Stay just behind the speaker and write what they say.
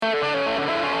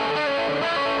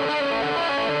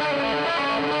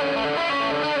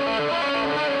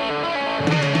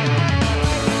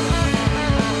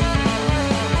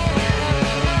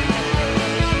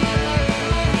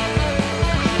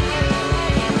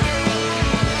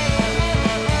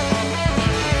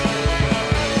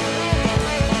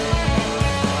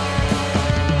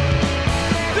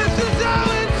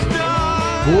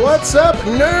What's up,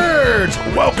 nerds?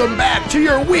 Welcome back to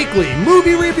your weekly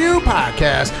movie review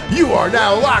podcast. You are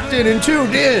now locked in and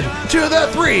tuned in to the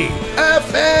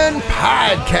 3FN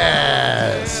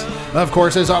Podcast. Of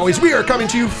course, as always, we are coming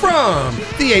to you from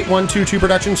the 8122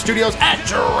 Production Studios at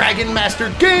Dragon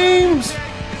Master Games.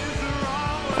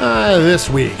 This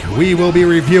week, we will be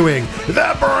reviewing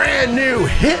the brand new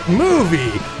hit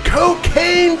movie,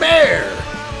 Cocaine Bear.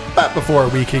 But before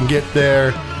we can get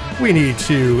there, we need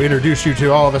to introduce you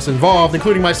to all of us involved,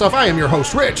 including myself. I am your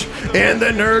host, Rich, and the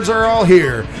nerds are all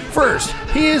here. First,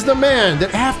 he is the man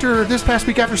that this past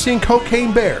week after seeing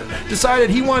Cocaine Bear, decided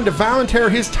he wanted to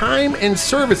volunteer his time and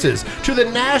services to the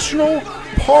National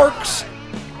Parks,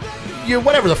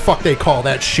 whatever the fuck they call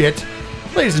that shit.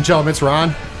 Ladies and gentlemen, it's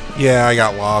Ron. Yeah, I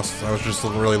got lost. I was just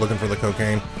really looking for the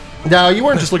cocaine. No, you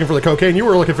weren't just looking for the cocaine. You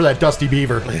were looking for that Dusty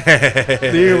Beaver.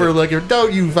 You were looking.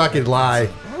 Don't you fucking lie.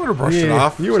 I would have brushed it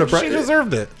off. You would have brushed. She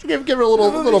deserved it. Give her a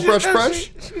little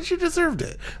brush. She deserved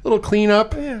it. Little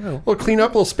cleanup. Yeah, little cleanup.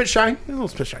 Little spit shine. A little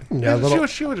spit shine. Yeah,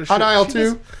 she would on aisle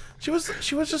two. She was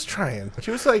just trying.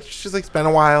 She's like, it's been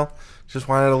a while. Just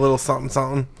wanted a little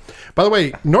something. By the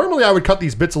way, normally I would cut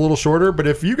these bits a little shorter, but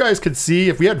if you guys could see,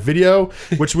 if we had video,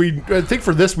 which I think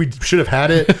for this we should have had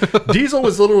it, Diesel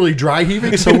was literally dry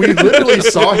heaving, so we literally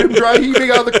saw him dry heaving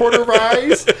out of the corner of our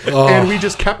eyes, and we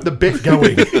just kept the bit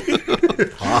going.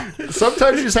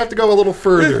 Sometimes you just have to go a little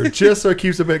further, just so it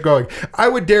keeps the bit going. I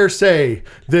would dare say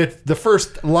that the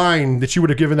first line that you would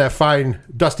have given that fine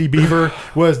Dusty Beaver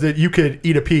was that you could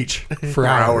eat a peach for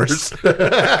hours.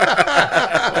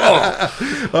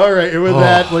 All right, and with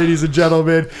that, ladies and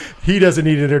gentlemen, he doesn't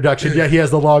need an introduction. Yeah, he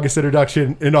has the longest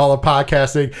introduction in all of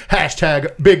podcasting.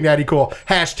 Hashtag Big Natty Cool.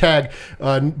 Hashtag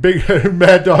Big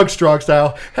Mad Dog Strong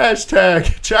Style.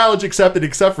 Hashtag Challenge accepted,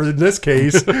 except for in this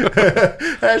case.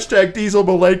 Hashtag Diesel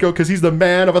Malenko, because he's the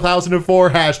man of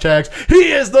 1004 hashtags.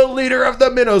 He is the leader of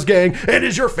the Minnows Gang and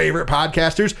is your favorite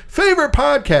podcaster's favorite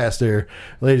podcaster.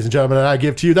 Ladies and gentlemen, I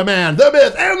give to you the man, the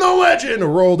myth, and the legend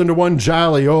rolled into one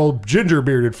jolly old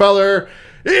ginger-bearded feller.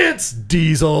 It's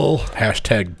Diesel.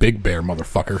 Hashtag Big Bear,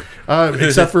 motherfucker.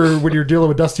 Except for when you're dealing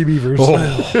with Dusty Beavers. We're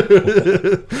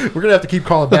going to have to keep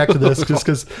calling back to this just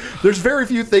because there's very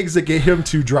few things that get him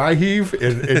to dry heave,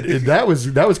 and that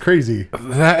was crazy.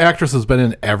 That actress has been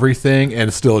in everything,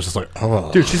 and still it's just like,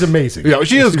 oh. Dude, she's amazing. Yeah,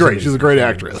 she is great. Amazing. She's a great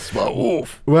actress.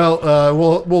 Well,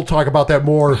 we'll talk about that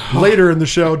more later in the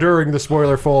show during the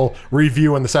spoiler-full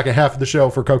review in the second half of the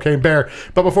show for Cocaine Bear.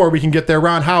 But before we can get there,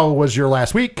 Ron, how was your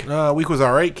last week? Week was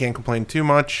all right. Can't complain too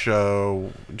much.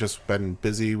 Just been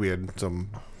busy. We had some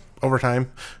overtime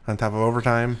on top of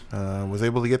overtime. Was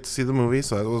able to get to see the movie,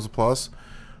 so that was a plus.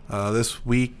 This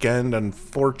weekend,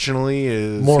 unfortunately,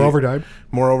 is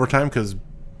more overtime because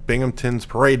Binghamton's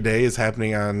Parade Day is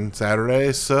happening on Saturday,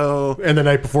 and the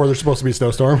night before there's supposed to be a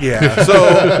snowstorm. Yeah,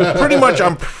 so pretty much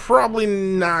I'm probably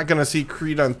not going to see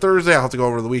Creed on Thursday. I'll have to go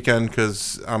over the weekend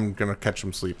because I'm going to catch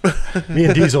some sleep. Me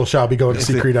and Diesel shall be going to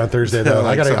see Creed on Thursday, though.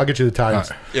 I'll get you the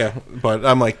times. Yeah, but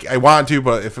I'm like, I want to,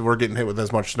 but if we're getting hit with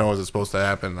as much snow as it's supposed to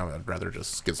happen, I'd rather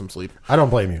just get some sleep. I don't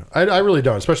blame you. I really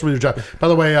don't, especially with your job. By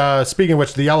the way, speaking of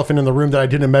which, the elephant in the room that I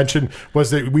didn't mention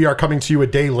was that we are coming to you a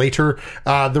day later.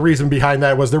 The reason behind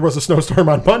that was there was a snowstorm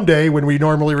on Monday when we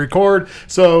normally record,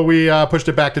 so we pushed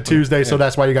it back to Tuesday, so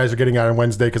that's why you guys are getting out on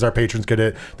Wednesday, because our patrons get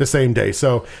it the same day.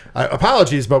 So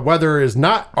apologies, but weather is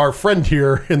not our friend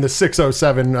here in the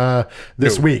 607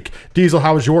 this week. Diesel,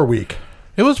 how was your week?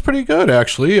 It was pretty good,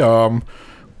 actually.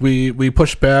 We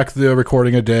pushed back the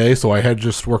recording a day, so I had to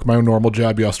just work my normal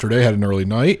job yesterday, had an early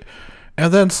night.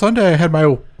 And then Sunday, I had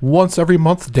my once every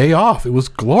month day off. It was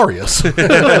glorious.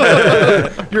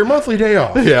 Your monthly day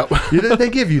off. Yep. They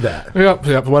give you that.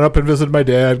 Yep. Went up and visited my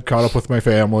dad, caught up with my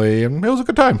family, and it was a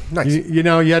good time. Nice. You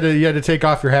had to take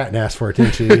off your hat and ask for it,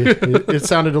 didn't you? It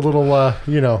sounded a little,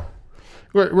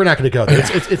 We're not going to go there.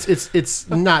 It's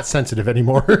not sensitive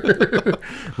anymore.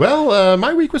 Well,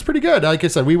 my week was pretty good. Like I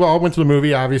said, we all went to the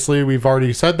movie. Obviously, we've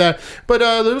already said that. But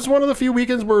there was one of the few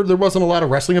weekends where there wasn't a lot of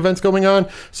wrestling events going on.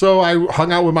 So I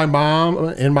hung out with my mom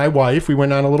and my wife. We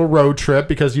went on a little road trip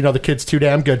because, the kid's too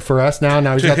damn good for us now.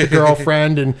 Now he's got the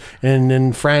girlfriend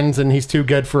and friends, and he's too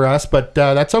good for us. But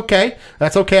that's okay.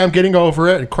 That's okay. I'm getting over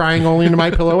it and crying only into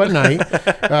my pillow at night.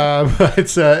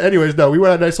 Anyways, no, we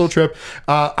went on a nice little trip.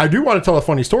 I do want to tell a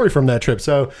funny story from that trip.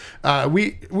 So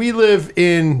we live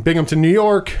in Binghamton, New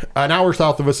York. An hour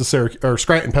south of us is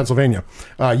Scranton, Pennsylvania.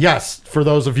 Yes, for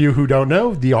those of you who don't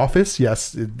know, The Office,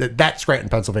 yes, that's Scranton,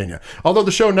 Pennsylvania. Although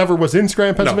the show never was in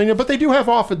Scranton, Pennsylvania, but they do have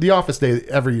the Office Day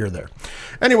every year there.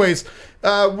 Anyways,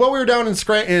 while we were down in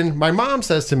Scranton, my mom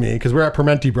says to me, because we're at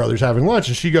Permenti Brothers having lunch,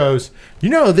 and she goes,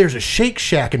 there's a Shake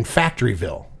Shack in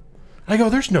Factoryville. I go,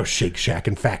 there's no Shake Shack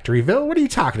in Factoryville. What are you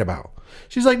talking about?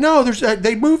 She's like, no,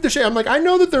 they moved the Shake. I'm like, I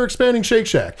know that they're expanding Shake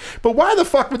Shack, but why the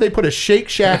fuck would they put a Shake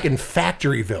Shack in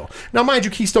Factoryville? Now, mind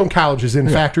you, Keystone College is in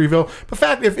Factoryville,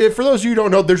 but if for those of you who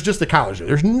don't know, there's just a college there.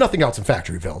 There's nothing else in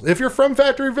Factoryville. If you're from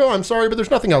Factoryville, I'm sorry, but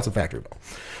there's nothing else in Factoryville.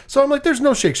 So I'm like, there's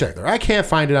no Shake Shack there. I can't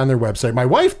find it on their website. My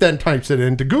wife then types it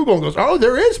into Google and goes, oh,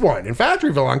 there is one in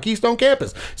Factoryville on Keystone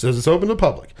campus. Says it's open to the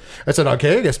public. I said,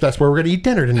 okay, I guess that's where we're going to eat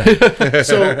dinner tonight.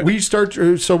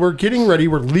 So we're getting ready.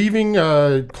 We're leaving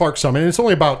Clark Summit, and it's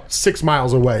only about 6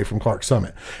 miles away from Clark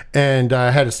Summit. And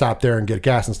I had to stop there and get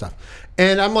gas and stuff.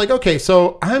 And I'm like, okay,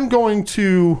 so I'm going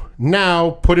to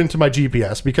now put into my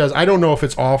GPS because I don't know if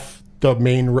it's off the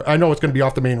main. I know it's going to be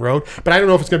off the main road, but I don't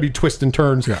know if it's going to be twists and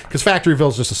turns because Factoryville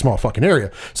is just a small fucking area.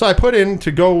 So I put in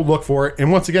to go look for it,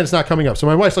 and once again, it's not coming up. So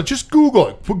my wife's like, just Google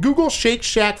it. Google Shake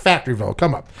Shack Factoryville.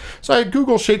 Come up. So I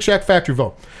Google Shake Shack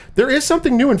Factoryville. There is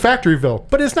something new in Factoryville,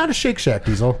 but it's not a Shake Shack,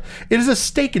 Diesel. It is a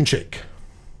Steak and Shake.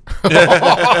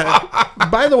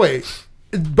 By the way,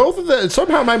 both of the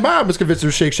somehow my mom was convinced it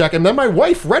was Shake Shack, and then my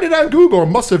wife read it on Google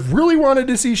and must have really wanted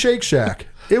to see Shake Shack.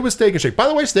 It was Steak and Shake. By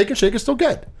the way, Steak and Shake is still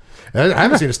good. I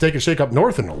haven't seen a Steak and Shake up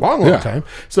north in a long time.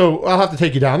 So I'll have to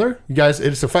take you down there. You guys, it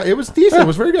was decent. It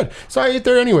was very good. So I ate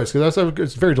there anyways because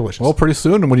it's very delicious. Well, pretty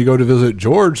soon when you go to visit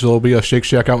George, there'll be a Shake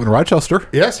Shack out in Rochester.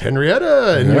 Yes,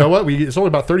 Henrietta. And you know what? It's only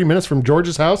about 30 minutes from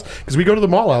George's house because we go to the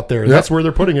mall out there. That's where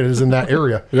they're putting it, is in that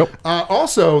area.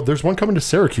 Also, there's one coming to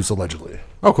Syracuse, allegedly.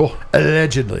 Oh, cool.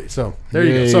 Allegedly. So there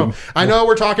you go. So I know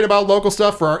we're talking about local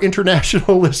stuff for our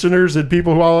international listeners and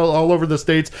people who all over the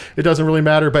states. It doesn't really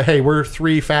matter. But hey, we're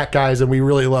three fat guys and we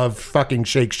really love fucking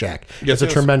Shake Shack. It's a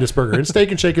tremendous burger. And Steak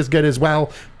and Shake is good as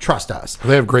well. Trust us.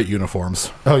 They have great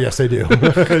uniforms. Oh, yes, they do.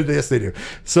 Yes, they do.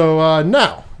 So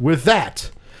now, with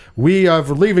that, we are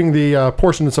leaving the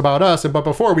portion that's about us, but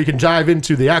before we can dive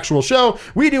into the actual show,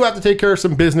 we do have to take care of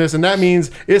some business, and that means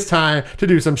it's time to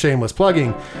do some shameless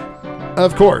plugging.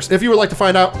 Of course, if you would like to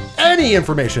find out any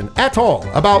information at all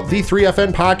about the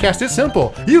 3FN podcast, it's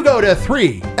simple. You go to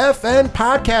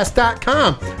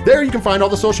 3fnpodcast.com. There you can find all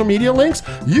the social media links.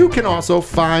 You can also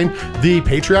find the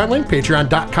Patreon link,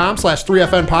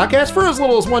 patreon.com/3FN podcast. For as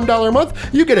little as $1 a month,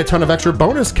 you get a ton of extra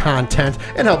bonus content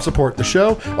and help support the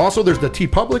show. Also, there's the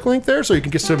TeePublic link there, so you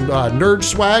can get some nerd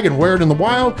swag and wear it in the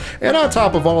wild. And on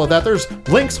top of all of that, there's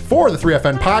links for the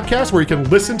 3FN podcast where you can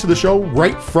listen to the show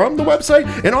right from the website,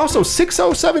 and also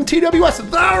 607 TWS,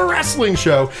 the wrestling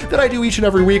show that I do each and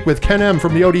every week with Ken M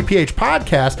from the ODPH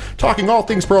podcast, talking all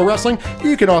things pro wrestling.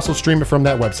 You can also stream it from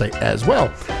that website as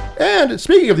well. And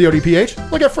speaking of the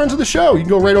ODPH, look at friends of the show. You can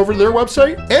go right over to their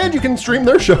website and you can stream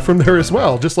their show from there as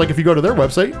well, just like if you go to their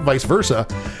website, vice versa.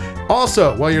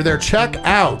 Also, while you're there, check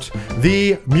out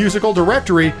the musical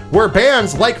directory where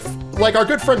bands like our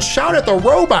good friend Shout at the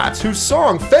Robots, whose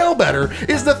song Fail Better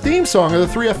is the theme song of the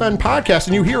 3FN podcast,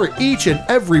 and you hear it each and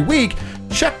every week.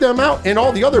 Check them out and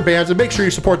all the other bands, and make sure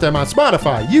you support them on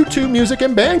Spotify, YouTube Music,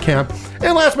 and Bandcamp.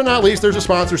 And last but not least, there's a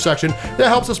sponsor section that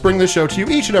helps us bring this show to you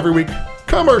each and every week,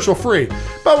 commercial free.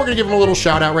 But we're going to give them a little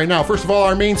shout out right now. First of all,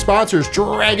 our main sponsors,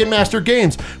 Dragon Master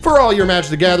Games. For all your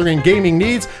Magic the Gathering gaming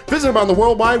needs, visit them on the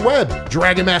World Wide Web,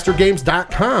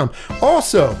 dragonmastergames.com.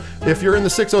 Also, if you're in the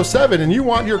 607 and you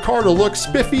want your car to look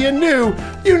spiffy and new,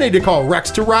 you need to call Rex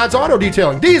to Rods Auto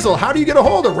Detailing. Diesel, how do you get a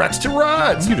hold of Rex to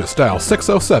Rods? You just dial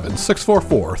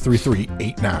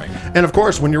 607-644-3389. And of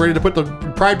course, when you're ready to put the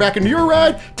pride back into your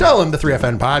ride, tell them the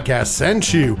 3FN podcast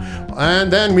sent you.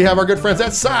 And then we have our good friends at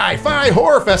Sci-Fi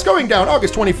Horror Fest going down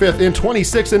August 25th and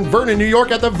 26th in Vernon, New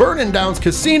York at the Vernon Downs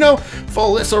Casino.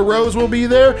 Felissa Rose will be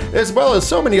there, as well as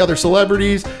so many other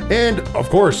celebrities. And of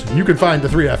course, you can find the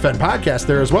 3FN podcast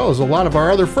there, as well as a lot of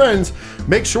our other friends.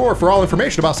 Make sure for all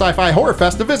information about Sci-Fi Horror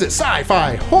Fest to visit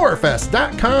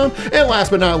sci-fi-horrorfest.com. And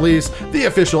last but not least, the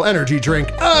official energy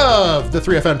drink of the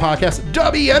 3FN podcast,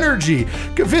 Dubby Energy.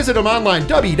 Visit them online,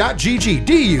 dubby.gg,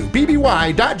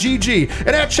 dubby.gg. And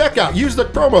at checkout, use the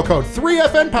promo code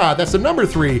 3FNPOD. That's the number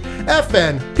 3,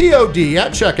 FNPOD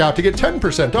at checkout to get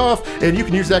 10% off. And you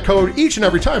can use that code each and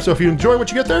every time. So if you enjoy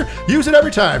what you get there, use it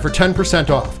every time for 10%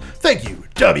 off. Thank you,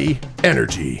 Dubby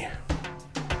Energy.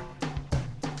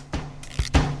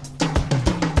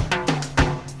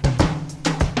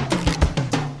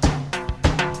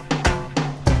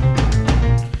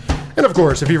 And of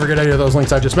course, if you forget any of those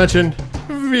links I just mentioned,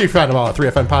 you find them all at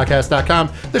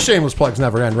 3fnpodcast.com. The shameless plugs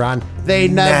never end, Ron. They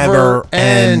never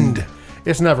end.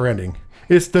 It's never ending.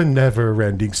 It's the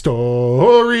never-ending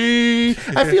story.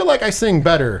 I feel like I sing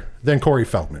better than Corey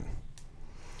Feldman.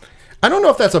 I don't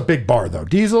know if that's a big bar, though.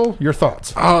 Diesel, your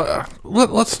thoughts?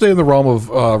 Let's stay in the realm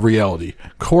of reality.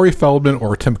 Corey Feldman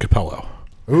or Tim Capello?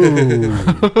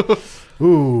 Ooh.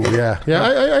 Ooh, yeah.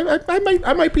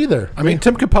 I might be there. I mean,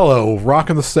 Tim Capello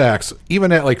rocking the sax,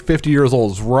 even at like 50 years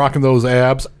old, is rocking those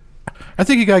abs. I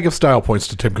think you gotta give style points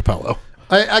to Tim Capello.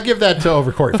 I give that to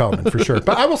over Corey Feldman for sure.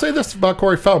 But I will say this about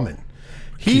Corey Feldman.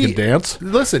 He can dance.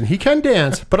 Listen, he can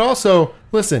dance, but also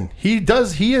listen, he's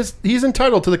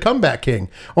entitled to the comeback king.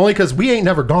 Only because we ain't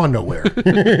never gone nowhere.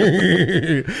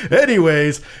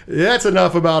 Anyways, that's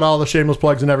enough about all the shameless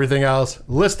plugs and everything else.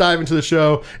 Let's dive into the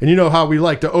show, and you know how we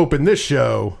like to open this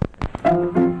show.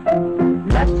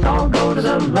 Let's all go to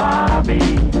the lobby.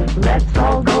 Let's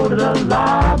all go to the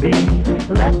lobby.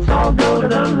 Let's all go to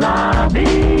the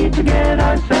lobby to get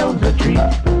ourselves a treat.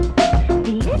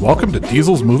 Welcome to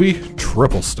Diesel's movie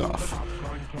Triple Stuff.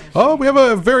 We have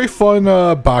a very fun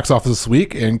box office this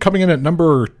week, and coming in at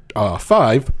number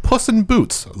 5, Puss in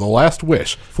Boots: The Last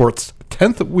Wish, for its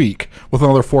 10th week with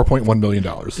another $4.1 million.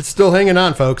 It's still hanging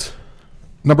on, folks.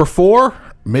 Number 4,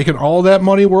 making all that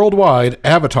money worldwide,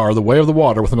 Avatar: The Way of the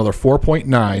Water, with another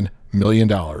 $4.9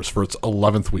 million for its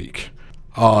 11th week.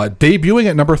 Debuting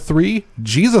at number 3,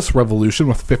 Jesus Revolution,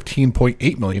 with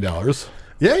 $15.8 million.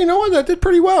 Yeah, you know what? That did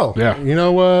pretty well. Yeah. You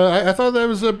know, I thought there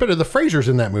was a bit of the Frasers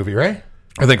in that movie, right?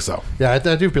 I think so. Yeah,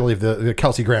 I do believe the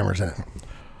Kelsey Grammer's in it.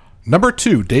 Number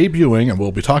 2, debuting, and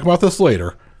we'll be talking about this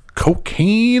later,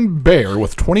 Cocaine Bear,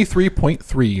 with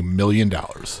 $23.3 million.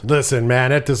 Listen,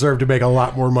 man, it deserved to make a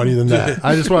lot more money than that.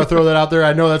 I just want to throw that out there.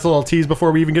 I know that's a little tease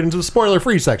before we even get into the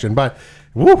spoiler-free section, but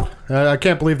woo, I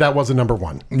can't believe that wasn't number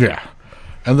 1. Yeah.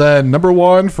 And then number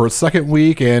 1 for its second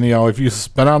week, and you know, if you've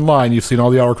been online, you've seen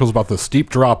all the articles about the steep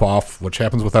drop-off, which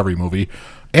happens with every movie.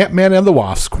 Ant-Man and the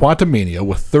Wasp: Quantumania,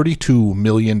 with $32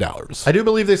 million. I do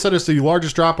believe they said it's the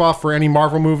largest drop-off for any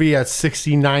Marvel movie at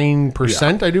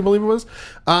 69%, I do believe it was.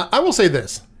 I will say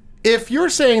this. If you're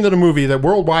saying that a movie that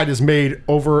worldwide has made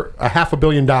over $500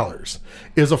 million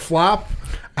is a flop,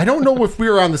 I don't know if we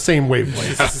were on the same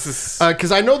wavelength.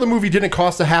 Because I know the movie didn't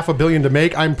cost $500 million to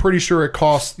make. I'm pretty sure it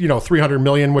cost, $300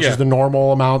 million, which is the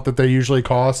normal amount that they usually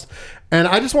cost. And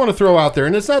I just want to throw out there,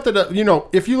 and it's not that,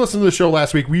 if you listened to the show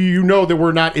last week, you know that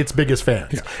we're not its biggest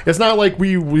fans. Yeah. It's not like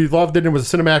we loved it and it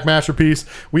was a cinematic masterpiece.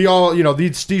 We all,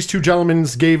 these two gentlemen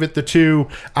gave it the 2.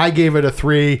 I gave it a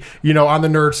 3, on the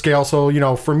nerd scale.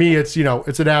 So, for me, it's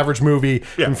an average movie.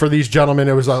 Yeah. And for these gentlemen,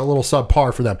 it was a little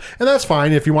subpar for them. And that's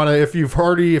fine. If you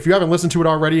haven't listened to it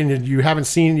already and you haven't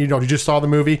seen, you just saw the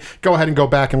movie, go ahead and go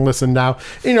back and listen now.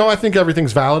 I think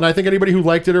everything's valid. I think anybody who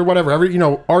liked it or whatever,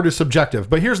 art is subjective.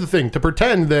 But here's the thing, to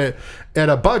pretend that at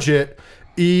a budget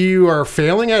you are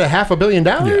failing at $500 million,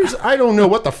 I don't know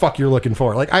what the fuck you're looking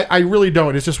for. Like, I really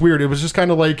don't. It's just weird. It was just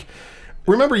kind of like,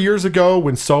 remember years ago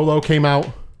when Solo came out?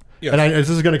 Yes. And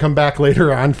this is going to come back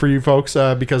later on for you folks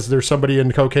because there's somebody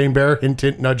in Cocaine Bear, hint,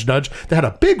 hint, nudge, nudge, that had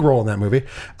a big role in that movie.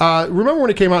 Remember when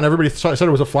it came out and everybody said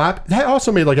it was a flop? That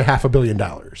also made like $500 million.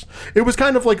 It was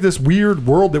kind of like this weird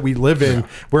world that we live in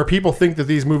where people think that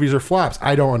these movies are flops.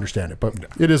 I don't understand it, but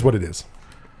it is what it is.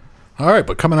 All right,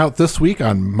 but coming out this week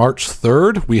on March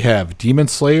 3rd, we have Demon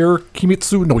Slayer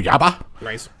Kimetsu no Yaiba.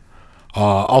 Nice.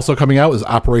 Also coming out is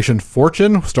Operation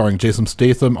Fortune, starring Jason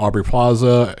Statham, Aubrey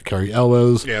Plaza, Carrie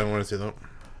Elwes. Yeah, I want to see that.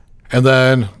 And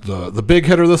then the big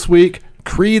hitter this week,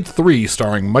 Creed 3,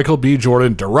 starring Michael B.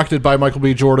 Jordan, directed by Michael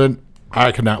B. Jordan.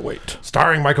 I cannot wait.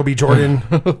 Starring Michael B. Jordan,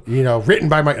 written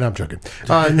by Mike. No, I'm joking.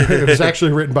 It was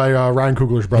actually written by Ryan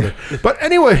Coogler's brother. But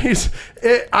anyways,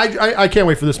 I can't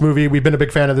wait for this movie. We've been a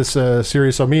big fan of this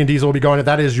series, so me and Diesel will be going.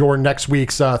 That is your next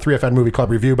week's 3FN Movie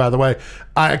Club review, by the way.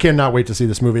 I cannot wait to see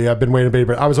this movie. I've been waiting,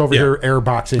 baby. I was over here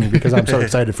airboxing because I'm so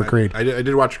excited for Creed. I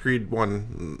did watch Creed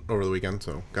 1 over the weekend,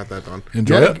 so got that done.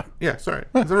 Enjoy it? Yeah, sorry.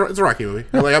 It's a Rocky movie.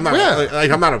 I'm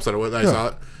not upset with it. I saw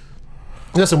it.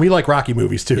 Listen, we like Rocky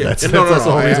movies too. Yeah. That's the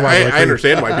whole reason why I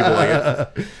understand why people like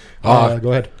it.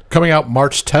 Go ahead. Coming out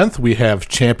March 10th, we have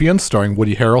Champion, starring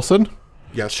Woody Harrelson.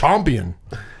 Yes. Champion.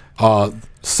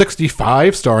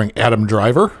 65, starring Adam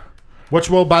Driver. Which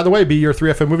will, by the way, be your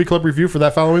 3FN Movie Club review for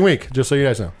that following week, just so you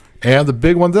guys know. And the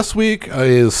big one this week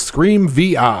is Scream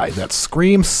VI. That's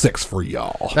Scream 6 for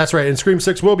y'all. That's right. And Scream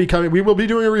 6 will be coming. We will be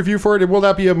doing a review for it. It will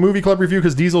not be a movie club review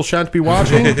because Diesel shan't be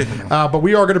watching. But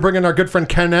we are going to bring in our good friend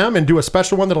Ken M and do a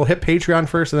special one that'll hit Patreon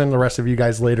first and then the rest of you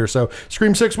guys later. So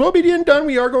Scream 6 will be done.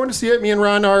 We are going to see it. Me and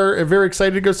Ron are very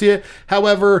excited to go see it.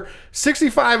 However,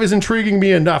 65 is intriguing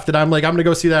me enough that I'm going to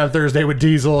go see that on Thursday with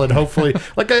Diesel. And hopefully,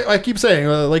 like I keep saying,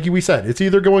 like we said, it's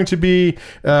either going to be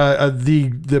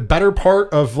the better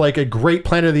part of like a great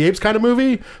Planet of the Apes kind of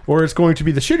movie, or it's going to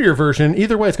be the shittier version.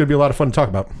 Either way, it's going to be a lot of fun to talk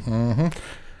about. Mm-hmm.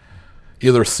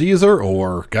 Either Caesar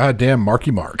or goddamn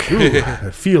Marky Mark.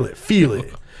 Ooh, feel it.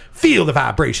 Feel the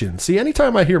vibration. See,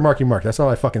 anytime I hear Marky Mark, that's all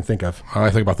I fucking think of.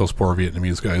 I think about those poor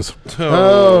Vietnamese guys.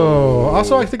 Oh,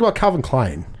 also I think about Calvin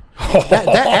Klein.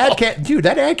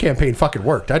 That ad campaign fucking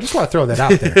worked. I just want to throw that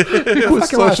out there. He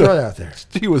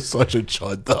was such a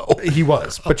chud, though. He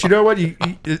was, but you know what?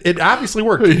 It obviously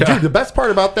worked. Yeah. Dude, the best part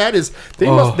about that is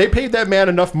they paid that man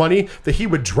enough money that he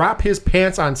would drop his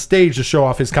pants on stage to show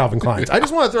off his Calvin Kleins. I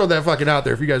just want to throw that fucking out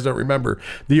there. If you guys don't remember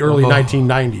the early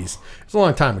 1990s, it's a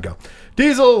long time ago.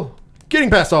 Diesel, getting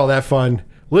past all that fun.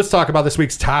 Let's talk about this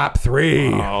week's top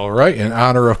 3. All right. In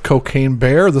honor of Cocaine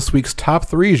Bear, this week's top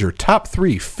 3 is your top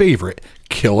 3 favorite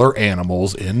killer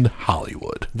animals in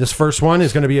Hollywood. This first one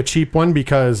is going to be a cheap one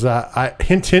because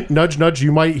hint, hint, nudge, nudge.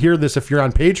 You might hear this if you're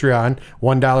on Patreon,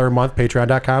 $1 a month,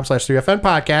 patreon.com/3FN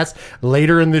podcast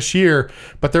later in this year.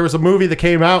 But there was a movie that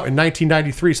came out in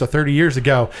 1993, so 30 years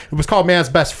ago. It was called Man's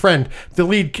Best Friend. The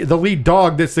lead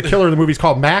dog that's the killer in the movie is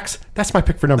called Max. That's my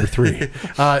pick for number 3.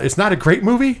 It's not a great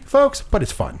movie, folks, but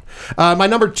it's fun. My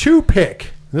number 2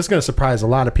 pick. This is going to surprise a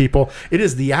lot of people. It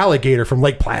is the alligator from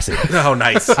Lake Placid. Oh,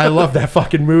 nice. I love that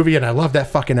fucking movie, and I love that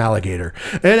fucking alligator.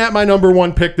 And at my number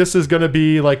 1 pick, this is going to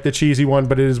be like the cheesy one,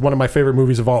 but it is one of my favorite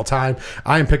movies of all time.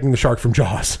 I am picking the shark from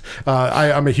Jaws.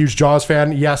 I'm a huge Jaws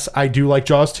fan. Yes, I do like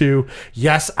Jaws 2.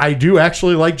 Yes, I do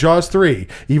actually like Jaws 3.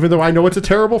 Even though I know it's a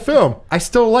terrible film, I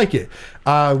still like it.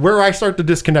 Where I start to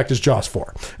disconnect is Jaws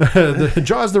 4.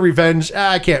 Jaws the Revenge,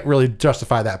 I can't really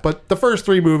justify that. But the first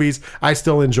 3 movies, I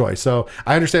still enjoy. So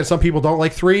I understand some people don't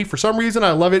like 3. For some reason,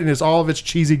 I love it, and it's all of its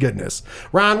cheesy goodness.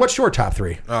 Ron, what's your top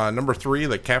 3? Number 3,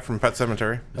 the cat from Pet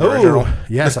Sematary. Original.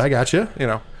 Yes, I got you. You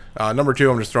know. Number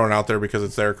 2, I'm just throwing out there because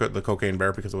it's there, the Cocaine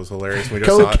Bear, because it was hilarious. We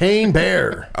just saw it. Cocaine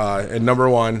Bear. And number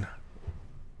 1,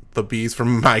 the bees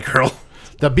from My Girl.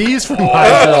 The bees from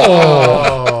My Girl.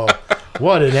 Oh.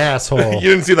 What an asshole.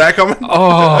 You didn't see that coming?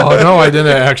 Oh, no, I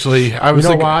didn't actually. I was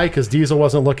thinking, why? Because Diesel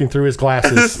wasn't looking through his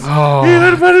glasses. He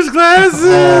didn't put his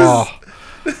glasses.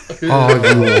 Oh,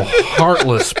 you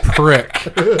heartless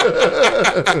prick.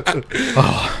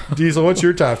 Diesel, what's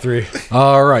your top 3?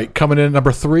 All right, coming in at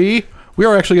number 3, we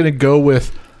are actually going to go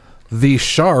with the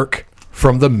shark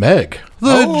from the Meg.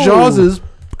 The Jaws'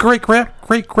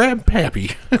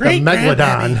 great-grandpappy. The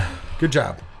Megalodon. Good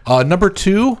job. Number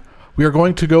 2, we are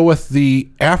going to go with the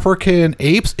African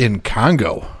apes in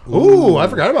Congo. Ooh, I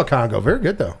forgot about Congo. Very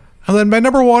good, though. And then my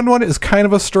number 1 is kind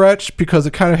of a stretch because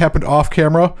it kind of happened off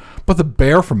camera, but the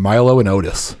bear from Milo and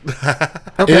Otis.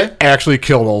 Okay. It actually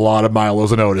killed a lot of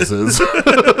Milos and Otises.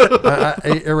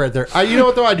 Right there. You know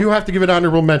what, though? I do have to give an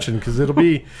honorable mention because it'll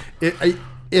be...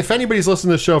 if anybody's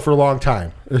listened to the show for a long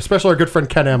time, especially our good friend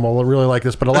Ken M will really like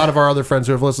this, but a lot of our other friends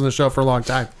who have listened to the show for a long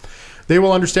time, they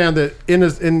will understand that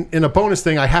in a bonus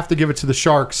thing, I have to give it to the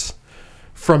sharks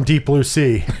from Deep Blue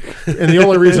Sea. And the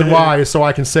only reason why is so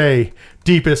I can say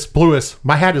deepest, bluest.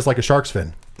 My hat is like a shark's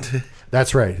fin.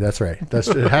 That's right.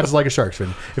 The hat is like a shark's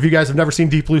fin. If you guys have never seen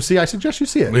Deep Blue Sea, I suggest you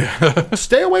see it.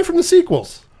 Stay away from the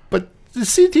sequels, but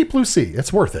see Deep Blue Sea.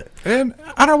 It's worth it. And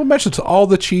honorable mention to all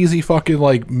the cheesy fucking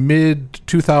like mid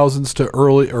 2000s to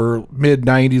early or mid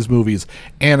 90s movies.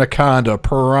 Anaconda,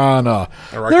 Piranha,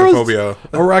 Arachnophobia,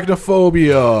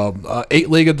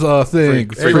 Eight-Legged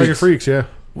Thing. Eight-Legged Freaks, yeah.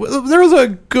 There was a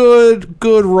good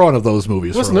run of those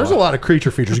movies. Listen, there's a lot of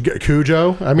creature features. You get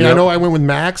Cujo. I mean, Yep. I know I went with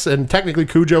Max, and technically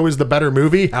Cujo is the better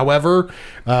movie. However,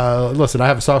 listen, I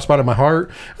have a soft spot in my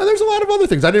heart, and there's a lot of other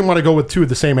things. I didn't want to go with 2 of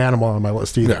the same animal on my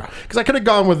list either, because I could have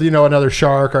gone with another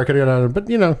shark, or I could have gone. But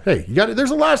hey,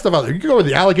 there's a lot of stuff out there. You could go with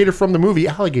the alligator from the movie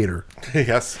Alligator.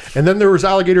 Yes. And then there was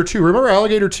Alligator 2. Remember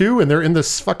Alligator 2? And they're in the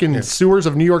fucking sewers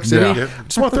of New York City. Yeah.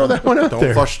 Just want to throw that one out Don't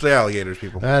there. flush the alligators,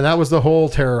 people. And that was the whole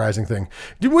terrorizing thing.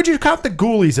 Would you count the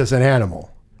ghoulies as an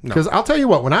animal? Because I'll tell you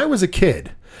what, when I was a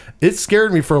kid, it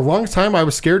scared me for a long time. I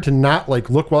was scared to not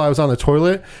look while I was on the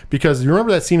toilet, because you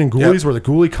remember that scene in Ghoulies where the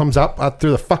ghoulie comes up out through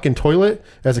the fucking toilet?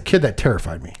 As a kid, that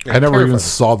terrified me. I never even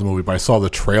saw the movie, but I saw the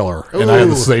trailer, and I had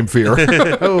the same fear.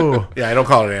 Oh, Yeah, I don't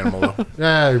call it an animal, though.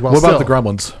 well, What about the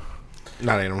Gremlins?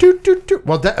 Not an animal.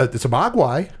 Well, it's a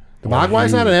mogwai. The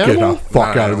mogwai's not an Get animal. the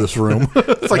fuck out of this room.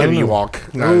 It's like an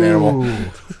Ewok, not an animal.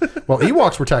 Well,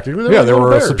 Ewoks were technically Yeah, they were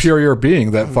a bears. superior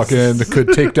being that fucking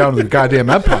could take down the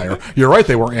goddamn empire. You're right,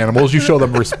 they weren't animals. You show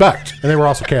them respect. And they were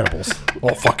also cannibals.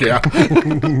 Oh, fuck yeah.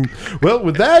 Well,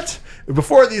 with that,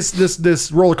 before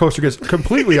this roller coaster gets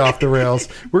completely off the rails,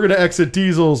 we're going to exit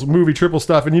Diesel's movie triple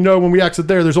stuff. And when we exit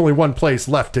there's only one place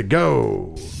left to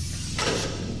go.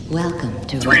 Welcome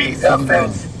to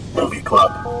 3FN Movie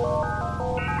Club.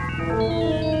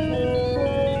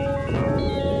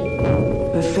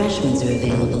 Refreshments are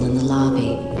available in the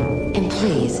lobby. And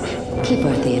please, keep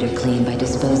our theater clean by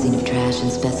disposing of trash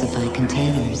in specified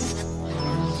containers.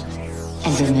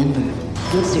 And remember,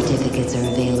 gift certificates are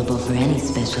available for any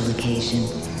special occasion.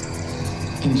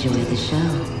 Enjoy the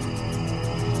show.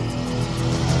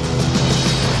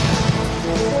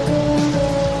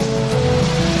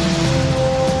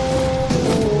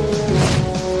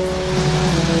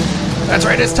 That's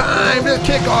right, it's time to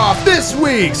kick off this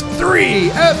week's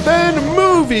 3FN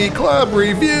Movie Club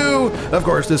review. Of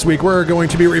course, this week we're going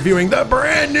to be reviewing the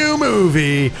brand new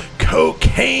movie,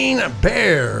 Cocaine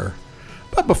Bear.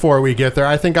 But before we get there,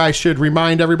 I think I should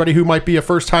remind everybody who might be a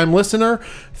first-time listener,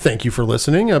 thank you for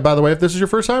listening. By the way, if this is your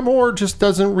first time or just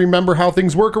doesn't remember how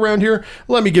things work around here,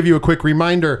 let me give you a quick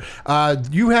reminder.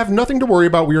 You have nothing to worry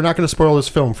about. We are not going to spoil this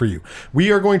film for you.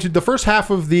 We are going to, the first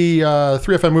half of the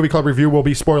 3FN Movie Club review will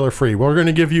be spoiler-free. We're going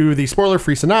to give you the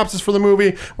spoiler-free synopsis for the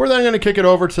movie. We're then going to kick it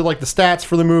over to like the stats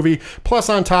for the movie, plus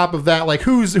on top of that, like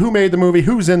who made the movie,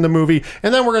 who's in the movie,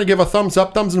 and then we're going to give a thumbs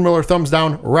up, thumbs in the middle, or thumbs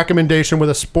down recommendation with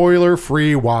a spoiler-free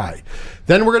why.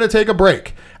 Then we're going to take a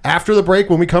break. After the break,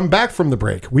 when we come back from the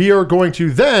break, we are going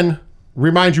to then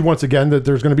remind you once again that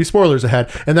there's going to be spoilers ahead,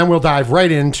 and then we'll dive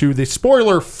right into the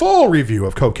spoiler full review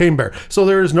of Cocaine Bear. So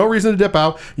there is no reason to dip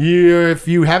out. If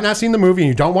you have not seen the movie and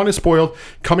you don't want it spoiled,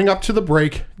 coming up to the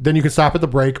break, then you can stop at the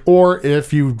break, or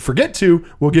if you forget to,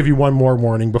 we'll give you one more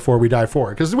warning before we dive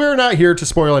forward, because we're not here to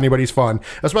spoil anybody's fun,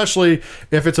 especially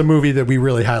if it's a movie that we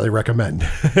really highly recommend.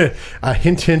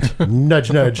 Hint, hint,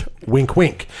 nudge, nudge, wink,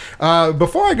 wink.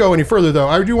 Before I go any further, though,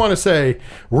 I do want to say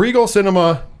Regal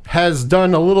Cinema has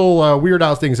done a little Weird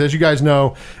Al things. As you guys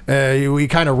know, we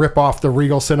kind of rip off the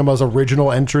Regal Cinema's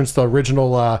original entrance, the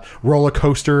original roller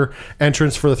coaster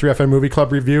entrance for the 3FN Movie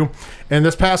Club review. And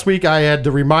this past week, I had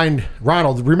to remind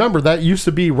Ronald, remember that used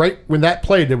to be right when that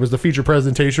played, it was the feature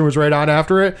presentation was right on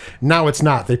after it. Now it's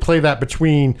not. They play that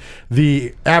between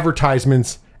the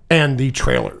advertisements and the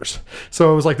trailers.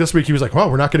 So it was like this week, he was like,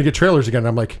 well, we're not going to get trailers again. And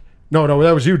I'm like, no,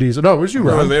 that was you, Diesel. No, it was you,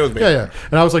 Ron. No, it was me. Yeah.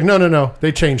 And I was like, no.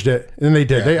 They changed it. And they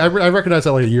did. Yeah. I recognized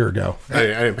that like a year ago. I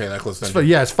didn't pay that close attention. But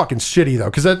yeah, it's fucking shitty, though.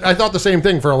 Because I thought the same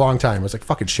thing for a long time. It was like,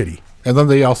 fucking shitty. And then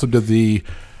they also did the,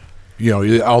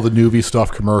 all the newbie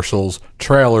stuff, commercials,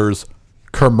 trailers,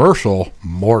 commercial,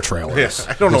 more trailers. Yes,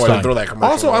 I don't know why they throw that commercial.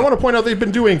 Also, I want to point out they've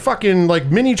been doing fucking like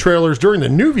mini trailers during the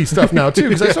newbie stuff now too,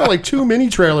 because I saw like 2 mini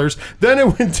trailers. Then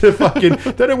it went to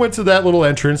that little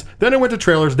entrance. Then it went to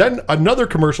trailers. Then another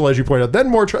commercial, as you pointed out. Then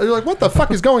more. You're like, what the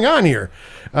fuck is going on here?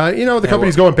 The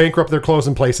company's going bankrupt. They're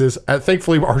closing places.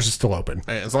 Thankfully, ours is still open.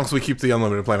 As long as we keep the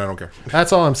unlimited plan, I don't care.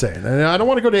 That's all I'm saying. And I don't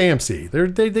want to go to AMC.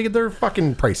 They're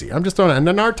fucking pricey. I'm just throwing it. And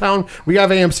in our town, we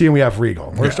have AMC and we have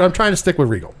Regal. I'm trying to stick with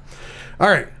Regal. All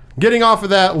right. Getting off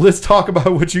of that, let's talk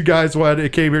about what you guys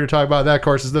came here to talk about. That, of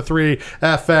course, is the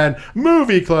 3FN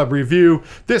Movie Club review.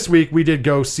 This week, we did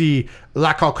go see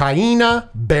La Cocaine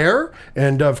Bear.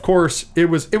 And, of course, it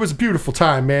was a beautiful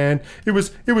time, man. It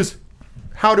was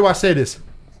how do I say this?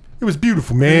 It was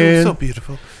beautiful, man. It was so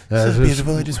beautiful. So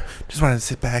beautiful. I just wanted to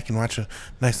sit back and watch a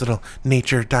nice little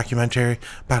nature documentary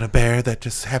about a bear that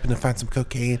just happened to find some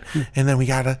cocaine. And then we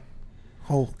got a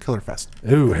whole killer fest.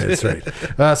 Ooh, that's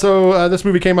right. So this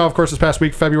movie came out, of course, this past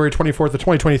week, February 24th of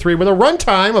 2023, with a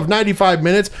runtime of 95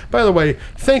 minutes. By the way,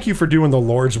 thank you for doing the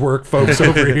Lord's work, folks,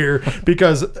 over here,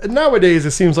 because nowadays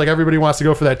it seems like everybody wants to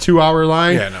go for that 2-hour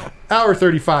line. Yeah, no. Hour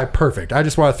 35, perfect. I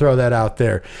just want to throw that out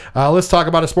there. Let's talk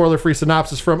about a spoiler-free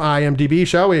synopsis from IMDb,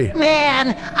 shall we? Man,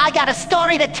 I got a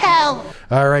story to tell.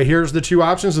 All right, here's the 2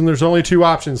 options, and there's only 2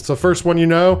 options. The first one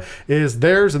is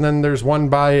theirs, and then there's one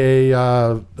by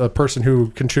a person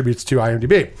who contributes to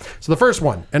IMDb. So the first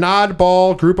one, an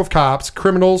oddball group of cops,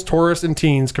 criminals, tourists, and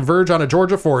teens converge on a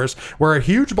Georgia forest where a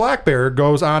huge black bear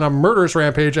goes on a murderous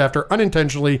rampage after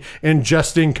unintentionally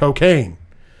ingesting cocaine.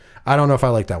 I don't know if I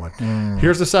like that one.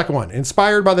 Here's the second one.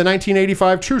 Inspired by the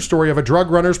 1985 true story of a drug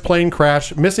runner's plane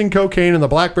crash, missing cocaine, and the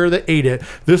black bear that ate it,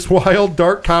 this wild,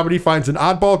 dark comedy finds an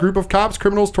oddball group of cops,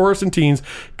 criminals, tourists, and teens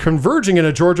converging in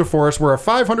a Georgia forest where a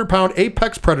 500-pound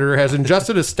apex predator has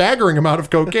ingested a staggering amount of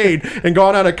cocaine and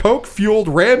gone on a coke-fueled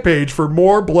rampage for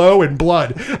more blow and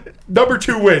blood. Number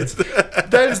 2 wins.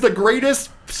 That is the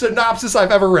greatest synopsis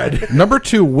I've ever read. Number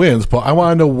 2 wins, but I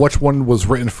want to know which one was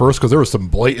written first, because there was some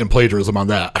blatant plagiarism on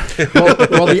that.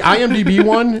 Well, the IMDb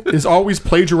one is always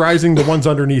plagiarizing the ones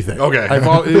underneath it. Okay.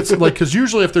 It's like, because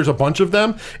usually if there's a bunch of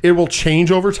them, it will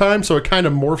change over time, so it kind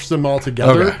of morphs them all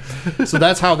together. Okay. So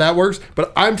that's how that works.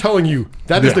 But I'm telling you,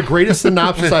 that is the greatest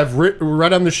synopsis I've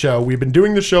read on the show. We've been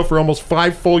doing the show for almost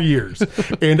 5 full years,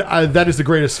 and that is the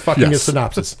greatest fucking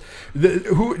synopsis.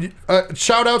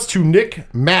 Shout outs to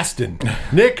Nick Maston.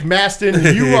 Nick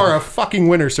Maston, you are a fucking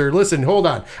winner, sir. Listen, hold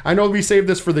on. I know we saved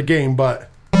this for the game, but...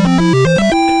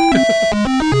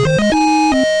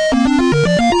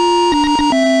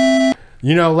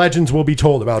 You know, legends will be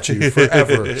told about you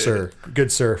forever, sir.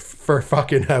 Good sir, for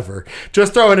fucking ever.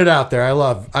 Just throwing it out there. I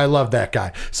love that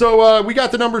guy. So we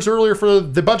got the numbers earlier for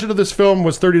the budget of this film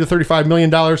was $30 to $35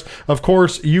 million. Of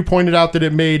course, you pointed out that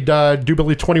it made, do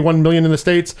believe, $21 million in the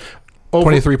States.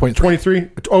 23.3. 23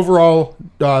 overall.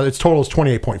 Its total is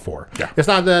 28.4. Yeah. It's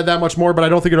not that much more, but I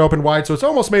don't think it opened wide, so it's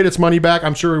almost made its money back.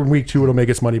 I'm sure in week 2 it'll make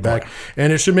its money back,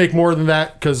 and it should make more than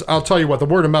that, because I'll tell you what, the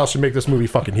word of mouth should make this movie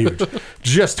fucking huge.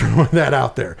 Just throwing that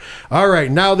out there. All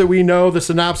right, now that we know the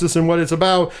synopsis and what it's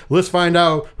about, let's find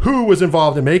out who was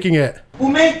involved in making it. Who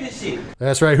made this shit?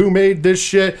 That's right, who made this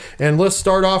shit? And let's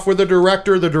start off with the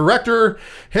director. The director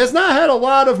has not had a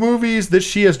lot of movies that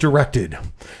she has directed.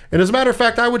 And as a matter of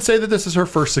fact, I would say that this is her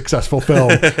first successful film.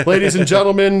 Ladies and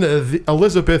gentlemen,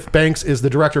 Elizabeth Banks is the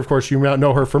director. Of course, you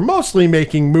know her for mostly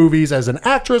making movies as an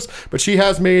actress, but she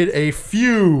has made a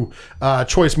few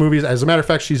choice movies. As a matter of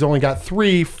fact, she's only got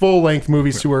 3 full-length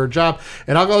movies to her job.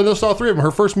 And I'll go list all 3 of them.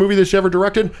 Her first movie that she ever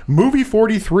directed, Movie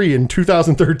 43 in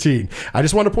 2013. I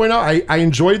just want to point out, I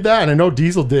enjoyed that, and I know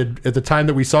Diesel did at the time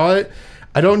that we saw it.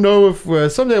 I don't know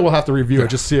if someday we'll have to review it,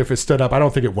 just see if it stood up. I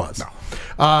don't think it was.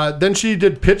 No. Then she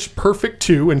did Pitch Perfect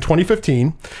 2 in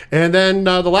 2015. And then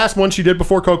the last one she did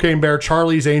before Cocaine Bear,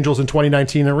 Charlie's Angels in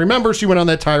 2019. And remember, she went on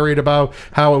that tirade about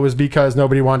how it was because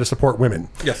nobody wanted to support women.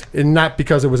 Yes. And not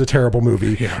because it was a terrible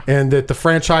movie. Yeah. And that the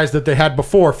franchise that they had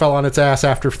before fell on its ass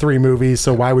after 3 movies,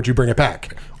 so why would you bring it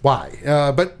back? Why?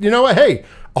 But you know what? Hey,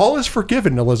 all is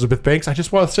forgiven, Elizabeth Banks. I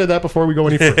just want to say that before we go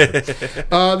any further.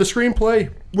 The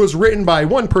screenplay was written by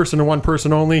one person and one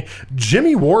person only.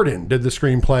 Jimmy Warden did the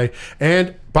screenplay.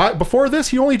 And before this,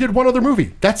 he only did one other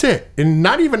movie. That's it. And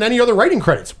not even any other writing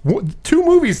credits. 2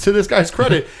 movies to this guy's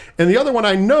credit. And the other one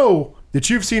I know that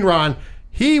you've seen, Ron,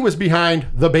 he was behind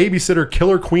The Babysitter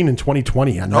Killer Queen in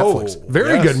 2020 on Netflix.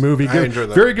 Very yes. good movie. I Good, enjoyed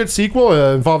that. very good sequel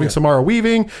involving Samara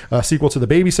Weaving. Sequel to The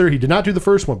Babysitter. He did not do the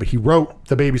first one, but he wrote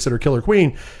The Babysitter Killer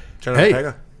Queen. Jennifer Hey,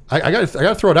 Ortega. I got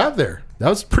to throw it out there. That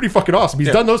was pretty fucking awesome.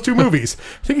 He's done those 2 movies.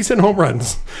 I think he's hitting home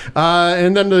runs.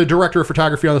 And then the director of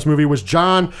photography on this movie was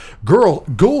John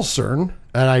Gulsern.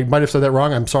 And I might have said that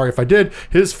wrong. I'm sorry if I did.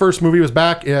 His first movie was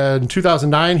back in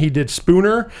 2009. He did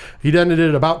Spooner. He then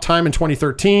did About Time in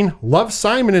 2013. Love,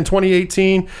 Simon in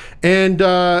 2018. And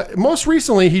most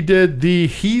recently, he did the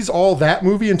He's All That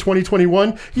movie in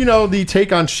 2021. You know, the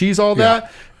take on She's All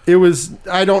That. It was,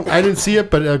 I didn't see it,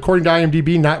 but according to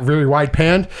IMDb, not very wide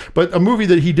panned, but a movie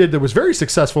that he did that was very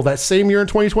successful that same year in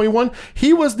 2021.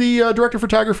 He was the director of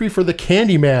photography for the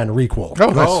Candyman requel.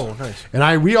 Oh, nice.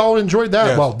 And we all enjoyed that.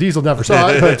 Yes. Well, Diesel never saw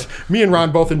it, but me and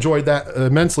Ron both enjoyed that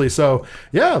immensely. So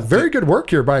yeah, very good work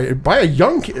here by a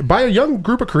young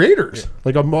group of creators.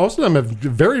 Like most of them have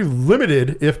very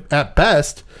limited, if at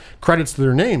best, credits to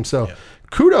their name. So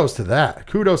kudos to that.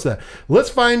 Kudos to that. Let's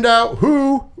find out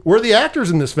who were the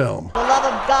actors in this film. For the love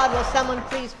of God, will someone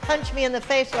please punch me in the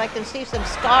face so I can see some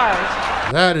scars?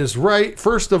 That is right.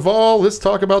 First of all, let's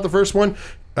talk about the first one.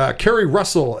 Kerry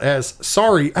Russell as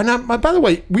Sorry. And by the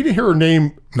way, we didn't hear her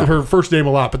name, her first name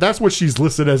a lot, but that's what she's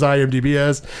listed as IMDb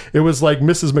as. It was like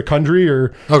Mrs. McCundry,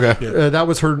 or that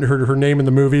was her name in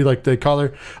the movie, like they call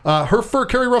her.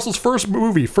 Kerry Russell's first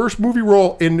movie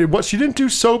role in what she didn't do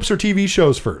soaps or TV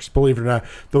shows first, believe it or not.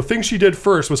 The thing she did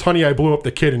first was Honey, I Blew Up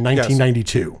the Kid in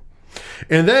 1992.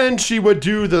 And then she would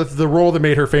do the role that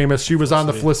made her famous. She was on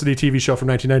the Felicity TV show from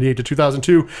 1998 to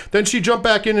 2002. Then she jumped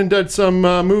back in and did some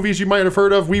movies you might have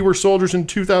heard of. We Were Soldiers in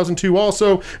 2002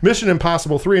 also. Mission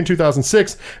Impossible 3 in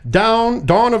 2006.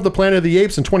 Dawn of the Planet of the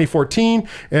Apes in 2014.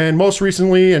 And most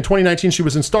recently in 2019 she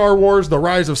was in Star Wars, The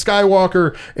Rise of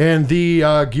Skywalker, and the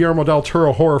Guillermo del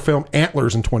Toro horror film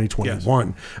Antlers in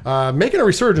 2021. Making a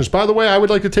resurgence. By the way, I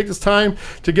would like to take this time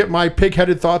to get my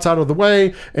pig-headed thoughts out of the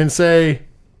way and say,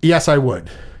 yes, I would.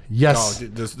 Yes.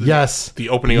 Yes. The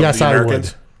opening of The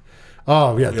Americans.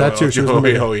 Oh, yeah, that too. She was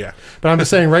oh, yeah. But I'm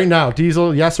just saying right now,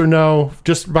 Diesel, yes or no,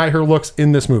 just by her looks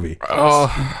in this movie.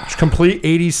 Complete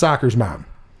 80s soccer's mom.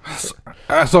 So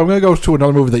I'm going to go to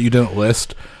another movie that you didn't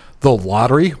list. The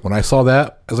Lottery. When I saw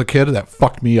that as a kid, that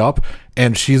fucked me up.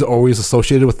 And she's always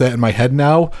associated with that in my head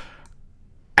now.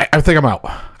 I think I'm out.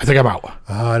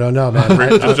 I don't know,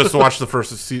 man. Just watch the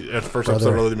first episode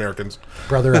of The Americans.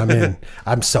 Brother, I'm in.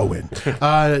 I'm so in.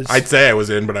 I'd say I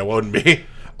was in, but I wouldn't be.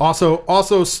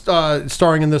 Also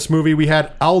starring in this movie, we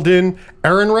had Alden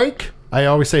Ehrenreich. I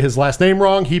always say his last name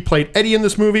wrong. He played Eddie in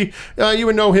this movie. You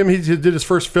would know him. He did his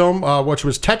first film, which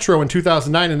was Tetro in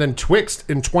 2009, and then Twixt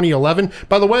in 2011.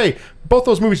 By the way, both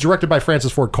those movies directed by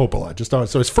Francis Ford Coppola.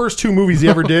 So his first 2 movies he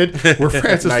ever did were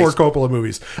Francis Ford Coppola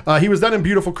movies. He was then in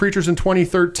Beautiful Creatures in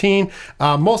 2013.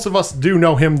 Most of us do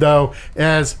know him, though,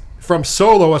 as from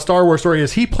Solo, A Star Wars Story,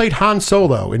 is he played Han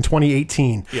Solo in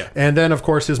 2018. Yeah. And then, of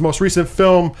course, his most recent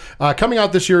film coming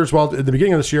out this year as well, at the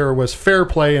beginning of this year, was Fair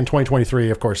Play in 2023.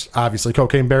 Of course, obviously,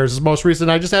 Cocaine Bear is his most recent.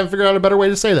 I just haven't figured out a better way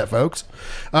to say that, folks.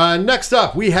 Next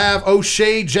up, we have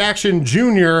O'Shea Jackson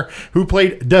Jr., who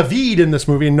played David in this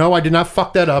movie. No, I did not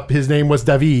fuck that up. His name was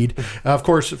David. Of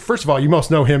course, first of all, you most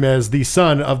know him as the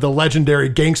son of the legendary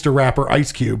gangster rapper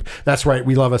Ice Cube. That's right,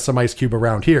 we love us some Ice Cube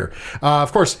around here.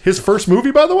 Of course, his first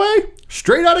movie, by the way,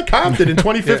 Straight Outta Compton in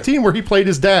 2015, where he played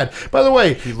his dad. By the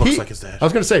way, he looks like his dad. I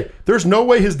was going to say, there's no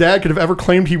way his dad could have ever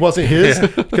claimed he wasn't his,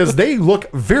 because they look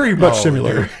very much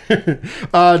similar.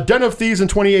 Den of Thieves in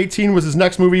 2018 was his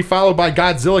next movie, followed by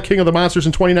Godzilla King of the Monsters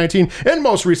in 2019, and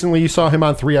most recently you saw him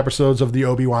on 3 episodes of the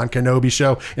Obi-Wan Kenobi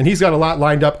show, and he's got a lot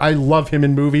lined up. I love him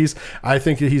in movies. I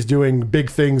think that he's doing big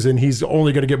things, and he's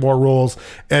only going to get more roles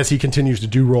as he continues to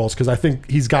do roles, because I think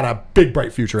he's got a big,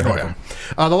 bright future ahead of him.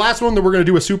 The last one that we're going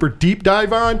to do a super deep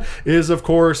dive on is, of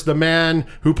course, the man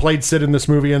who played Sid in this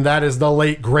movie, and that is the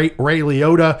late, great Ray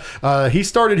Liotta. He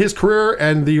started his career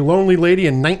in The Lonely Lady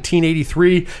in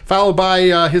 1983, followed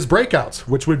by his breakouts,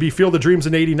 which would be Field of Dreams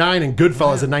in 89 and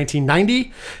Goodfellas in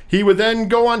 1990. He would then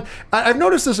go on. I've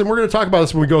noticed this, and we're going to talk about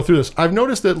this when we go through this. I've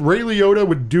noticed that Ray Liotta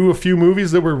would do a few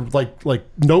movies that were like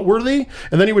noteworthy,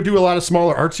 and then he would do a lot of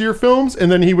smaller, artsier films,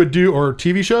 and then he would do, or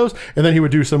TV shows, and then he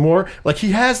would do some more. Like,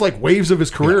 he has like waves of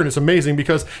his career, and it's amazing,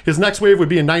 because his next wave would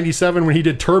be in 97 when he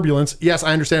did Turbulence. Yes,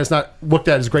 I understand it's not looked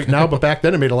at as great now, but back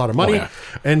then it made a lot of money.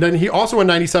 And then he also in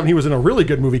 97, he was in a really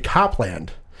good movie,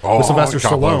 Copland. With Sylvester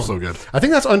Stallone. So good. I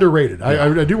think that's underrated.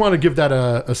 I do want to give that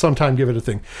a sometime give it a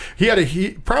thing.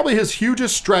 He probably his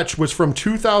hugest stretch was from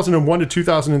 2001 to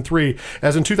 2003.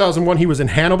 As in 2001, he was in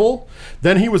Hannibal.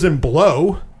 Then he was in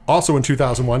Blow, also in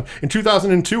 2001. In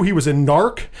 2002, he was in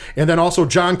Narc, and then also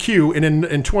John Q. And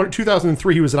in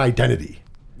 2003, he was in Identity.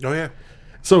 Oh, yeah.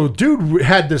 So dude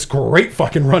had this great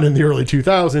fucking run in the early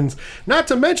 2000s. Not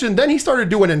to mention, then he started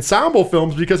doing ensemble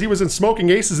films, because he was in Smoking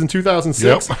Aces in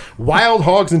 2006, Wild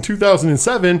Hogs in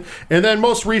 2007, and then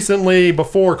most recently,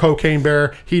 before Cocaine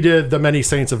Bear, he did The Many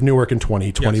Saints of Newark in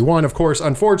 2021. Of course,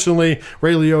 unfortunately,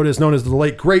 Ray Liotta is known as the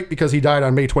late great because he died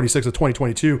on May 26th of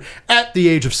 2022 at the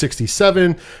age of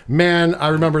 67. Man, I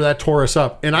remember that tore us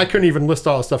up, and I couldn't even list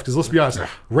all the stuff, because let's be honest,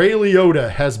 Ray Liotta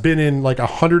has been in like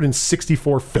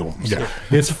 164 films.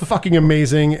 It's fucking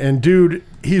amazing. And dude,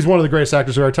 he's one of the greatest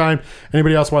actors of our time.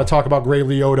 Anybody else want to talk about Ray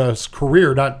Liotta's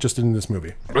career, not just in this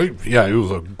movie? Yeah, it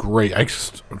was a great.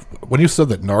 When you said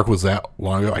that Narc was that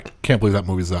long ago, I can't believe that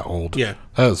movie's that old. Yeah.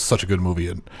 That is such a good movie.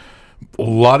 And a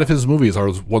lot of his movies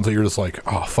are ones that you're just like,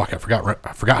 oh, fuck, I forgot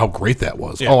how great that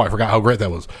was. Yeah. Oh, I forgot how great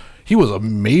that was. He was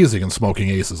amazing in Smoking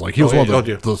Aces. Like, he was one of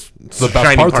the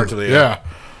best parts of it. Yeah.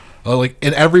 Like,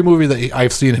 in every movie that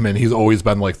I've seen him in, he's always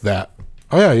been like that.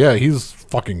 Oh, yeah, he's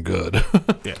fucking good.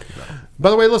 Yeah. By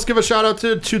the way, let's give a shout out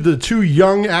to the 2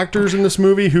 young actors in this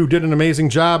movie who did an amazing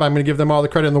job. I'm going to give them all the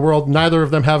credit in the world. Neither of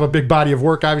them have a big body of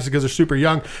work, obviously, because they're super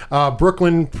young.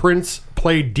 Brooklyn Prince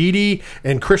played Dee Dee,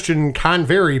 and Christian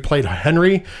Convery played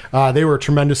Henry. They were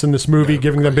tremendous in this movie,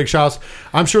 giving them big shouts.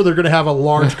 I'm sure they're going to have a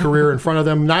large career in front of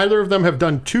them. Neither of them have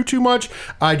done too much.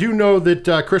 I do know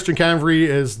that Christian Convery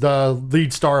is the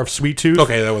lead star of Sweet Tooth.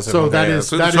 Okay, that was so it. That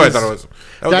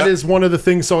is one of the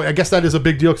things. So I guess that is a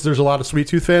big deal, because there's a lot of Sweet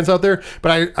Tooth fans out there.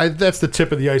 But I that's the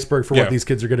tip of the iceberg for what these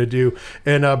kids are going to do.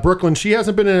 And Brooklyn, she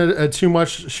hasn't been in too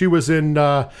much. She was in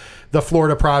the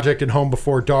Florida Project and Home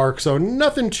Before Dark, so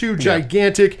nothing too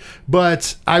gigantic,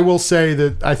 but I will say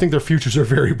that I think their futures are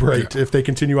very bright if they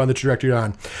continue on the trajectory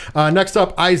on. Next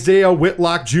up, Isaiah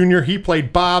Whitlock Jr. He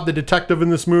played Bob, the detective in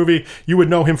this movie. You would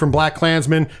know him from Black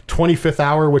Klansman, 25th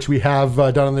Hour, which we have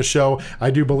done on this show. I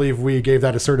do believe we gave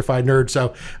that a certified nerd,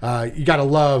 so you got to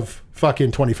love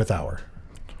fucking 25th Hour.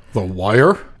 The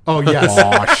Wire? Oh, yes.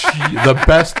 The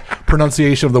best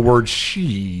pronunciation of the word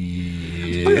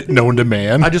she known to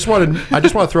man. I just want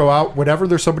to throw out, whenever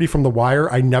there's somebody from The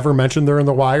Wire, I never mention they're in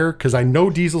The Wire, because I know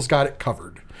Diesel's got it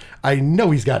covered. I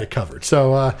know he's got it covered.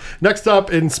 So next up,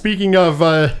 and speaking of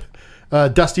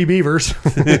Dusty Beavers,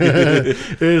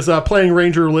 is playing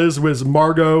Ranger Liz with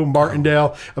Margot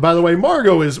Martindale. By the way,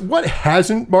 Margot is, what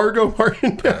hasn't Margot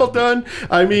Martindale done?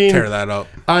 I mean, tear that up.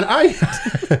 On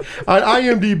IMDb,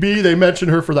 they mention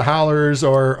her for The Howlers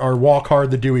or Walk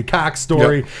Hard, the Dewey Cox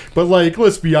story. But like,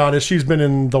 let's be honest, she's been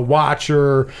in The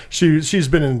Watcher. She's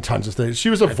been in tons of things. She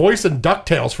was a voice in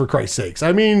DuckTales, for Christ's sakes.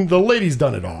 I mean, the lady's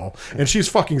done it all, and she's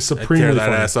fucking supremely tear that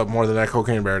funny. ass up more than that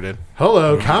Cocaine Bear did.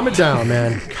 Hello, calm it down,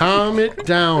 man. Calm it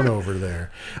down over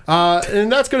there. And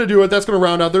that's going to do it. That's going to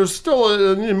round out. There's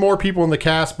still more people in the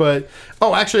cast, but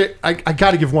actually, I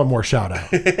got to give one more shout out.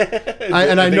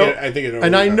 I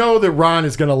know that Ron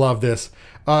is going to love this.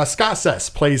 Scott Sess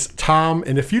plays Tom,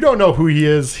 and if you don't know who he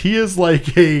is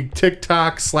like a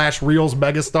TikTok / Reels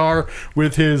megastar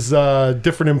with his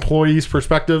different employees'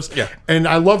 perspectives. Yeah. And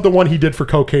I love the one he did for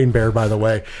Cocaine Bear, by the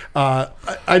way.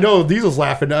 I know Diesel's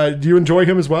laughing. Do you enjoy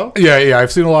him as well? Yeah.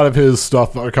 I've seen a lot of his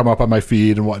stuff come up on my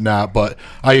feed and whatnot, but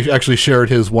I actually shared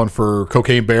his one for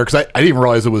Cocaine Bear because I didn't even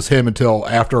realize it was him until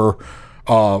after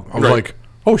I was like,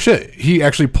 oh shit, he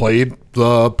actually played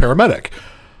the paramedic.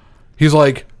 He's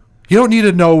like, you don't need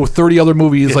to know 30 other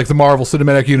movies like the Marvel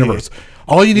Cinematic Universe.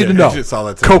 All you need to know,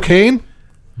 Cocaine,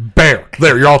 Bear.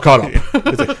 There, you're all caught up.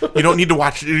 You don't need to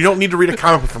watch. You don't need to read a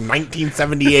comic book from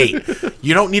 1978.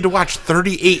 You don't need to watch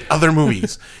 38 other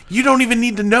movies. You don't even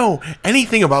need to know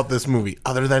anything about this movie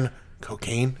other than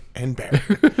Cocaine and Bear.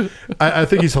 I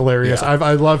think he's hilarious. Yeah.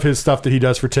 I love his stuff that he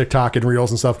does for TikTok and Reels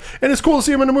and stuff. And it's cool to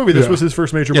see him in a movie. This was his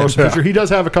first major motion picture. He does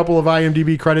have a couple of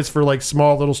IMDb credits for like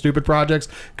small little stupid projects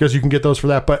because you can get those for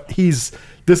that. But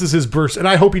this is his burst, and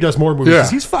I hope he does more movies. Yeah.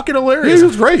 He's fucking hilarious. He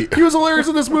was great. He was hilarious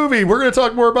in this movie. We're going to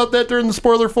talk more about that during the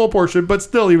spoiler full portion, but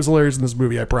still, he was hilarious in this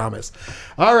movie, I promise.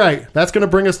 All right, that's going to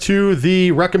bring us to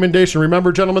the recommendation.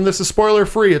 Remember, gentlemen, this is spoiler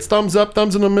free. It's thumbs up,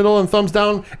 thumbs in the middle, and thumbs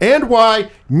down. And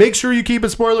why? Make sure you keep it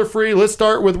spoiler free. Let's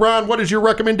start with Ron. What is your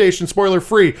recommendation, spoiler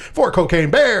free, for Cocaine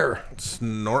Bear?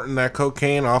 Snorting that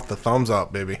cocaine off the thumbs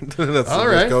up, baby. All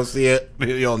right. Go see it.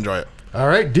 You'll enjoy it. All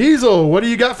right, Diesel, what do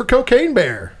you got for Cocaine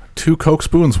Bear? 2 Coke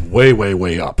spoons way, way,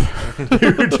 way up.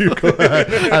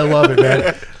 I love it,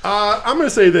 man. I'm going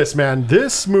to say this, man.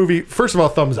 This movie, first of all,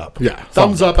 thumbs up. Yeah.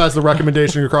 Thumbs up as the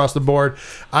recommendation across the board.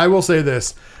 I will say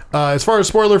this. As far as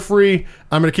spoiler free,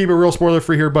 I'm going to keep it real spoiler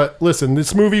free here. But listen,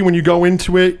 this movie, when you go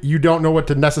into it, you don't know what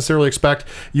to necessarily expect.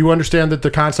 You understand that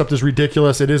the concept is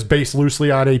ridiculous. It is based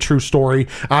loosely on a true story.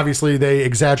 Obviously, they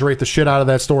exaggerate the shit out of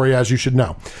that story, as you should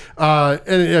know.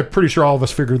 And I'm pretty sure all of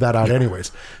us figured that out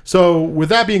anyways. So with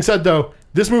that being said, though,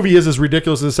 this movie is as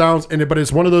ridiculous as it sounds, but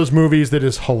it's one of those movies that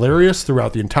is hilarious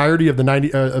throughout the entirety of the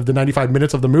 95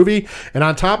 minutes of the movie. And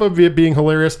on top of it being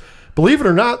hilarious, believe it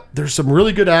or not, there's some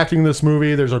really good acting in this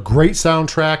movie. There's a great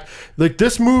soundtrack. Like,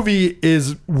 this movie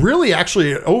is really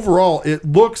actually, overall, it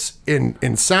looks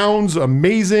and sounds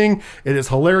amazing. It is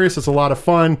hilarious. It's a lot of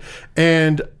fun.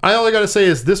 And all I got to say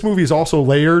is this movie is also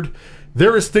layered.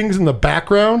 There is things in the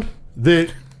background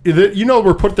that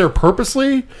were put there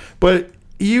purposely, but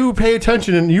you pay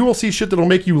attention and you will see shit that'll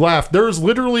make you laugh. There's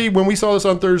literally, when we saw this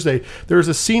on Thursday, there's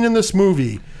a scene in this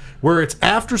movie where it's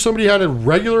after somebody had a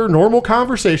regular, normal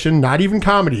conversation, not even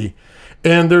comedy,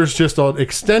 and there's just an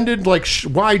extended,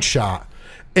 wide shot,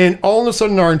 and all of a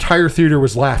sudden our entire theater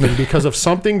was laughing because of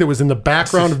something that was in the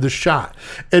background of the shot.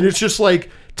 And it's just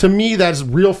like, to me, that's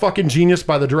real fucking genius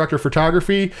by the director of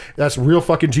photography. That's real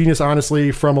fucking genius,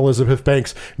 honestly, from Elizabeth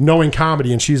Banks, knowing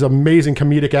comedy, and she's an amazing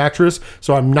comedic actress,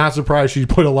 so I'm not surprised she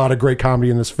put a lot of great comedy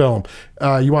in this film.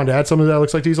 You wanted to add something that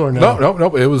looks like Diesel or no?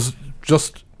 No. It was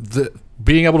just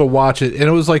being able to watch it, and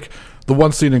it was like the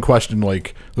one scene in question,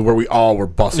 like where we all were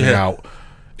busting out.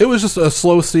 It was just a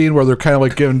slow scene where they're kind of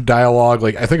like giving dialogue,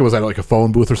 like I think it was at like a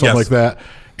phone booth or something like that,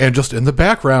 and just in the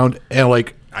background, and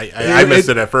like I missed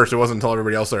it at first. It wasn't until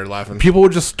everybody else started laughing. People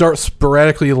would just start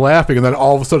sporadically laughing, and then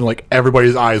all of a sudden, like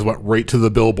everybody's eyes went right to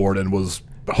the billboard and was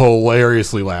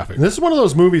hilariously laughing. And this is one of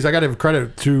those movies I got to give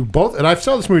credit to both, and I've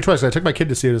saw this movie twice. I took my kid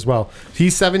to see it as well.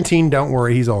 He's 17. Don't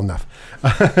worry, he's old enough.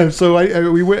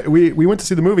 So we went to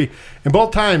see the movie, and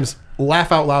both times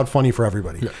laugh out loud funny for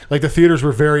everybody. Yeah. Like the theaters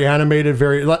were very animated,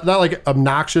 very not like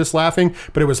obnoxious laughing,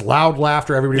 but it was loud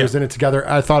laughter. Everybody was in it together.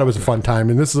 I thought it was a fun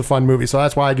time, and this is a fun movie, so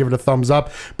that's why I give it a thumbs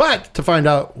up. But to find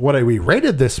out what we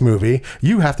rated this movie,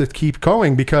 you have to keep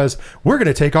going because we're going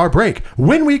to take our break.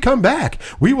 When we come back,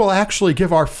 we will actually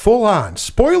give our full-on,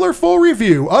 spoiler-full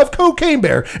review of Cocaine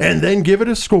Bear and then give it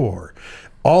a score.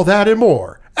 All that and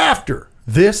more after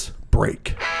this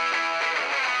break.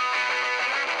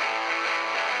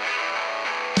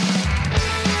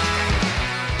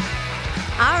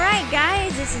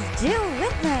 This is Jill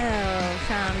Whitlow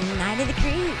from Night of the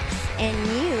Creeps, and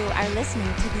you are listening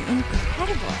to the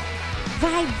incredible,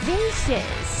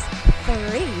 vivacious,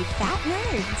 3 Fat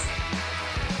Nerds.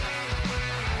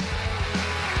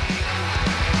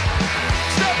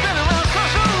 Stepping around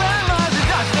social landlines and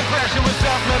dodge depression with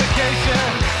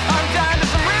self-medication. I'm dying to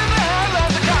some real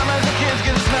headlines of comments of kids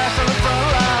getting smashed on the front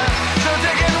line. So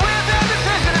taking with their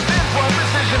decision and pinpoint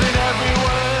precision in every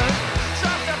word.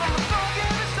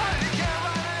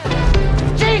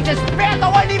 Jesus, Beth,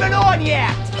 I wasn't even on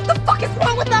yet! What the fuck is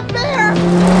wrong with that bear?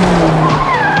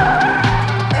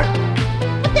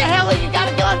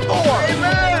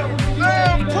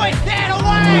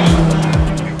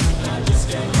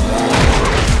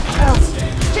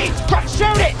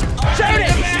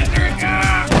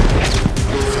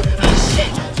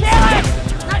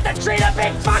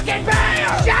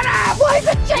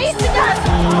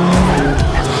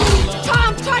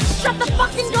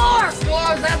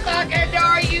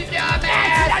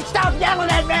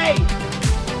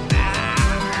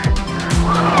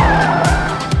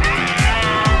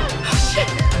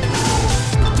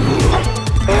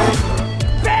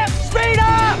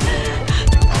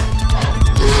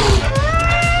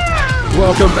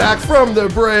 Welcome back from the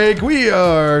break. We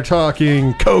are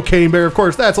talking Cocaine Bear. Of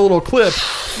course, that's a little clip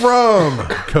from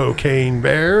Cocaine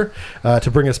Bear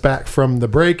to bring us back from the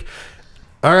break.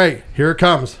 All right, here it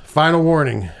comes. Final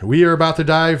warning. We are about to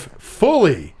dive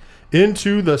fully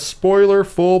into the spoiler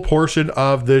full portion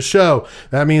of the show.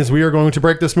 That means we are going to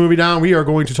break this movie down. We are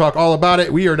going to talk all about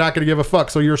it. We are not going to give a fuck.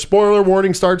 So your spoiler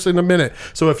warning starts in a minute.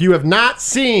 So if you have not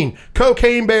seen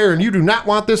Cocaine Bear and you do not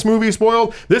want this movie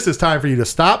spoiled, this is time for you to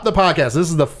stop the podcast. This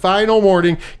is the final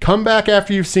warning. Come back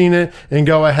after you've seen it and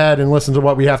go ahead and listen to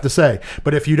what we have to say.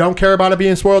 But if you don't care about it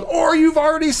being spoiled, or you've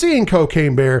already seen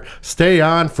Cocaine Bear, stay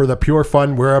on for the pure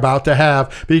fun we're about to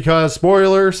have, because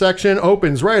spoiler section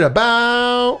opens right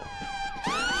about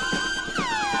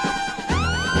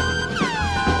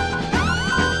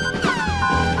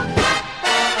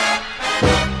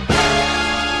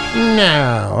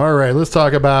now. All right, let's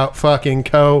talk about fucking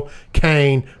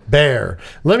Cocaine Bear.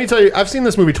 Let me tell you, I've seen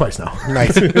this movie twice now.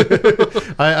 Nice.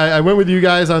 I went with you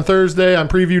guys on Thursday on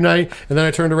preview night, and then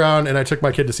I turned around and I took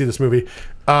my kid to see this movie.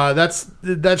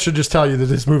 That should just tell you that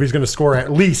this movie is going to score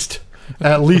at least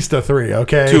a 3.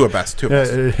 Okay, Two at best. yeah,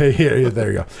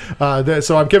 there you go.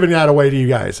 So I'm giving that away to you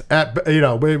guys.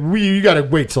 You got to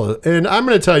wait till, and I'm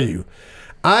going to tell you,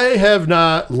 I have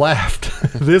not laughed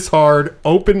this hard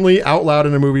openly out loud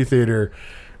in a movie theater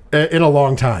in a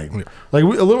long time. Like a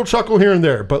little chuckle here and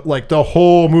there, but like the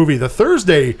whole movie. The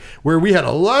Thursday where we had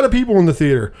a lot of people in the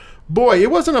theater, boy, it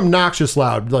wasn't obnoxious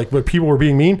loud, like when people were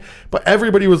being mean, but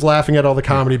everybody was laughing at all the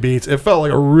comedy beats. It felt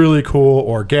like a really cool,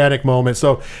 organic moment.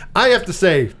 So I have to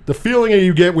say, the feeling that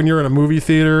you get when you're in a movie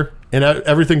theater and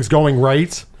everything's going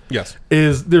right, Yes.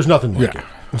 is there's nothing like it.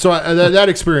 So that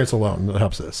experience alone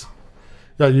helps this.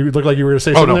 You look like you were going to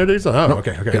say something there, Dave? Oh,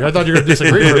 okay. I thought you were going to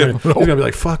disagree for a minute. He's going to be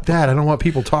like, fuck that. I don't want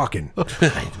people talking.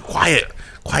 Quiet.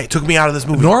 Took me out of this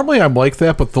movie. Normally I'm like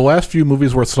that, but the last few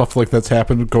movies where stuff like that's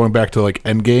happened, going back to like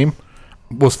Endgame,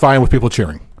 was fine with people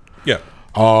cheering. Yeah.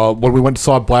 When we went and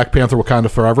saw Black Panther Wakanda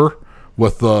Forever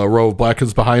with the row of black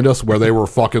kids behind us where they were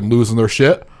fucking losing their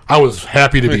shit, I was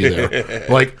happy to be there.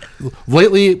 Like,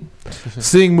 lately,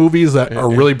 seeing movies that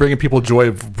are really bringing people joy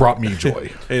have brought me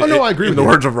joy. I agree with the you.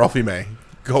 words of Ralphie May.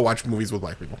 Go watch movies with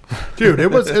black people. Dude,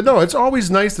 it's always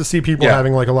nice to see people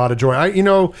having like a lot of joy.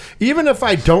 Even if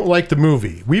I don't like the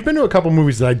movie, we've been to a couple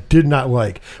movies that I did not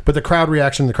like, but the crowd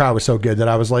reaction in the crowd was so good that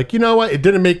I was like, you know what? It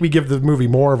didn't make me give the movie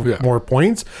more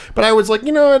points, but I was like,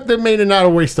 you know what? That made it not a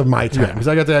waste of my time because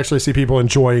I got to actually see people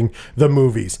enjoying the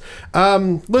movies.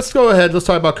 Let's go ahead. Let's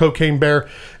talk about Cocaine Bear.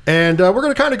 And we're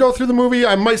going to kind of go through the movie.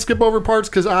 I might skip over parts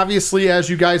because obviously,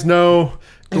 as you guys know,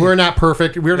 we're not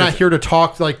perfect. We're not here to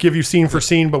talk, like give you scene for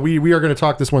scene, but we are going to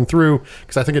talk this one through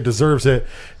because I think it deserves it.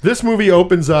 This movie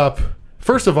opens up,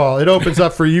 first of all, it opens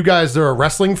up for you guys that are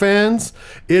wrestling fans.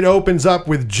 It opens up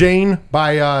with Jane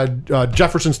by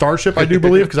Jefferson Starship, I do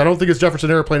believe, because I don't think it's Jefferson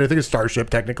Airplane. I think it's Starship,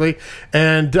 technically.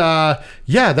 And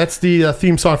that's the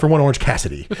theme song for One Orange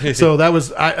Cassidy. So that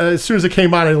was, as soon as it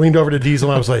came on, I leaned over to Diesel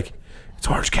and I was like, it's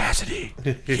Orange Cassidy.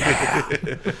 Yeah.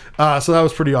 So that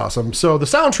was pretty awesome. So the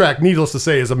soundtrack, needless to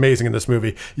say, is amazing in this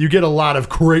movie. You get a lot of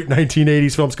great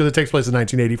 1980s films because it takes place in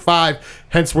 1985,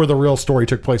 hence where the real story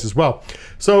took place as well.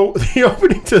 So the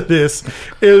opening to this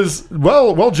is,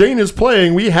 while Jane is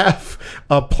playing, we have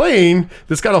a plane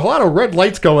that's got a lot of red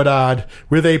lights going on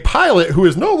with a pilot who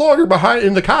is no longer behind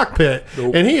in the cockpit.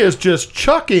 Nope. And he is just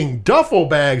chucking duffel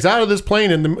bags out of this plane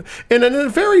in a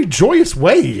very joyous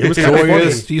way. It was kind of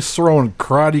funny. He's throwing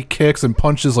karate kicks and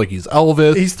punches like he's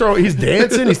Elvis. He's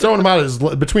dancing. He's throwing them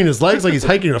out between his legs like he's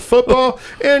hiking a football.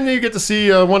 And you get to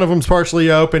see one of them's partially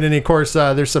open. And of course,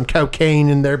 there's some cocaine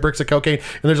in there, bricks of cocaine.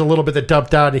 And there's a little bit that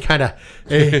dumped out. And he kind of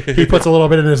he puts a little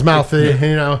bit in his mouth. It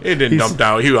didn't dump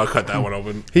out. He cut that one open.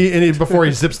 Before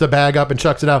he zips the bag up and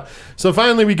chucks it out. So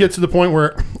finally, we get to the point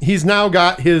where he's now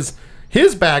got his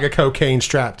bag of cocaine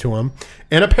strapped to him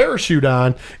and a parachute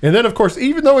on. And then, of course,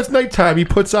 even though it's nighttime, he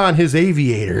puts on his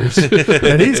aviators.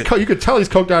 And you could tell he's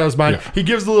coked out of his mind. Yeah. He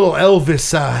gives the little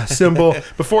Elvis symbol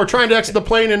before trying to exit the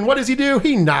plane. And what does he do?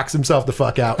 He knocks himself the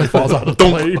fuck out and falls out of the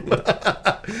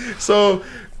plane. So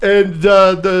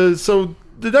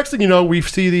the next thing you know, we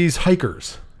see these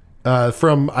hikers.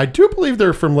 I do believe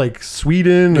they're from like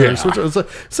Sweden or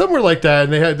somewhere like that,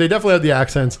 and they definitely have the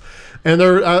accents, and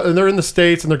they're in the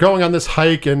States, and they're going on this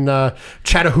hike in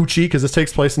Chattahoochee because this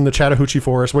takes place in the Chattahoochee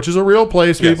Forest, which is a real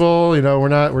place, people. We're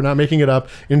not making it up,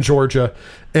 in Georgia,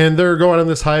 and they're going on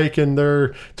this hike, and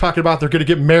they're talking about they're going to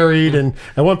get married, and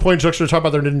at one point, Juxta talking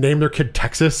about they're going to name their kid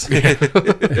Texas.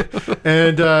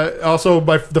 And also,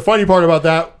 the funny part about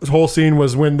that whole scene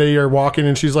was when they are walking,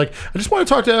 and she's like, "I just want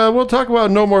to talk to. We'll talk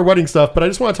about no more wedding stuff, but I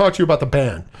just want to talk to you about the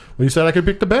band. Well, you said I could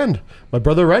pick the band. My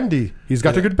brother Randy, he's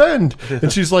got a good band."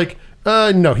 And she's like,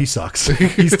 "No, he sucks.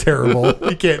 He's terrible.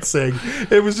 He can't sing."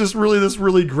 It was just really this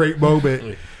really great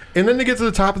moment. And then they get to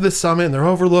the top of this summit, and they're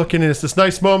overlooking, and it's this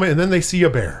nice moment, and then they see a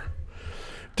bear.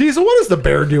 Diesel, what is the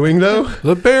bear doing, though?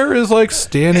 The bear is like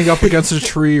standing up against a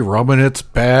tree, rubbing its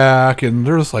back, and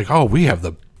they're just like, "Oh, we have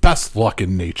the best luck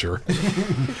in nature."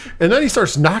 And then he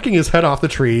starts knocking his head off the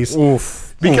trees.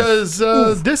 Oof. Because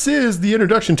this is the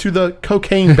introduction to the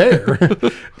Cocaine Bear.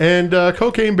 And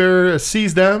Cocaine Bear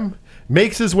sees them,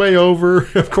 makes his way over.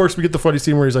 Of course, we get the funny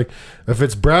scene where he's like, "If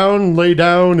it's brown, lay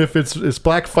down. If it's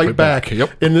black, fight back." Yep.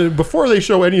 And then before they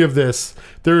show any of this,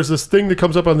 there's this thing that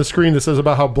comes up on the screen that says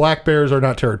about how black bears are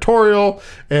not territorial,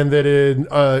 and that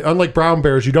unlike brown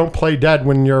bears, you don't play dead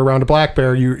when you're around a black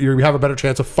bear. You have a better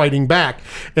chance of fighting back.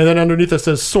 And then underneath it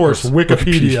says source,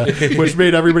 Wikipedia, which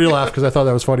made everybody laugh because I thought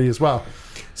that was funny as well.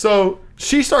 So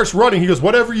she starts running. He goes,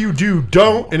 "Whatever you do,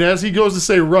 don't." And as he goes to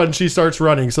say run, she starts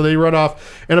running. So they run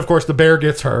off. And of course, the bear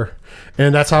gets her.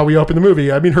 And that's how we open the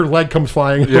movie. I mean, her leg comes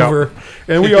flying over.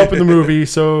 And we open the movie.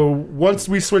 So once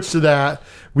we switch to that,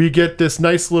 we get this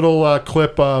nice little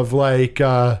clip of like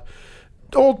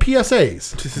old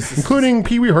PSAs, including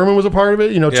Pee Wee Herman was a part of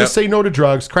it. Just say no to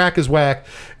drugs. Crack is whack.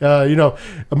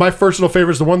 My first little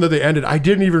favorite is the one that they ended. I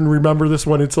didn't even remember this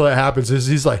one until it happens.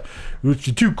 He's like, "If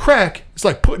you do crack, it's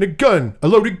like putting a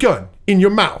loaded gun in your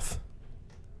mouth,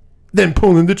 then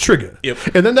pulling the trigger." Yep.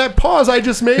 And then that pause I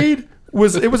just made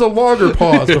was a longer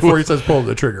pause before he says pulling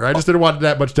the trigger. I just didn't want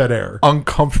that much dead air.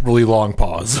 Uncomfortably long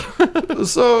pause.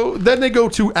 So then they go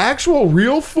to actual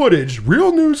real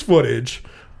news footage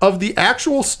of the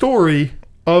actual story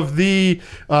of the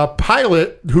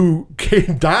pilot who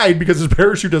died because his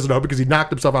parachute doesn't open because he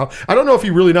knocked himself out. I don't know if he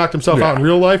really knocked himself out in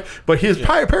real life, but his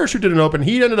parachute didn't open.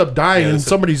 He ended up dying in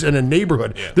somebody's in a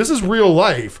neighborhood. Yeah. This is real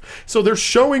life. So they're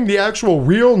showing the actual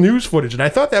real news footage, and I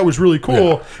thought that was really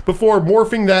cool before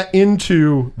morphing that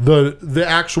into the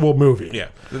actual movie. Yeah.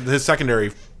 His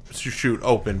secondary shoot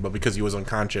opened, but because he was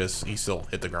unconscious, he still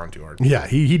hit the ground too hard. Yeah,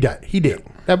 he died. He did.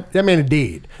 That man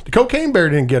did. The Cocaine Bear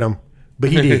didn't get him, but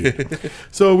he did.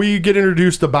 So we get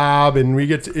introduced to Bob, and we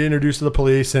get introduced to the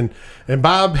police, and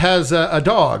Bob has a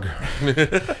dog,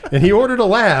 and he ordered a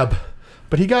lab,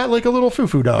 but he got like a little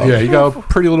foo-foo dog. Yeah, he got a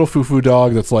pretty little foo-foo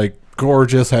dog that's like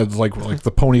gorgeous, has like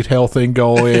the ponytail thing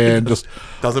going, just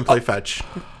doesn't play fetch.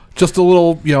 Just a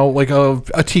little, like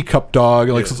a teacup dog,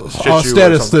 like a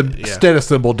status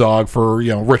symbol dog for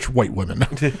rich white women.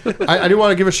 I do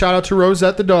want to give a shout out to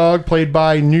Rosette the dog, played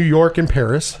by New York and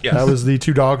Paris. Yes. That was the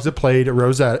two dogs that played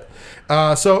Rosette.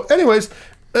 So, anyways,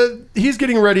 he's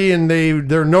getting ready, and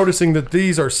they're noticing that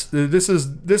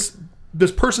this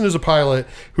person is a pilot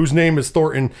whose name is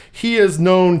Thornton. He is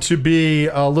known to be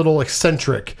a little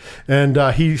eccentric, and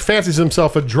he fancies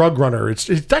himself a drug runner. It's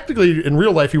technically, in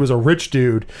real life, he was a rich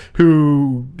dude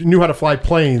who knew how to fly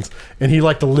planes, and he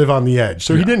liked to live on the edge.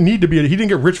 So he didn't need to he didn't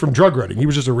get rich from drug running. He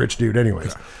was just a rich dude anyways.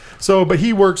 Yeah. So, but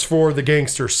he works for the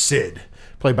gangster Sid,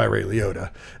 played by Ray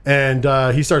Liotta.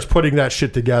 And he starts putting that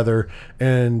shit together,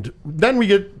 and then we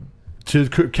get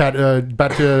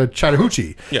back to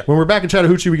Chattahoochee. Yeah. When we're back in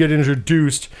Chattahoochee, we get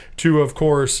introduced to, of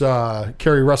course,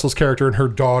 Carrie Russell's character and her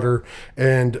daughter.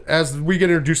 And as we get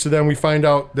introduced to them, we find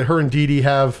out that her and Dee Dee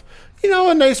have,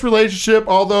 a nice relationship,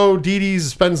 although Dee Dee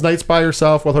spends nights by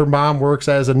herself while her mom works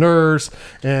as a nurse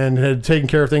and had taken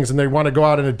care of things, and they want to go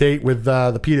out on a date with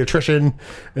the pediatrician.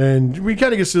 And we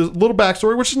kind of get a little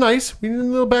backstory, which is nice. We need a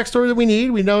little backstory that we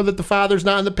need. We know that the father's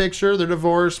not in the picture. They're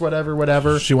divorced,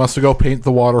 whatever. She wants to go paint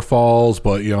the waterfalls,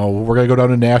 but, we're going to go down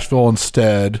to Nashville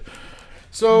instead.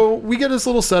 So we get this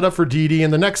little setup for Dee Dee,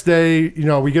 and the next day,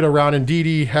 we get around, and Dee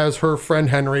Dee has her friend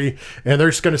Henry, and they're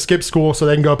just going to skip school so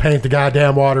they can go paint the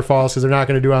goddamn waterfalls because they're not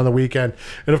going to do it on the weekend.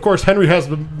 And of course, Henry has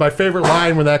my favorite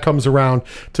line when that comes around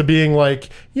to being like,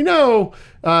 you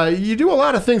do a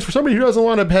lot of things for somebody who doesn't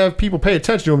want to have people pay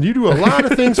attention to him. You do a lot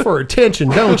of things for attention,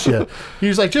 don't you?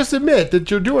 He's like, just admit that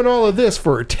you're doing all of this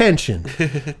for attention.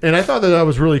 And I thought that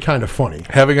was really kind of funny.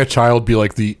 Having a child be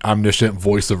like the omniscient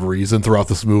voice of reason throughout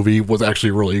this movie was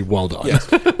actually really well done. Yes.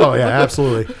 Oh, yeah,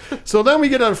 absolutely. So then we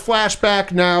get a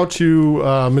flashback now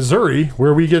to Missouri,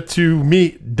 where we get to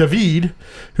meet David,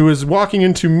 who is walking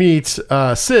in to meet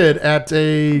Sid at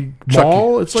a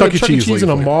mall. It's like Chuck E. Cheese in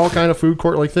a mall kind of food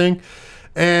court like thing.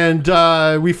 And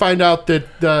we find out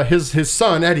that his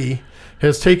son, Eddie,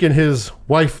 has taken his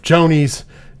wife, Joni's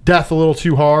death a little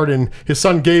too hard, and his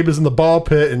son Gabe is in the ball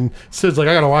pit, and Sid's like,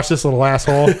 I gotta watch this little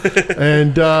asshole.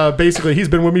 And basically, he's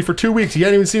been with me for 2 weeks. He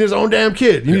hadn't even seen his own damn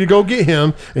kid. You need to go get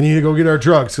him, and you need to go get our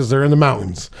drugs because they're in the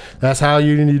mountains. That's how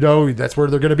you know that's where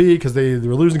they're gonna be because they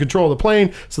were losing control of the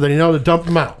plane, so they know to dump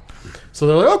them out. So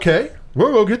they're like, okay,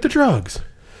 we'll go get the drugs.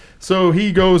 So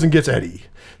he goes and gets Eddie.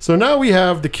 So now we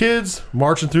have the kids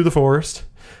marching through the forest,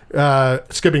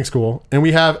 skipping school, and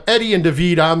we have Eddie and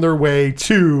David on their way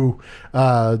to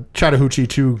Chattahoochee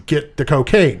to get the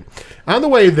cocaine. On the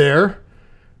way there,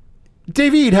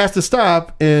 David has to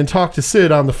stop and talk to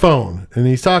Sid on the phone, and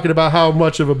he's talking about how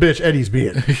much of a bitch Eddie's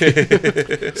being.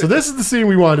 So this is the scene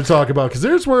we wanted to talk about, because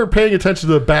there's where paying attention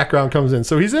to the background comes in.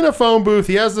 So he's in a phone booth,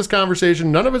 he has this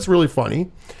conversation, none of it's really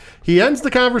funny. He ends the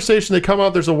conversation, they come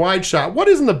out, there's a wide shot. What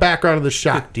is in the background of the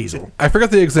shot, Diesel? I forgot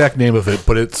the exact name of it,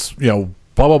 but it's, blah,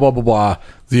 blah, blah, blah, blah,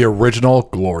 the original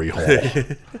glory hole.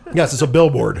 Yes, it's a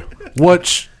billboard.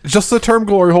 Which, just the term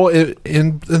glory hole, in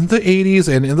the 80s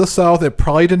and in the South, it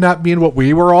probably did not mean what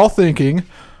we were all thinking,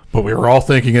 but we were all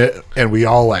thinking it, and we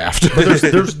all laughed. But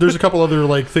there's a couple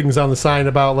other things on the sign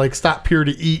about stop here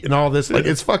to eat and all this.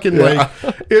 It's fucking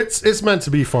it's meant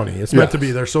to be funny. It's meant to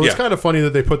be there. So it's kind of funny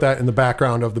that they put that in the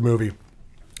background of the movie.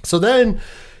 So then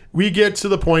we get to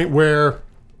the point where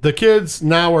the kids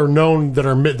now are known that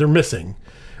they're missing.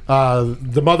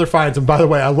 The mother finds them. By the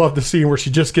way, I love the scene where she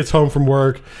just gets home from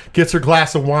work, gets her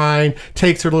glass of wine,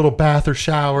 takes her little bath or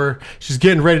shower. She's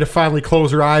getting ready to finally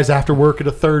close her eyes after work at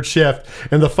a third shift,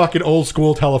 and the fucking old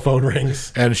school telephone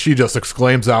rings. And she just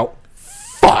exclaims out,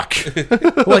 "Fuck!"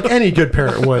 Like any good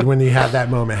parent would when he had that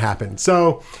moment happen.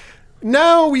 So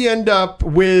now we end up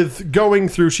with going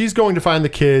through, she's going to find the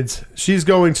kids, she's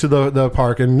going to the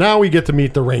park, and now we get to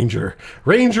meet the ranger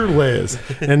Liz.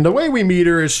 And the way we meet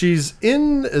her is she's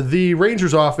in the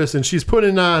ranger's office and she's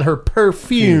putting on her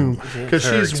perfume because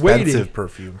she's waiting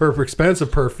her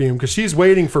expensive perfume because she's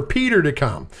waiting for Peter to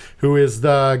come, who is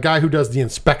the guy who does the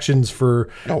inspections for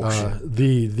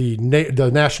the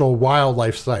National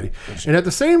Wildlife Society. And at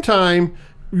the same time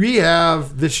we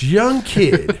have this young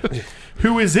kid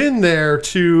who is in there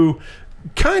to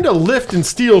kind of lift and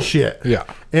steal shit. Yeah.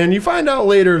 And you find out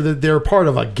later that they're part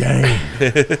of a gang.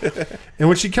 And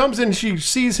when she comes in, she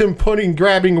sees him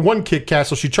grabbing one Kit Kat,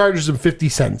 so she charges him 50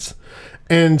 cents.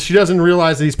 And she doesn't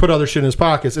realize that he's put other shit in his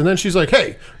pockets. And then she's like,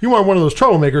 hey, you want one of those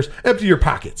troublemakers? Empty your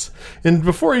pockets. And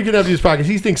before he can empty his pockets,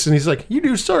 he thinks, and he's like, you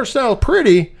do sound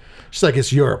pretty. She's like,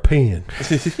 it's European.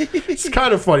 It's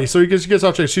kind of funny. So she gets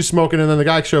off, she's smoking, and then the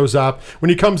guy shows up. When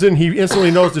he comes in, he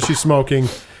instantly knows that she's smoking,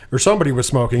 or somebody was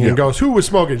smoking, and goes, who was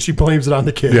smoking? She blames it on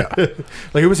the kid. Yeah.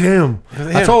 Like, it was him.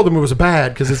 I told him it was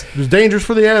bad because it was dangerous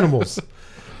for the animals.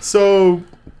 So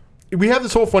we have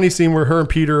this whole funny scene where her and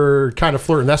Peter are kind of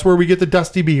flirting. That's where we get the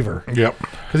Dusty Beaver. Yep.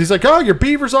 Because he's like, oh, your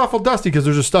beaver's awful dusty because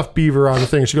there's a stuffed beaver on the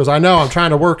thing. And she goes, I know, I'm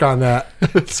trying to work on that.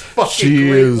 It's fucking she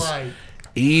great is line.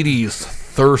 80s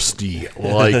thirsty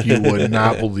like you would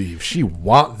not believe. She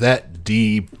want that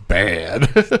D bad.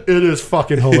 It is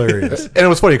fucking hilarious. And it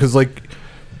was funny because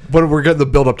when we're getting the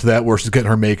build up to that where she's getting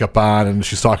her makeup on and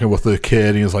she's talking with the kid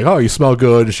and he's like, oh, you smell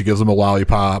good, and she gives him a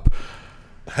lollipop.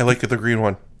 I like the green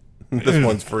one. This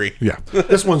one's free. Yeah.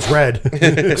 This one's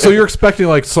red. So you're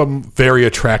expecting some very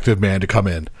attractive man to come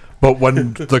in, but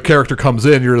when the character comes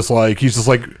in, you're just like, he's just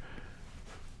like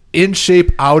in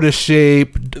shape, out of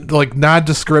shape, like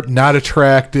nondescript, not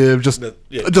attractive, just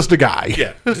a guy.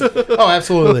 Yeah. Oh,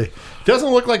 absolutely. Doesn't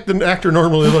look like the actor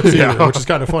normally looks either, which is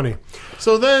kind of funny.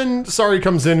 So then Sari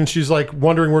comes in and she's like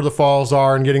wondering where the falls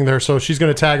are and getting there, so she's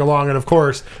going to tag along, and of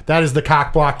course that is the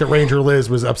cock block that Ranger Liz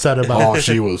was upset about. Oh,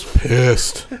 she was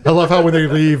pissed. I love how when they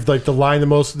leave, like the line that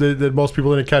most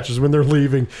people in it catches when they're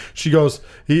leaving, she goes,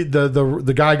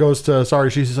 the guy goes to Sari,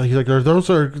 he's like, they're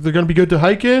going to be good to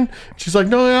hike in? She's like,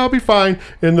 no, I'll be fine.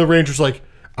 And the Ranger's like,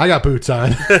 I got boots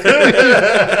on.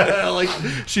 Like,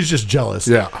 she's just jealous.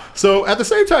 Yeah. So at the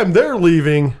same time they're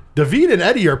leaving, David and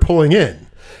Eddie are pulling in.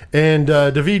 And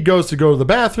David goes to the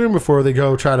bathroom before they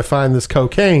go try to find this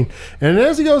cocaine. And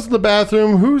as he goes to the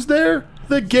bathroom, who's there?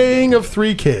 The gang of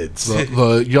 3 kids.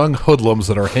 The young hoodlums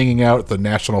that are hanging out at the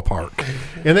national park.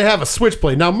 And they have a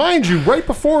switchblade. Now, mind you, right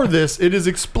before this, it is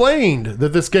explained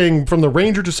that this gang, from the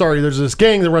Ranger to Sari, there's this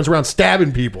gang that runs around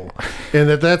stabbing people. And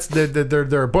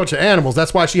they're a bunch of animals.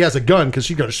 That's why she has a gun, because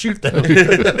she's going to shoot them.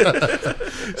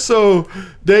 So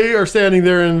they are standing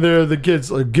there, and the kids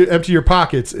like, empty your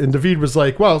pockets. And David was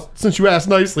like, well, since you asked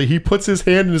nicely, he puts his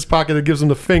hand in his pocket and gives him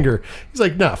the finger. He's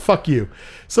like, nah, fuck you.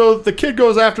 So the kid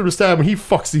goes after him to stab him, and he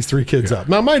fucks these 3 kids up.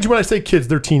 Now, mind you, when I say kids,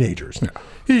 they're teenagers. Yeah.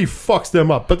 he fucks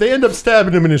them up. But they end up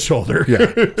stabbing him in his shoulder.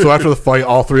 Yeah. So after the fight,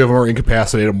 all three of them are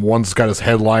incapacitated. One's got his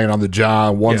head lying on the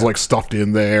jaw. One's like stuffed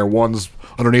in there. One's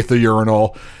underneath the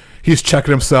urinal. He's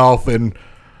checking himself, and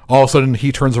all of a sudden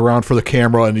he turns around for the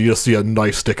camera, and you just see a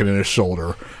knife sticking in his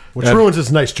shoulder. Which ruins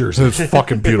his nice jersey. His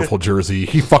fucking beautiful jersey.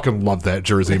 He fucking loved that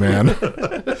jersey, man.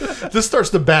 This starts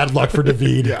the bad luck for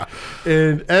David. Yeah.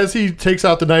 And as he takes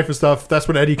out the knife and stuff, that's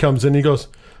when Eddie comes in. He goes,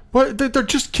 "What? They're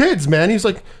just kids, man." He's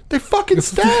like, "They fucking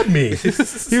stabbed me."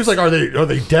 He was like, "Are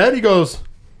they dead?" He goes,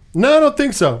 "No, I don't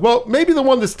think so." Well, maybe the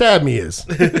one that stabbed me is.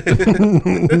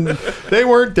 They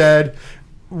weren't dead.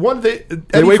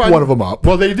 They wake one of them up.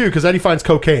 Well, they do, because Eddie finds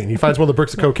cocaine. He finds one of the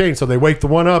bricks of cocaine, so they wake the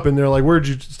one up, and they're like, "Where'd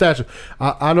you stash it?"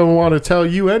 I don't want to tell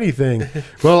you anything.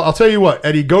 Well, I'll tell you what,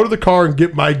 Eddie, go to the car and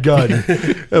get my gun.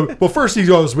 Well, first he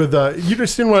goes with, "You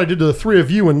just seen what I did to the three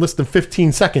of you in less than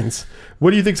 15 seconds.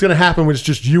 What do you think's going to happen when it's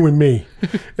just you and me?"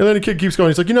 And then the kid keeps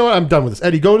going. He's like, "You know what? I'm done with this.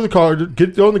 Eddie, go to the car,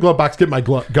 go in the glove box, get my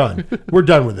gun. We're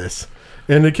done with this."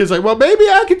 And the kid's like, "Well, maybe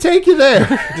I could take you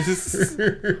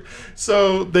there."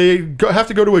 So they have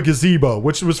to go to a gazebo,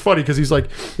 which was funny because he's like,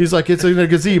 "It's in a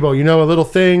gazebo, you know, a little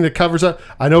thing that covers up."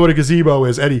 I know what a gazebo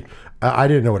is, Eddie. I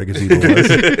didn't know what a gazebo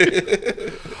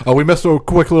was. Oh, we missed a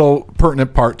quick little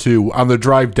pertinent part too. On the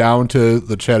drive down to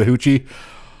the Chattahoochee,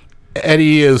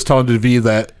 Eddie is telling David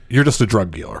that you're just a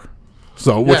drug dealer.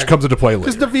 So, which comes into play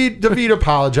later. Because David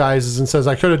apologizes and says,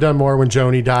 "I could have done more when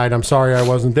Joni died. I'm sorry I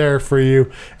wasn't there for you."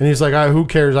 And he's like, "Who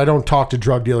cares? I don't talk to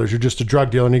drug dealers. You're just a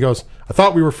drug dealer." And he goes, "I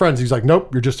thought we were friends." He's like, "Nope,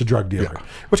 you're just a drug dealer." Yeah.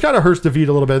 Which kind of hurts David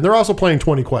a little bit. And they're also playing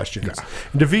 20 questions. Yeah.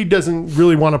 And David doesn't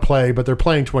really want to play, but they're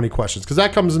playing 20 questions. Because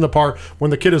that comes in the part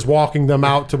when the kid is walking them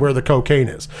out to where the cocaine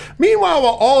is. Meanwhile,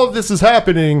 while all of this is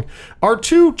happening, our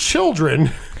two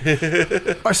children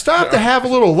are stopped to have a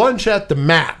little lunch at the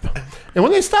Map. And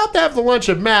when they stop to have the lunch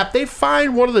at Map, they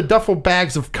find one of the duffel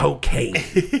bags of cocaine.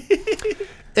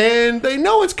 And they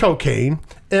know it's cocaine.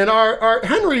 And our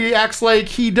Henry acts like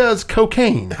he does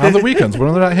cocaine. On the weekends,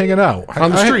 when they're not hanging out.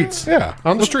 On the streets. Yeah.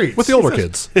 On the streets. With the older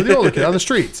kids. With the older kids, on the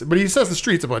streets. But he says the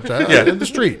streets a bunch of times. In the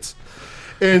streets.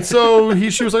 And so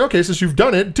she was like, "Okay, since you've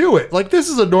done it, do it." Like, this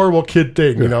is a normal kid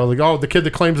thing, you know? Like, oh, the kid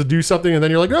that claims to do something, and then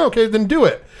you're like, "Oh, okay, then do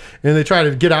it." And they try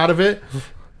to get out of it.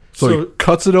 So he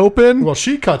cuts it open? Well,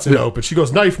 she cuts it open. She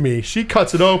goes, "Knife me." She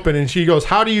cuts it open, and she goes,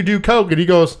 "How do you do coke?" And he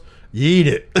goes, "You eat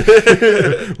it."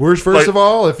 First of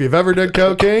all, if you've ever done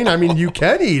cocaine, I mean, you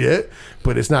can eat it,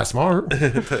 but it's not smart.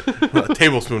 A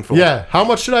tablespoonful. Yeah. How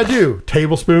much should I do?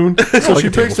 Tablespoon. So she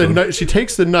takes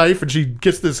the knife and she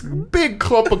gets this big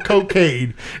clump of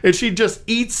cocaine, and she just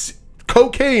eats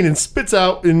cocaine and spits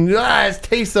out and it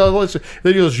tastes delicious.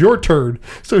 Then he goes, "Your turn."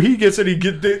 So he gets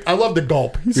it. I love the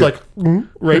gulp. He's like,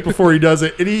 right before he does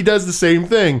it, and he does the same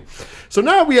thing. So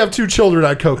now we have two children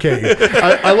on cocaine.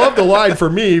 I love the line for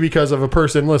me because of a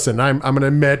person. Listen, I'm going to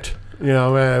admit, you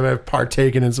know, I've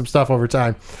partaken in some stuff over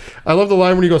time. I love the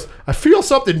line when he goes, "I feel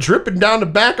something dripping down the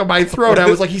back of my throat." I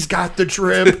was like, he's got the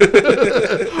drip.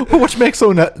 Which makes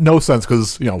no sense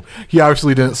because, you know, he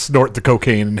obviously didn't snort the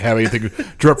cocaine and have anything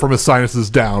drip from his sinuses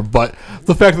down. But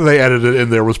the fact that they added it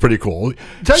in there was pretty cool.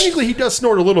 Technically, he does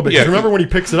snort a little bit. Yeah. Remember when he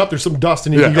picks it up, there's some dust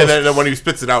and he goes, and then when he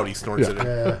spits it out, he snorts it.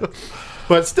 Yeah.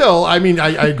 But still, I mean, I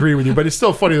agree with you. But it's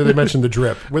still funny that they mentioned the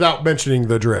drip without mentioning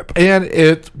the drip. And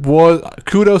it was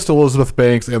kudos to Elizabeth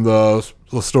Banks and the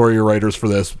story writers for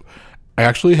this,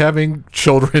 actually having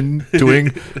children doing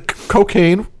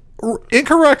cocaine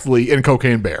incorrectly in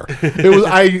Cocaine Bear.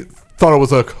 I thought it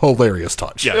was a hilarious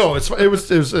touch. Yes. No, it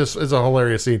was a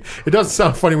hilarious scene. It doesn't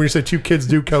sound funny when you say two kids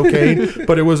do cocaine,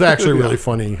 but it was actually really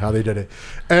funny how they did it.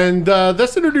 And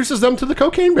this introduces them to the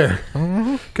Cocaine Bear.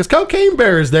 Because Cocaine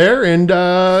Bear is there, and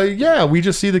we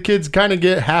just see the kids kind of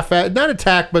get not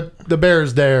attacked, but the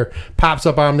bear's there, pops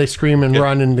up on them, they scream and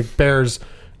run, and the bear's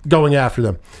going after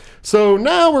them. So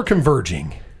now we're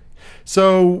converging.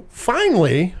 So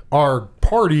finally, our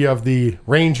party of the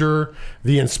ranger,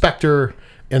 the inspector,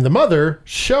 and the mother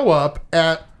show up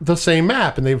at the same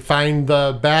Map, and they find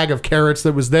the bag of carrots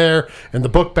that was there and the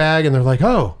book bag, and they're like,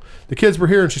 "Oh, the kids were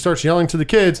here." And she starts yelling to the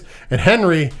kids, and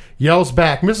Henry yells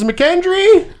back, "Mrs.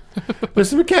 McKendry!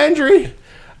 Mrs. McKendry!"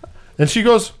 And she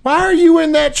goes, "Why are you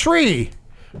in that tree?"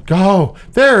 "Go,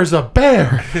 there's a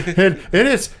bear." And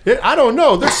I don't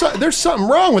know. There's something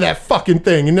wrong with that fucking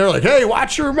thing. And they're like, "Hey,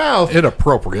 watch your mouth."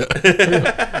 Inappropriate.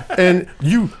 And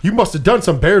you must have done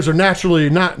some. Bears are naturally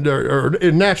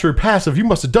naturally passive. You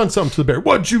must have done something to the bear.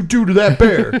 What'd you do to that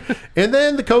bear? And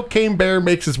then the Cocaine Bear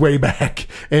makes his way back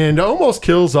and almost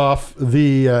kills off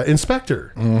the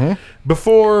inspector.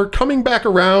 before coming back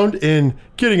around and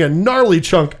getting a gnarly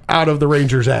chunk out of the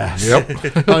Ranger's ass. Yep.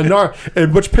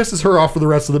 And which pisses her off for the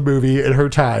rest of the movie and her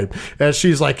time. As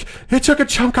she's like, it took a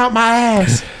chunk out my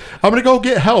ass. I'm going to go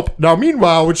get help. Now,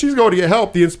 meanwhile, when she's going to get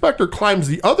help, the inspector climbs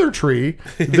the other tree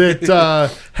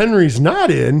that Henry's not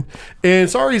in. And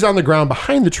Sari's on the ground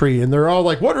behind the tree. And they're all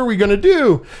like, what are we going to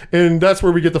do? And that's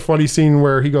where we get the funny scene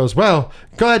where he goes, well,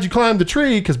 glad you climbed the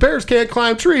tree because bears can't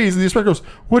climb trees. And the inspector goes,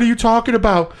 what are you talking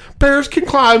about? Bears can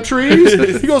climb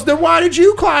trees. He goes, then why did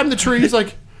you climb the tree? He's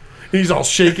like, he's all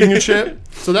shaking and shit.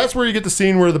 So that's where you get the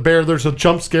scene where the bear, there's a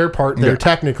jump scare part there,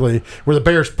 technically, where the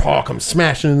bear's paw comes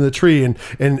smashing into the tree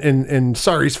and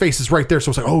Sari's face is right there.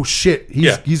 So it's like, oh shit,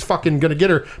 he's fucking gonna get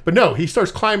her. But no, he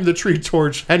starts climbing the tree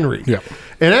towards Henry. Yeah.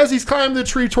 And as he's climbing the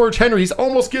tree towards Henry, he's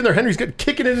almost getting there. Henry's getting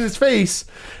kicking it in his face.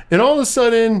 And all of a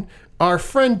sudden, our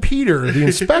friend Peter, the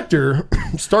inspector,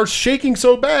 starts shaking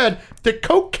so bad that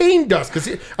cocaine dust,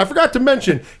 because I forgot to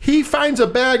mention, he finds a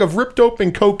bag of ripped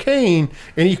open cocaine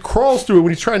and he crawls through it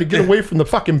when he's trying to get away from the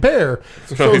fucking bear.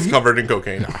 So he's covered in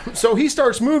cocaine. So he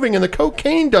starts moving and the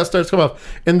cocaine dust starts coming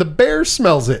off and the bear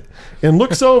smells it and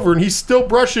looks over and he's still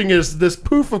brushing as this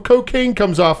poof of cocaine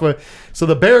comes off of it. So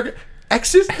the bear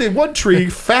exits the one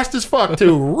tree fast as fuck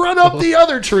to run up the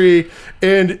other tree,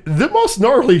 and the most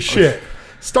gnarly shit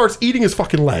starts eating his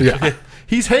fucking leg. Yeah.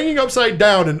 He's hanging upside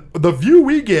down, and the view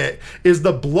we get is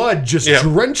the blood just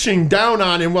drenching down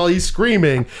on him while he's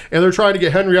screaming, and they're trying to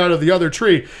get Henry out of the other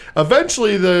tree.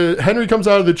 Eventually, Henry comes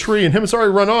out of the tree, and him and Sari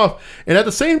run off, and at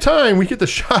the same time, we get the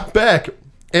shot back,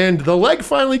 and the leg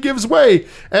finally gives way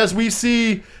as we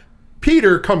see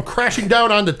Peter come crashing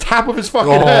down on the top of his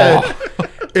fucking head,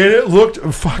 and it looked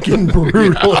fucking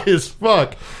brutal as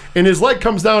fuck. And his leg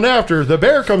comes down after. The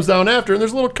bear comes down after, and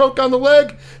there's a little coke on the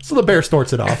leg, so the bear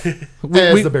snorts it off, as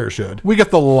the bear should. We get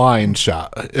the line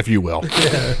shot, if you will.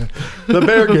 Yeah. The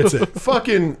bear gets it.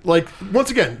 Fucking, like,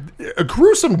 once again, a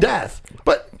gruesome death,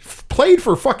 but played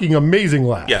for fucking amazing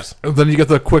laughs. Yes. And then you get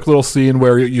the quick little scene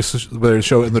where where they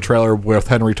show it in the trailer with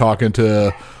Henry talking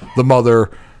to the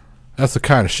mother. That's the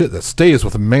kind of shit that stays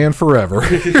with a man forever.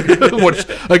 Which,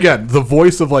 again, the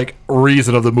voice of, like,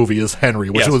 reason of the movie is Henry,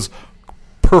 which was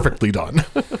perfectly done.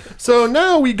 So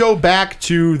now we go back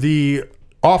to the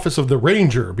office of the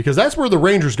Ranger, because that's where the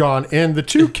Ranger's gone, and the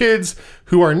two kids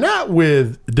who are not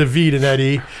with David and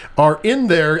Eddie are in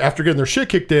there after getting their shit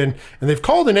kicked in, and they've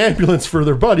called an ambulance for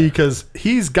their buddy because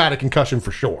he's got a concussion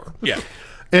for sure. Yeah.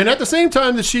 And at the same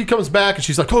time that she comes back and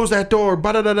she's like, close that door,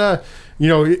 ba-da-da-da, you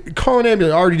know, call an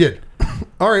ambulance. I already did.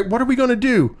 All right, what are we going to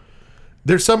do?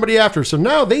 There's somebody after. So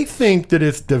now they think that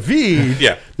it's David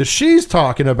that she's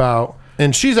talking about,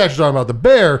 and she's actually talking about the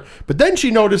bear, but then she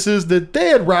notices that they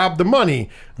had robbed the money.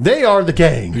 They are the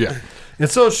gang. Yeah. And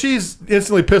so she's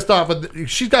instantly pissed off, but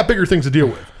she's got bigger things to deal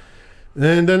with.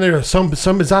 And then there's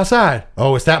somebody's outside.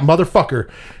 Oh, it's that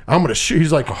motherfucker. I'm gonna shoot.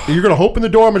 He's like, you're gonna open the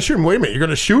door. I'm gonna shoot him. Wait a minute, you're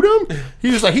gonna shoot him?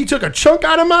 He's like, he took a chunk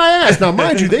out of my ass. Now,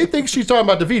 mind you, they think she's talking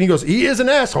about David. He goes, he is an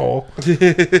asshole.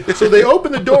 So they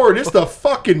open the door, and it's the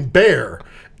fucking bear.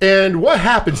 And what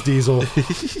happens, Diesel?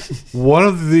 One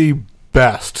of the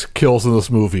best kills in this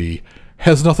movie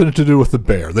has nothing to do with the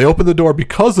bear. They open the door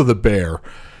because of the bear.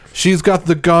 She's got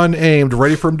the gun aimed,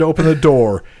 ready for him to open the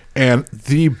door, and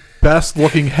the best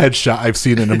looking headshot I've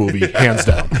seen in a movie, hands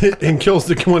down. And kills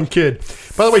the one kid.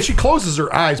 By the way, she closes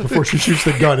her eyes before she shoots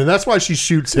the gun, and that's why she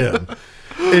shoots him.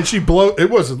 And she it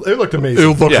looked amazing.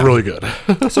 It looked really good.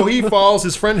 So he falls.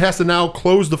 His friend has to now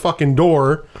close the fucking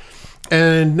door,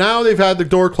 and now they've had the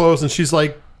door closed, and she's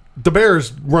like, the bear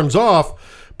runs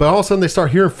off. But all of a sudden, they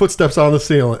start hearing footsteps on the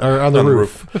ceiling or on the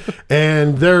roof,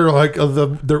 and they're like,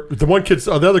 the one kid's,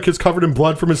 the other kid's covered in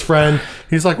blood from his friend.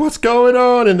 He's like, "What's going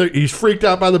on?" And he's freaked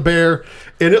out by the bear.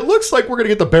 And it looks like we're gonna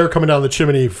get the bear coming down the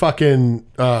chimney, fucking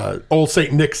old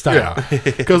Saint Nick style,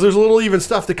 because there's a little even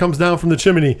stuff that comes down from the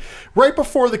chimney right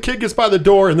before the kid gets by the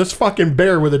door, and this fucking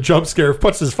bear with a jump scare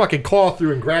puts his fucking claw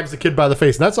through and grabs the kid by the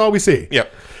face, and that's all we see.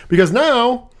 Yep. Because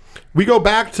now we go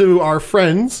back to our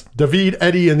friends, David,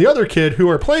 Eddie, and the other kid, who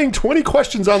are playing 20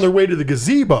 questions on their way to the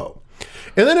gazebo.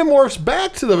 And then it morphs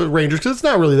back to the Rangers, because it's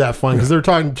not really that fun, because they're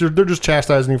just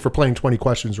chastising you for playing 20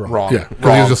 questions wrong. Yeah,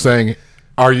 because he was just saying,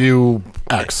 are you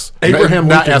X? Abraham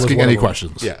not Lincoln asking was any one of them.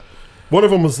 questions. Yeah. One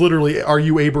of them was literally, are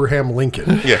you Abraham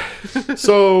Lincoln? Yeah.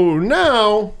 So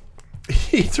now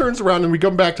he turns around and we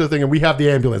come back to the thing, and we have the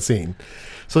ambulance scene.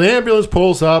 So the ambulance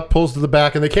pulls to the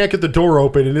back, and they can't get the door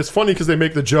open. And it's funny because they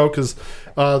make the joke because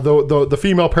the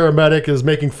female paramedic is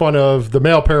making fun of the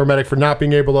male paramedic for not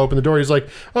being able to open the door. He's like,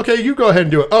 okay, you go ahead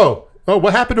and do it. Oh,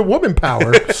 what happened to woman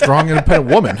power? Strong, independent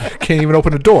woman. Can't even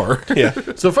open a door. Yeah.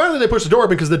 So finally they push the door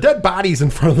open because the dead body's in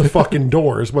front of the fucking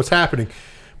door is what's happening.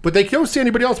 but they don't see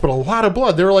anybody else but a lot of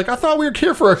blood. They were like, I thought we were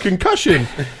here for a concussion.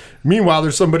 Meanwhile,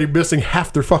 there's somebody missing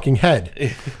half their fucking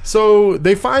head. So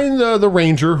they find the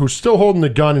ranger who's still holding the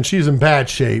gun, and she's in bad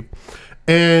shape.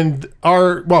 And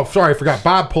I forgot.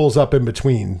 Bob pulls up in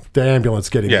between the ambulance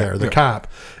getting there, the cop,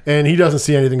 and he doesn't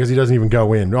see anything because he doesn't even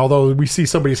go in. Although we see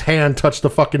somebody's hand touch the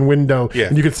fucking window,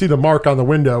 and you can see the mark on the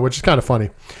window, which is kind of funny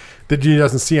that he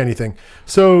doesn't see anything.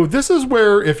 So this is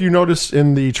where, if you notice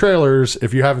in the trailers,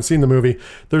 if you haven't seen the movie,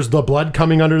 there's the blood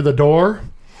coming under the door.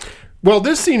 Well,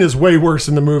 this scene is way worse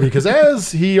in the movie because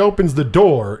as he opens the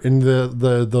door and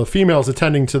the female's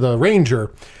attending to the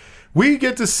ranger, we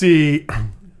get to see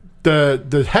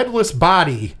the headless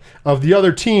body of the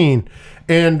other teen,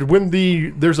 and when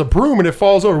there's a broom and it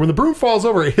falls over. When the broom falls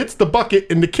over, it hits the bucket,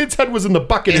 and the kid's head was in the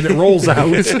bucket, and it rolls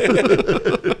out.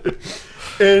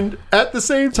 And at the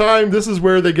same time, this is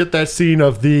where they get that scene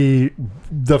of the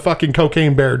fucking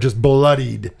cocaine bear just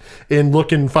bloodied and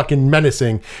looking fucking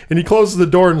menacing. And he closes the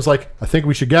door and is like, I think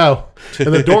we should go.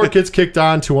 And the door gets kicked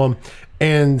onto him.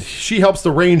 And she helps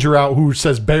the ranger out, who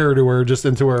says bear to her, just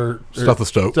into her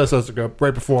stethoscope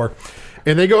right before.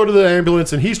 And they go to the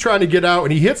ambulance, and he's trying to get out,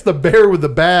 and he hits the bear with the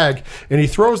bag, and he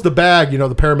throws the bag, the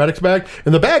paramedic's bag,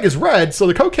 and the bag is red, so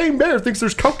the cocaine bear thinks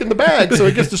there's coke in the bag, so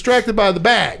he gets distracted by the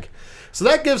bag. So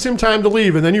that gives him time to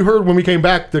leave. And then you heard when we came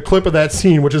back the clip of that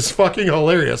scene, which is fucking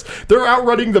hilarious. They're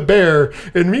outrunning the bear.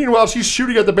 And meanwhile, she's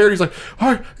shooting at the bear. He's like,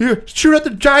 all right, shoot at the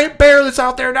giant bear that's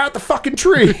out there, not the fucking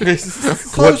tree.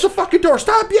 Close the fucking door.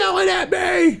 Stop yelling at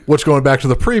me. Which, going back to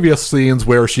the previous scenes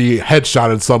where she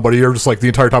headshotted somebody, you're just like the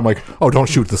entire time like, oh, don't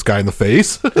shoot this guy in the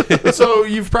face. So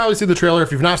you've probably seen the trailer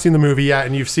if you've not seen the movie yet,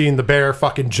 and you've seen the bear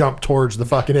fucking jump towards the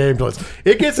fucking ambulance.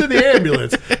 It gets in the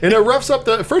ambulance, and it roughs up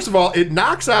first of all, it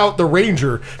knocks out the ranger.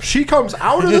 She comes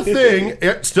out of the thing,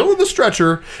 still in the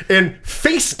stretcher, and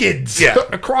face skids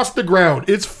across the ground.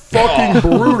 It's fucking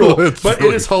brutal, but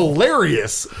it is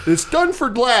hilarious. It's done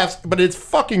for laughs, but it's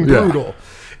fucking brutal.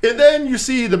 And then you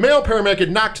see the male paramedic get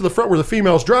knocked to the front where the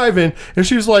female's driving, and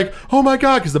she's like, oh my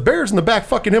God, because the bear's in the back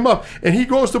fucking him up. And he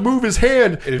goes to move his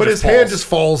hand, but his hand just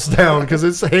falls down because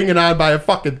it's hanging on by a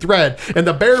fucking thread. And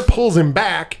the bear pulls him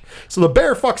back. So the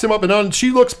bear fucks him up, and then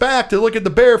she looks back to look at the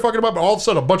bear fucking him up, and all of a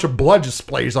sudden a bunch of blood just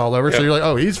splays all over. So you're like,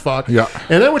 oh, he's fucked. Yeah.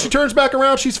 And then when she turns back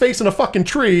around, she's facing a fucking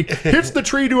tree, hits the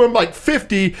tree to him like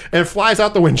 50, and flies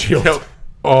out the windshield.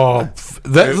 Oh,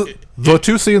 the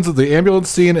two scenes of the ambulance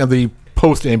scene and the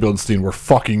post-ambulance scene were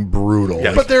fucking brutal.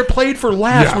 But they're played for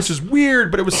laughs, which is weird,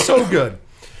 but it was so good.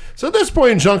 So at this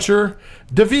point in juncture,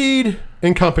 David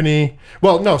and company...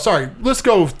 Well, no, sorry. Let's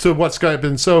go to what's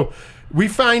happened. So we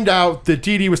find out that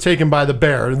Dee Dee was taken by the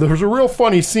bear. There was a real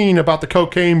funny scene about the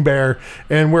cocaine bear,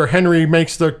 and where Henry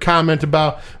makes the comment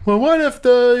about, well, what if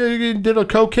you did a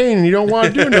cocaine and you don't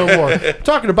want to do no more?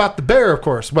 Talking about the bear, of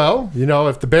course. Well,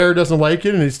 if the bear doesn't like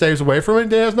it and he stays away from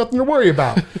it, he has nothing to worry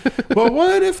about. Well,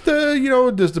 what if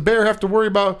does the bear have to worry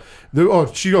about...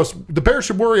 she goes, the bear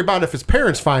should worry about if his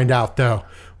parents find out, though.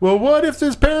 Well, what if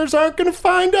his parents aren't going to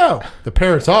find out? The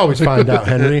parents always find out,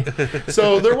 Henry.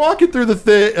 So they're walking through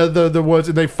the woods,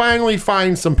 and they finally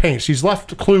find some paint. She's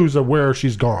left clues of where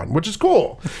she's gone, which is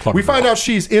cool. We find out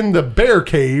she's in the bear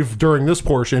cave during this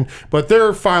portion, but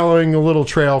they're following a little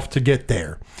trail to get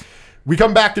there. We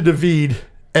come back to David,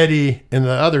 Eddie, and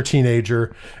the other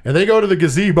teenager, and they go to the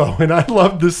gazebo. And I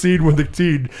love this scene with the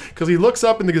teen because he looks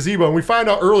up in the gazebo, and we find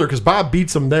out earlier because Bob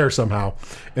beats him there somehow,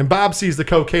 and Bob sees the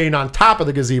cocaine on top of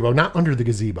the gazebo, not under the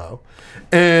gazebo.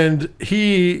 And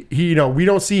he we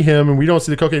don't see him, and we don't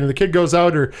see the cocaine. And the kid goes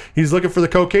out, or he's looking for the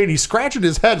cocaine. He's scratching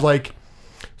his head like,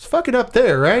 it's fucking up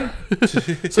there, right?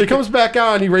 So he comes back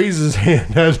out and he raises his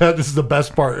hand. This is the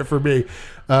best part for me.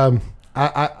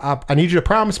 I need you to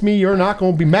promise me you're not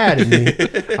going to be mad at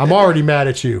me. I'm already mad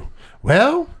at you.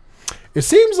 Well, it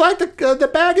seems like the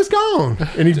bag is gone.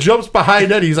 And he jumps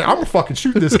behind Eddie. He's like, I'm going to fucking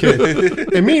shoot this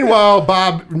kid. And meanwhile,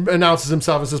 Bob announces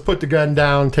himself and says, put the gun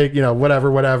down, take,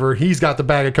 whatever. He's got the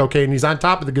bag of cocaine. And he's on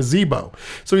top of the gazebo.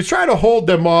 So he's trying to hold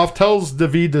them off, tells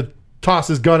David to toss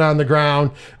his gun on the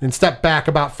ground and step back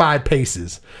about 5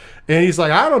 paces. And he's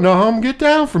like, I don't know how I'm going to get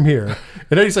down from here.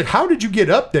 And then he's like, how did you get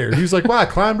up there? And he's like, well, I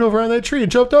climbed over on that tree and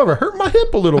jumped over. Hurt my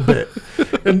hip a little bit.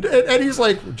 And he's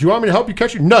like, do you want me to help you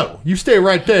catch you? No, you stay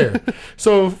right there.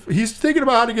 So he's thinking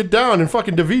about how to get down, and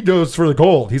fucking David goes for the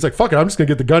gold. He's like, fuck it, I'm just going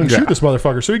to get the gun and shoot this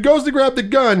motherfucker. So he goes to grab the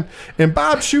gun, and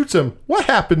Bob shoots him. What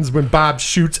happens when Bob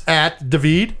shoots at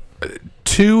David?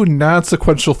 2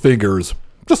 non-sequential fingers.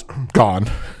 Just gone.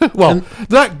 Well,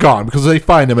 not gone, because they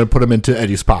find him and put him into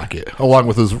Eddie's pocket, along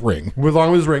with his ring.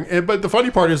 But the funny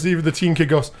part is even the teen kid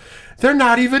goes, they're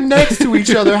not even next to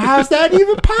each other. How's that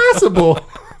even possible?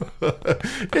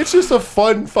 It's just a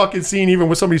fun fucking scene, even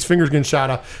with somebody's fingers getting shot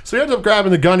off. So he ends up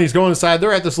grabbing the gun. He's going inside.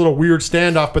 They're at this little weird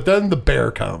standoff, but then the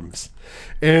bear comes.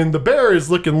 And the bear is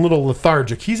looking a little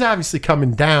lethargic. He's obviously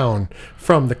coming down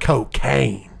from the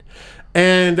cocaine.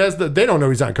 And they don't know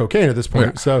he's on cocaine at this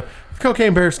point. Yeah. So the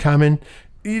cocaine bear's coming.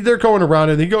 They're going around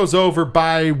and he goes over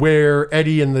by where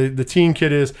Eddie and the teen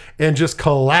kid is and just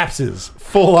collapses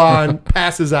full on,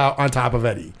 passes out on top of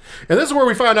Eddie. And this is where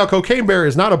we find out Cocaine Bear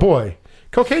is not a boy.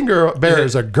 Cocaine Bear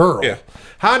is a girl. Yeah.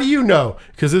 How do you know?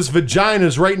 Because his vagina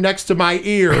is right next to my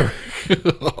ear.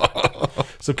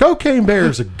 So Cocaine Bear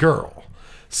is a girl.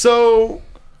 So,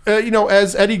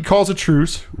 as Eddie calls a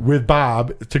truce with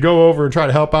Bob to go over and try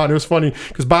to help out, and it was funny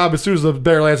because Bob, as soon as the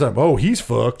bear lands up, oh, he's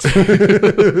fucked.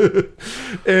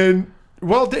 And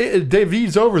while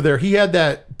David's over there, he had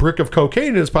that brick of cocaine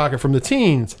in his pocket from the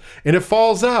teens, and it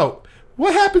falls out.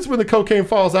 What happens when the cocaine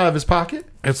falls out of his pocket?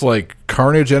 It's like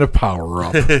Carnage and a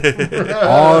power-up.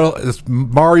 It's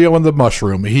Mario and the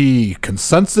mushroom. He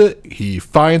consents it, he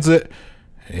finds it,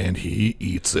 and he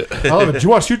eats it. I love it. Do you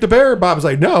want to shoot the bear? Bob's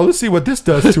like, no, let's see what this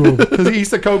does to him. Because he eats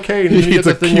the cocaine. And He eats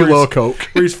a kilo of coke.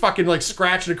 Where he's fucking like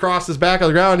scratching across his back on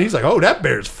the ground. And he's like, oh, that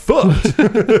bear's fucked.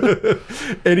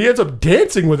 And he ends up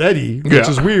dancing with Eddie, which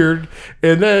is weird.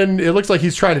 And then it looks like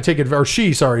he's trying to take it, or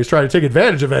he's trying to take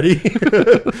advantage of Eddie.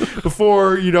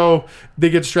 Before, they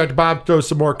get distracted. Bob throws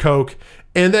some more coke.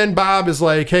 And then Bob is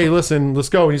like, hey, listen, let's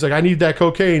go. And he's like, I need that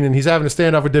cocaine. And he's having a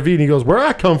standoff with David. And he goes, where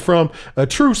I come from, a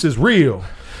truce is real.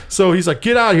 So he's like,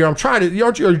 get out of here. I'm trying to,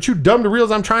 are you too dumb to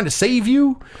realize I'm trying to save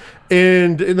you?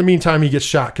 And in the meantime, he gets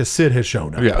shot because Sid has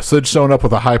shown up. Yeah, Sid's shown up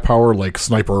with a high power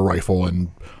sniper rifle.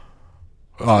 And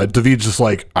David's just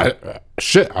like, I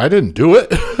didn't do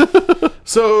it.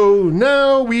 So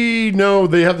now we know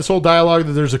they have this whole dialogue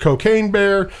that there's a cocaine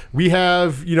bear. We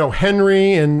have,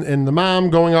 Henry and the mom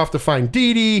going off to find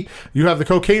Dee Dee. You have the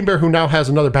cocaine bear who now has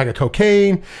another bag of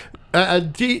cocaine.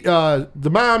 The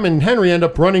mom and Henry end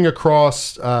up running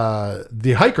across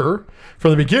the hiker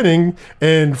from the beginning.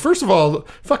 And first of all,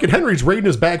 fucking Henry's raiding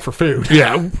his bag for food.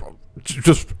 Yeah,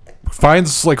 just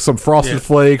finds some Frosted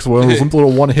Flakes, one of those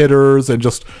little one-hitters, and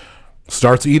just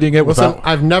starts eating it without...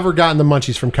 I've never gotten the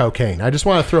munchies from cocaine. I just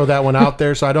want to throw that one out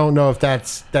there, so I don't know if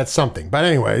that's something. But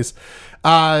anyways,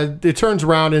 it turns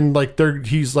around and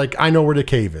he's like, I know where the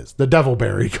cave is. The Devil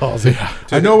Bear, he calls it. Yeah.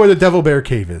 I know where the Devil Bear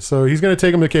cave is. So he's going to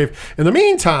take him to the cave. In the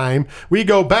meantime, we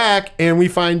go back and we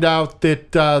find out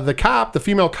that the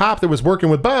female cop that was working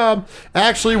with Bob,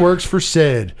 actually works for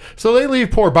Sid. So they leave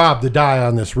poor Bob to die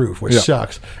on this roof, which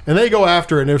sucks. And they go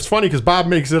after it. And it's funny because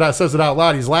Bob says it out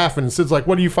loud. He's laughing. And Sid's like,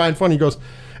 what do you find funny? He goes,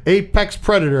 apex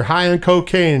predator, high on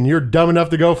cocaine. You're dumb enough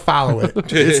to go follow it.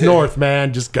 It's north,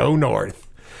 man. Just go north.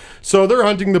 So they're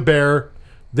hunting the bear.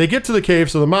 They get to the cave.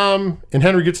 So the mom and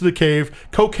Henry get to the cave.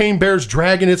 Cocaine Bear's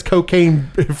dragging its cocaine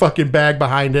fucking bag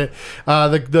behind it.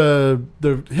 The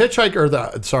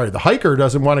hitchhiker, the hiker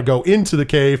doesn't want to go into the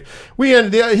cave.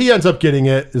 He ends up getting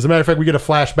it. As a matter of fact, we get a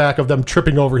flashback of them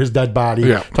tripping over his dead body.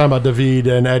 Yeah. Talking about David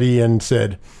and Eddie and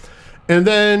Sid. And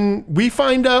then we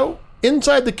find out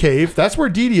inside the cave, that's where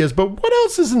Dee Dee is. But what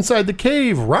else is inside the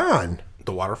cave, Ron?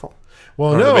 The waterfall.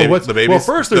 Well, no.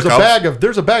 First there's a bag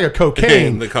of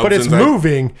cocaine, but it's inside.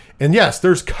 Moving, and yes,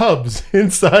 there's cubs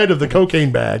inside of the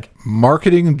cocaine bag.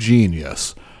 Marketing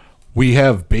genius. We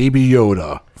have Baby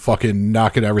Yoda fucking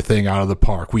knocking everything out of the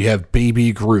park. We have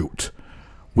Baby Groot.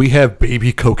 We have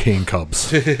baby cocaine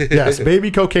cubs. Yes, baby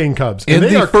cocaine cubs. And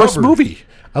they are first covered. Movie.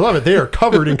 I love it. They are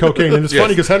covered in cocaine, and it's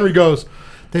funny because Henry goes,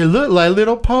 "They look like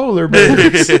little polar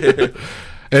bears."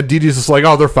 And Dee Dee's just like,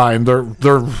 oh, they're fine. They're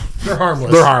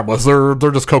harmless. They're harmless. They're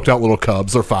just coked out little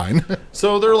cubs. They're fine.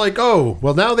 So they're like, oh,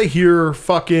 well, now they hear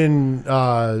fucking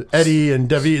Eddie and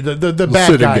Devi, the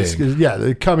bad guys. Yeah,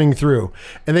 they're coming through.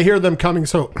 And they hear them coming.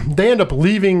 So they end up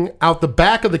leaving out the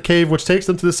back of the cave, which takes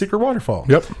them to the secret waterfall.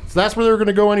 Yep. So that's where they're going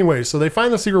to go anyway. So they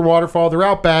find the secret waterfall. They're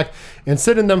out back. And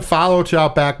Sid and them follow to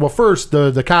out back. Well, first,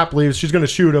 the cop leaves. She's going to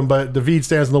shoot him, but David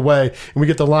stands in the way. And we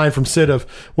get the line from Sid of,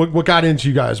 what got into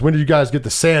you guys? When did you guys get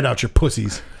the sand out your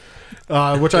pussies?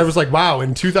 Which I was like, wow,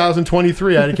 in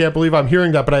 2023, I can't believe I'm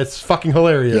hearing that, but it's fucking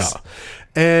hilarious. Yeah.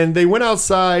 And they went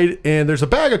outside, and there's a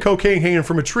bag of cocaine hanging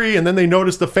from a tree, and then they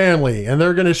notice the family, and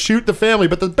they're going to shoot the family,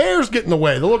 but the bears get in the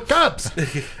way, the little cubs.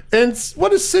 And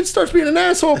what does Sid starts being an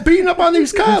asshole, beating up on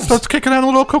these cubs? Starts kicking out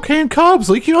little cocaine cubs.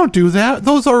 Like, you don't do that.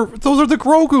 Those are the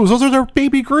Grogus. Those are their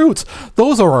baby Groots.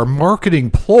 Those are our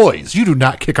marketing ploys. You do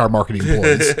not kick our marketing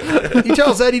ploys. He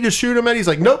tells Eddie to shoot him, and he's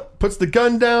like, nope, puts the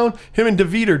gun down. Him and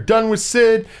David are done with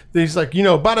Sid. Then he's like,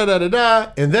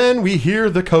 ba-da-da-da-da. And then we hear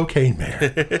the cocaine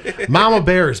bear. Mama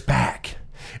Bear is back.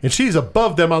 and she's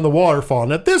above them on the waterfall.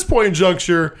 And at this point in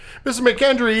juncture, Mr.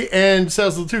 McKendry and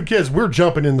says to the two kids, we're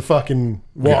jumping in the fucking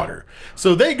water.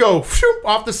 So they go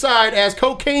off the side as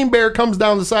Cocaine Bear comes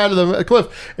down the side of the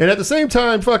cliff. And at the same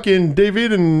time, fucking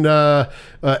David and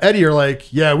Eddie are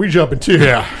like, yeah, we jumping too.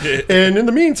 Yeah. And in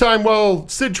the meantime, while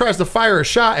Sid tries to fire a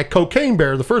shot at Cocaine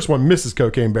Bear, the first one misses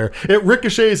Cocaine Bear. It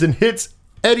ricochets and hits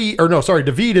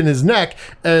David in his neck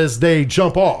as they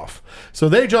jump off. So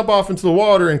they jump off into the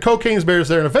water, and Cocaine Bear's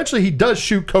there, and eventually he does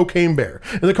shoot Cocaine Bear.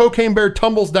 And the Cocaine Bear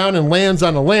tumbles down and lands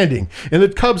on a landing. And the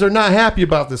Cubs are not happy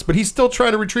about this, but he's still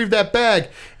trying to retrieve that bag.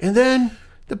 And then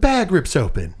the bag rips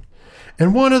open.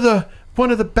 And one of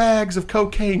the bags of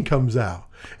cocaine comes out.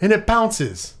 And it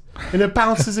bounces. And it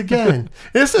bounces again.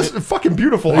 And it's just a fucking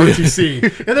beautiful artsy scene.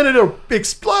 And then it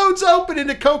explodes open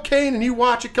into cocaine, and you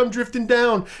watch it come drifting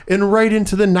down and right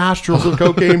into the nostrils of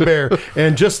Cocaine Bear.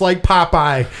 And just like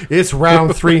Popeye, it's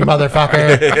round 3,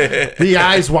 motherfucker. The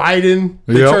eyes widen,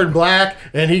 they turn black,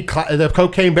 and the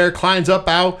Cocaine Bear climbs up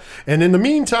out. And in the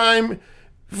meantime,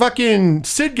 fucking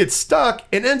Sid gets stuck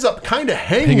and ends up kind of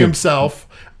hanging himself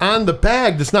on the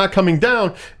bag that's not coming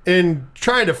down and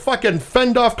trying to fucking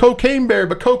fend off Cocaine Bear,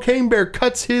 but Cocaine Bear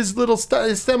cuts his little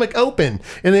his stomach open,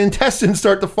 and the intestines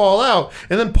start to fall out,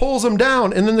 and then pulls him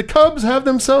down, and then the Cubs have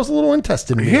themselves a little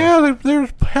intestine meal. Yeah, they're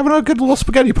having a good little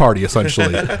spaghetti party,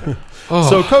 essentially.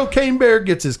 So Cocaine Bear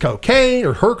gets his cocaine,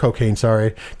 or her cocaine,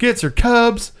 sorry, gets her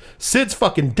Cubs. Sid's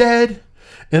fucking dead.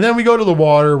 And then we go to the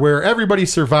water where everybody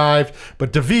survived,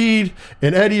 but David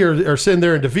and Eddie are sitting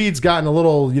there, and David's gotten a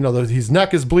little, his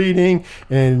neck is bleeding,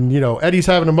 and, Eddie's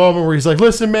having a moment where he's like,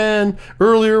 listen, man,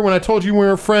 earlier when I told you we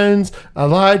were friends, I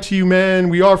lied to you, man.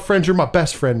 We are friends. You're my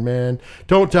best friend, man.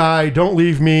 Don't die. Don't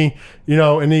leave me.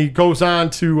 And he goes on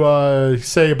to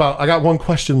say I got one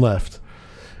question left.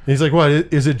 And he's like, what,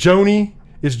 is it Joni?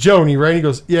 It's Joni, right? He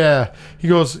goes, yeah.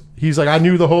 He's like, I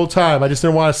knew the whole time. I just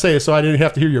didn't want to say it, so I didn't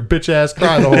have to hear your bitch ass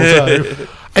cry the whole time.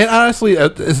 And honestly,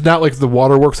 it's not like the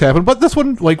waterworks happen, but this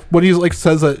one, like when he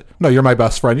says that, no, you're my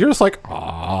best friend, you're just like,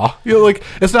 aw.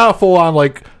 It's not a full on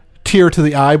tear to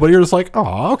the eye, but you're just like,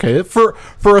 oh, okay. For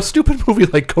a stupid movie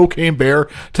like Cocaine Bear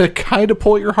to kind of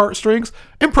pull at your heartstrings,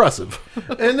 impressive.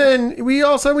 And then we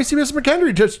see Mr.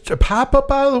 McHenry just pop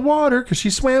up out of the water because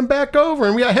she swam back over,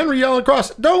 and we got Henry yelling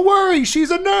across, don't worry, she's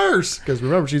a nurse. Because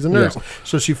remember, she's a nurse. Yeah.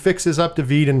 So she fixes up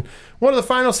David, and one of the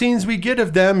final scenes we get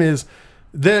of them is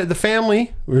the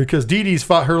family, because Dee Dee's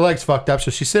her legs fucked up,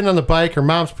 so she's sitting on the bike, her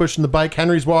mom's pushing the bike,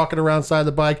 Henry's walking around side of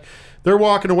the bike. They're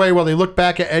walking away while they look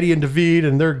back at Eddie and David,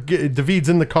 and David's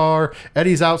in the car.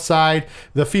 Eddie's outside.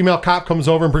 The female cop comes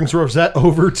over and brings Rosette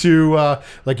over to,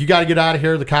 you got to get out of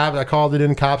here. The cop, I called it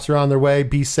in. Cops are on their way.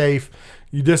 Be safe.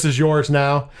 This is yours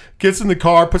now. Gets in the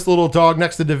car, puts the little dog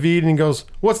next to David, and he goes,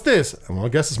 what's this? Well, I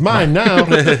guess it's mine now.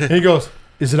 And he goes,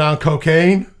 is it on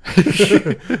cocaine?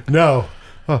 No.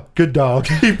 Oh, good dog.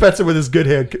 He pets it with his good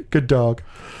hand. Good dog.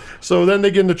 So then they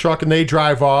get in the truck and they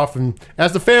drive off. And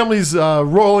as the family's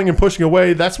rolling and pushing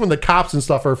away, that's when the cops and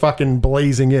stuff are fucking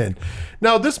blazing in.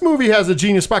 Now, this movie has a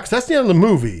genius spot because that's the end of the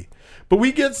movie. But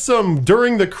we get some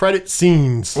during the credit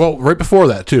scenes. Well, right before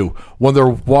that, too. When they're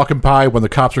walking by, when the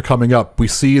cops are coming up, we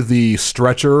see the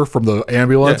stretcher from the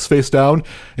ambulance face down.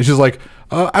 And she's like,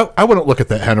 I wouldn't look at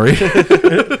that, Henry.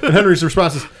 And Henry's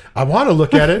response is, I want to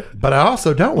look at it, but I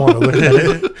also don't want to look at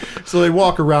it. So they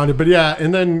walk around it. But yeah,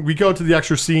 and then we go to the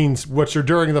extra scenes, which are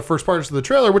during the first parts of the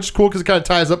trailer, which is cool because it kind of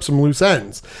ties up some loose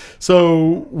ends.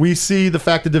 So we see the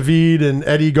fact that David and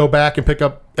Eddie go back and pick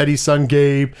up Eddie's son,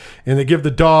 Gabe, and they give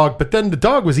the dog, but then the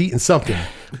dog was eating something.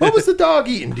 What was the dog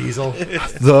eating, Diesel?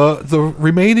 The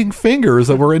remaining fingers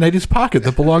that were in Eddie's pocket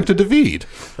that belonged to David.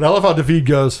 And I love how David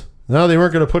goes, no, they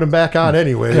weren't going to put him back on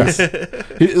anyways.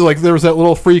 There was that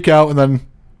little freak out, and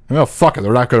then, fuck it,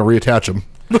 they're not going to reattach him.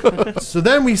 So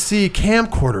then we see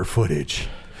camcorder footage,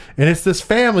 and it's this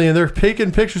family, and they're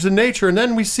taking pictures of nature, and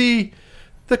then we see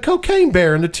the Cocaine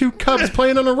Bear and the two cubs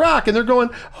playing on a rock, and they're going,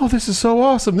 oh, this is so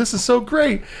awesome, this is so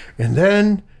great. And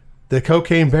then the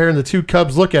Cocaine Bear and the two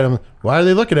cubs look at him. Why are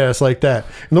they looking at us like that?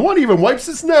 And the one even wipes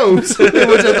his nose, which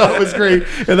I thought was great.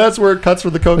 And that's where it cuts for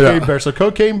the Cocaine Bear. So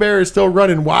Cocaine Bear is still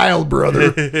running wild,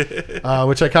 brother,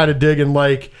 which I kind of dig and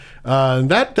like. And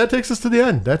that takes us to the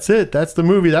end. That's it. That's the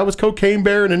movie. That was Cocaine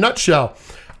Bear in a nutshell.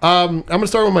 I'm going to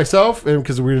start with myself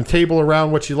because we're going to table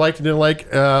around what you liked and didn't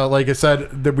like. Like I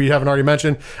said, that we haven't already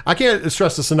mentioned. I can't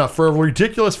stress this enough. For a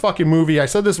ridiculous fucking movie, I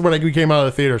said this when we came out of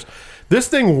the theaters. This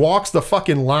thing walks the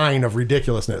fucking line of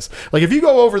ridiculousness. Like, if you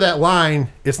go over that line,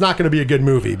 it's not going to be a good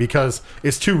movie because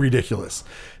it's too ridiculous.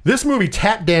 This movie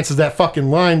tap dances that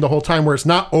fucking line the whole time, where it's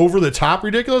not over the top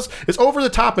ridiculous. It's over the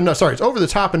top enough. Sorry, it's over the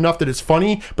top enough that it's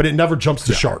funny, but it never jumps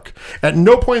the shark. At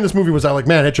no point in this movie was I like,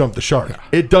 man, it jumped the shark.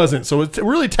 It doesn't. So it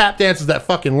really tap dances that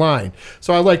fucking line.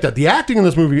 So I like that. The acting in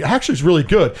this movie actually is really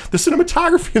good. The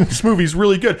cinematography in this movie is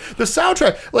really good. The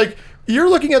soundtrack, like, you're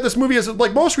looking at this movie as,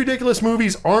 like, most ridiculous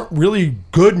movies aren't really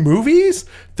good movies.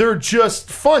 They're just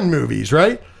fun movies,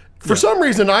 right? For some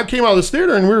reason, I came out of this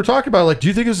theater and we were talking about, like, do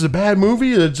you think this is a bad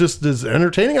movie that just is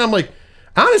entertaining? And I'm like,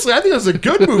 honestly, I think this is a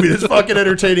good movie that's fucking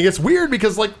entertaining. It's weird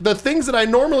because, like, the things that I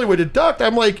normally would deduct,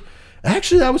 I'm like,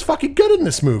 actually, I was fucking good in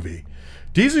this movie.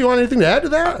 Diesel, you want anything to add to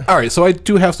that? All right, so I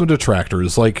do have some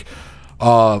detractors. Like,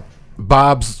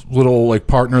 Bob's little, like,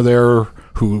 partner there,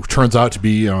 who turns out to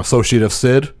be associate of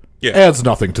Sid, adds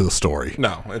nothing to the story.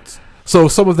 No, it's... So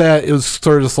some of that is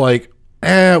sort of just like,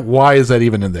 why is that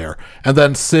even in there? And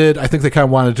then Sid, I think they kind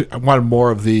of wanted more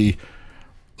of the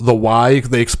why.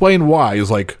 They explained why.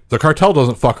 It's like, the cartel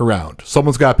doesn't fuck around.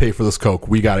 Someone's got to pay for this coke.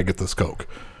 We got to get this coke.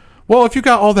 Well, if you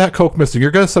got all that coke missing,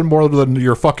 you're going to send more than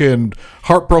your fucking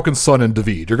heartbroken son in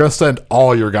David. You're going to send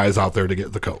all your guys out there to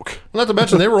get the coke. Not to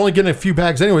mention, they were only getting a few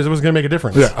bags anyways. It wasn't going to make a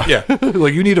difference. Yeah.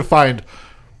 Like, you need to find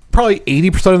probably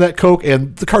 80% of that coke,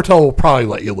 and the cartel will probably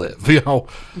let you live.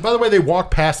 By the way, they walk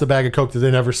past the bag of coke that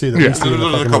they never see. That we see in the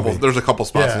fucking movie. There's a couple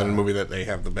spots in the movie that they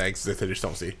have the bags that they just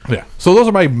don't see. Yeah. So those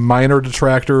are my minor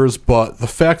detractors, but the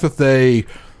fact that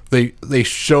they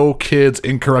show kids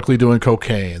incorrectly doing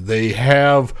cocaine, they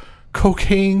have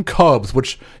cocaine cubs,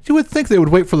 which you would think they would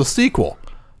wait for the sequel.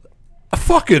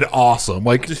 Fucking awesome.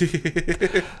 Like,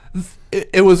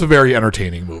 it was a very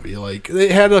entertaining movie. Like, they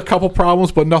had a couple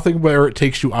problems, but nothing where it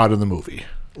takes you out of the movie.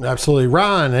 Absolutely.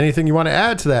 Ron, anything you want to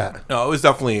add to that? No, it was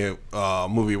definitely a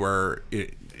movie where,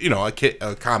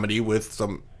 a comedy with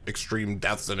some extreme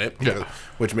deaths in it,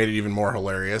 which made it even more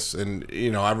hilarious. And,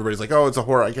 everybody's like, oh, it's a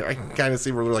horror. I can kind of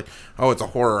see where they're like, oh, it's a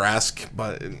horror-esque,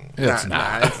 but it's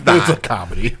not. It's not. It's a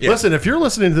comedy. Yeah. Listen, if you're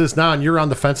listening to this now and you're on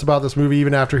the fence about this movie,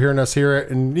 even after hearing us hear it,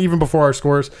 and even before our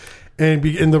scores, and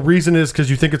the reason is because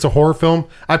you think it's a horror film,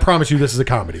 I promise you this is a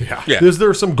comedy. Yeah. Is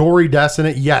there some gory deaths in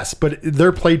it? Yes, but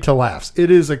they're played to laughs. It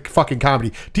is a fucking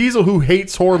comedy. Diesel, who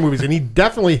hates horror movies, and he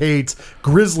definitely hates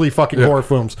grisly fucking horror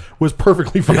films, was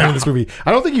perfectly fine in this movie.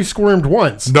 I don't think you squirmed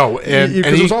once. No,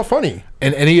 because it was all funny.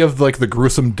 And any of, like, the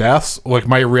gruesome deaths, like,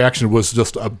 my reaction was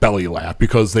just a belly laugh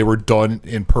because they were done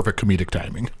in perfect comedic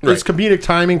timing. It's comedic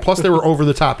timing, plus they were over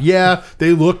the top. Yeah,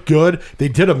 they look good. They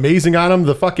did amazing on them.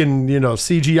 The fucking,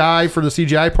 CGI for the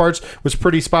CGI parts was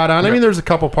pretty spot on. I mean, there's a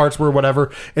couple parts where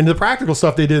whatever, and the practical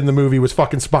stuff they did in the movie was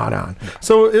fucking spot on.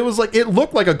 So it was like, it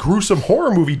looked like a gruesome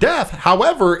horror movie death.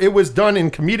 However, it was done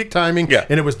in comedic timing,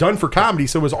 and it was done for comedy,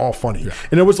 so it was all funny.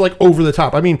 And it was like over the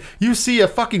top. I mean, you see a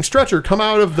fucking stretcher come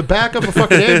out of the back of a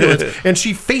fucking ambulance and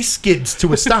she face skids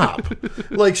to a stop.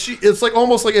 Like, it's like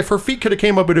almost like if her feet could have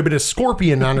came up, it would have been a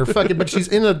scorpion on her fucking, but she's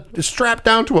strapped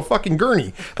down to a fucking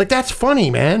gurney. Like, that's funny,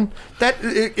 man. That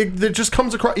it just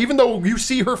comes across, even though you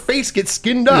see her face get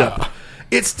skinned up,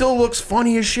 it still looks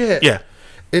funny as shit. Yeah.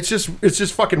 It's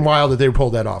just fucking wild that they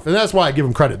pulled that off. And that's why I give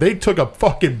them credit. They took a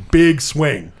fucking big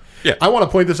swing. Yeah. I want to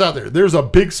point this out there. There's a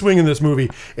big swing in this movie.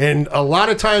 And a lot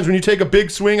of times when you take a big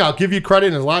swing, I'll give you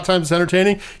credit, and a lot of times it's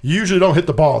entertaining. You usually don't hit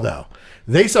the ball, though.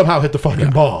 They somehow hit the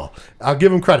fucking ball. I'll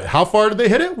give them credit. How far did they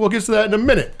hit it? We'll get to that in a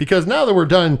minute. Because now that we're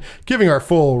done giving our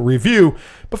full review,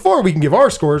 before we can give our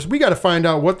scores, we got to find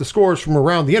out what the scores from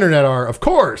around the internet are. Of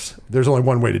course, there's only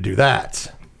one way to do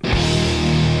that.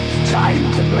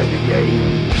 Time to play the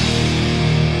game.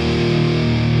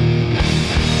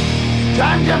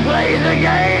 Time to play the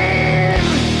game.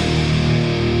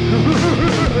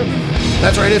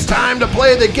 That's right, it's time to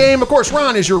play the game. Of course,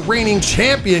 Ron is your reigning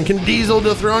champion. Can Diesel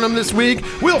dethrone him this week?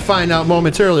 We'll find out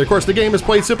momentarily. Of course, the game is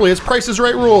played simply. It's Price is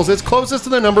Right rules. It's closest to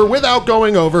the number without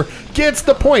going over gets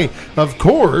the point. Of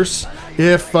course,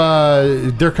 if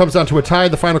there comes down to a tie,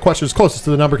 the final question is closest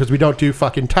to the number because we don't do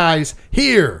fucking ties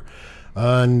here.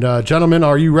 And gentlemen,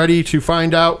 are you ready to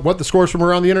find out what the scores from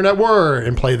around the internet were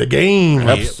and play the game?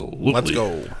 Absolutely. Let's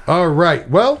go. All right.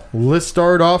 Well, let's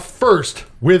start off first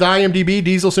with IMDb.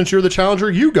 Diesel, since you're the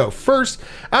challenger, you go first.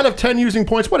 Out of 10 using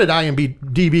points, what did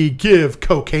IMDb give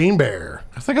Cocaine Bear?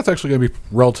 I think it's actually going to be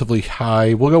relatively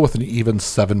high. We'll go with an even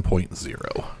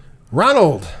 7.0.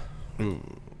 Ronald.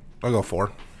 I'll go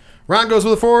 4. Ron goes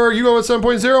with a 4. You go with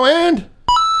 7.0. And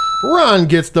Ron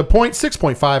gets the point.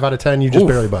 6.5 out of 10. You just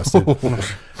barely busted.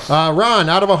 Ron,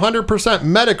 out of 100%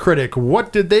 Metacritic,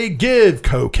 what did they give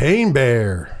Cocaine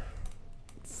Bear?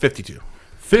 52.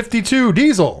 52.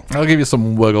 Diesel. I'll give you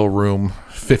some wiggle room.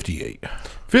 58.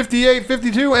 58,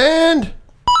 52, and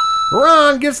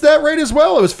Ron gets that right as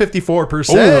well. It was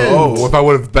 54%. Oh, if I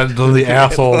would have been to the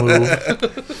asshole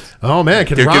move. Oh, man.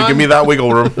 Give me that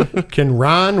wiggle room. Can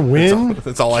Ron win?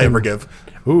 That's all I ever give.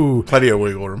 Ooh. Plenty of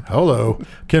wiggle room. Hello.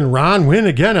 Can Ron win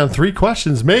again on 3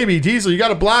 questions? Maybe. Diesel, you got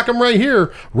to block him right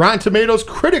here. Rotten Tomatoes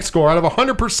critic score out of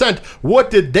 100%. What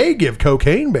did they give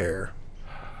Cocaine Bear?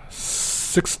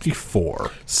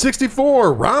 64.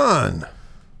 64. Ron.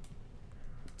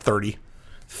 30.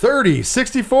 30.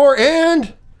 64.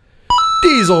 And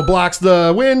Diesel blocks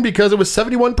the win because it was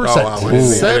 71%. Oh, wow. I would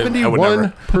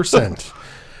never. 71%.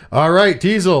 All right,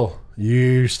 Diesel.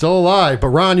 You're still alive, but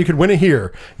Ron, you could win it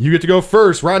here. You get to go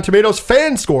first. Rotten Tomatoes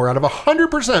fan score out of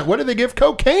 100%. What did they give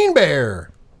Cocaine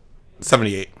Bear?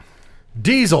 78.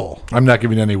 Diesel. I'm not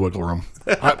giving any wiggle room.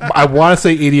 I want to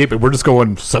say 88, but we're just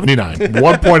going 79.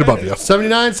 1 point above you.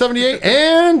 79, 78,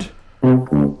 and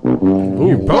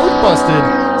you both busted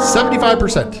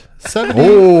 75%.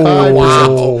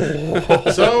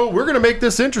 75%. So we're going to make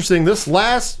this interesting. This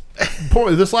last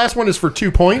one is for 2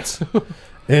 points.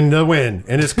 And the win.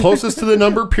 And it's closest to the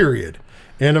number, period.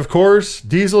 And of course,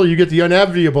 Diesel, you get the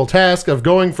unenviable task of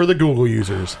going for the Google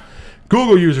users.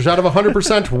 Google users, out of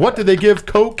 100%, what did they give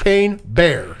Cocaine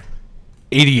Bear?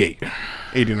 88.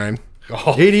 89.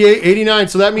 88, 89.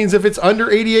 So that means if it's under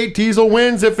 88, Diesel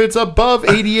wins. If it's above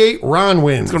 88, Ron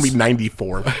wins. It's going to be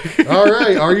 94. All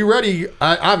right. Are you ready?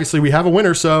 Obviously, we have a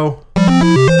winner, so...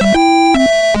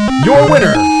 Your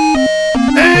winner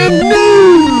and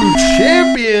new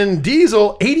champion,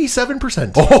 Diesel,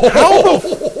 87%. How the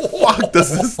fuck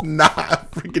does this not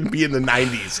freaking be in the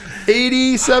 90s?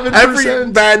 87%.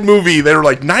 Every bad movie, they were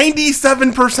like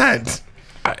 97%.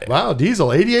 Wow, Diesel,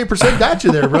 88% got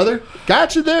you there, brother.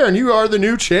 Got you there, and you are the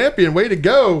new champion. Way to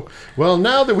go. Well,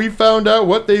 now that we've found out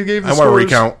what they gave the I want to scores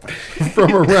recount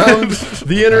from around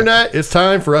the internet, it's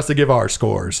time for us to give our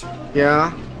scores.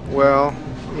 Yeah, well,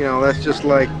 that's just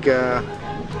like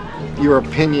your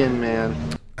opinion, man.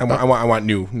 I want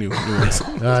new ones.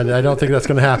 I don't think that's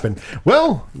going to happen.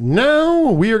 Well,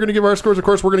 now we are going to give our scores. Of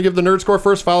course, we're going to give the nerd score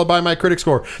first, followed by my critic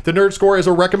score. The nerd score is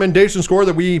a recommendation score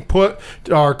that we put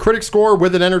our critic score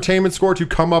with an entertainment score to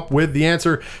come up with the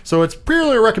answer. So it's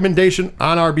purely a recommendation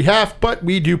on our behalf, but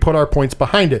we do put our points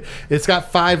behind it. It's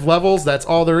got 5 levels. That's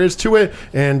all there is to it.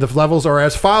 And the levels are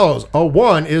as follows. A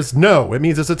 1 is no. It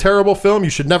means it's a terrible film.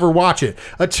 You should never watch it.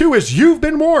 A 2 is you've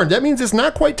been warned. That means it's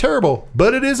not quite terrible,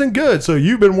 but it isn't good. So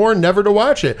you've been warned never to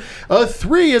watch it. A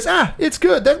 3 is, it's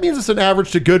good. That means it's an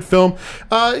average to good film.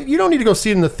 You don't need to go see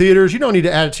it in the theaters. You don't need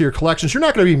to add it to your collections. You're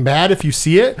not going to be mad if you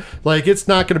see it. Like, it's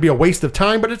not going to be a waste of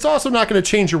time, but it's also not going to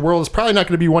change your world. It's probably not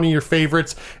going to be one of your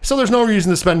favorites. So there's no reason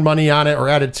to spend money on it or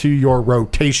add it to your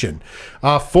rotation.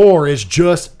 4 is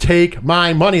just take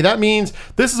my money. That means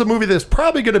this is a movie that's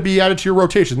probably going to be added to your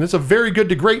rotation. It's a very good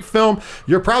to great film.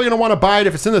 You're probably going to want to buy it.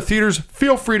 If it's in the theaters,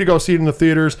 feel free to go see it in the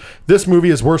theaters. This movie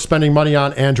is worth spending money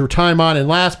on and your time on. And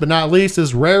last but not least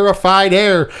is Rarefied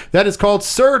Air. That is called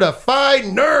Certified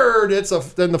Nerd. It's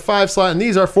in the 5 slot, and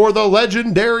these are for the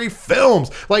legendary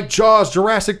films like Jaws,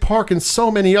 Jurassic Park, and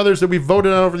so many others that we've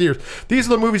voted on over the years. These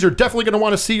are the movies you're definitely going to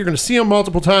want to see. You're going to see them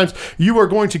multiple times. You are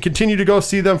going to continue to go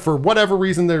see them for whatever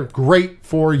reason. They're great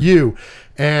for you.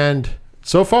 And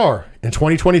so far in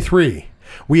 2023,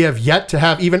 we have yet to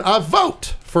have even a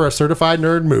vote for a Certified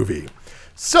Nerd movie.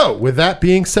 So with that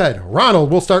being said,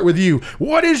 Ronald, we'll start with you.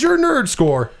 What is your nerd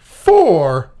score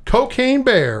for Cocaine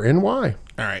Bear and why?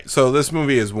 All right, so this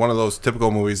movie is one of those typical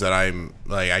movies that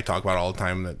I talk about all the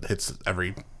time that hits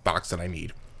every box that I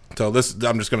need. So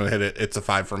I'm just gonna hit it. It's a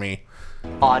 5 for me.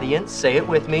 Audience, say it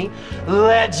with me.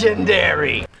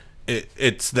 Legendary.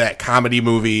 It's that comedy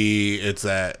movie. It's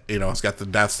that, it's got the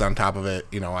deaths on top of it.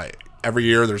 Every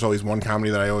year there's always one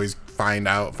comedy that I always find,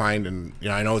 and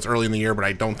I know it's early in the year, but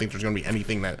I don't think there's going to be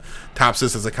anything that tops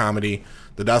this as a comedy.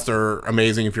 The deaths are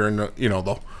amazing if you're in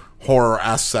the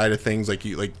horror-esque side of things.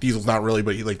 Like Diesel's not really,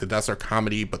 but the deaths are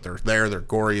comedy, but they're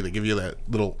gory. They give you that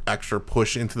little extra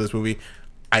push into this movie.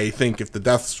 I think if the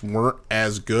deaths weren't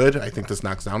as good, I think this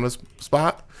knocks down this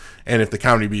spot. And if the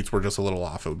comedy beats were just a little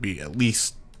off, it would be at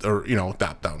least, or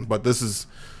top down. But this is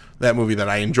that movie that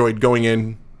I enjoyed going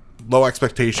in, low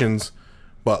expectations,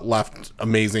 but left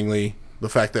amazingly. The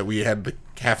fact that we had the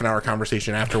half an hour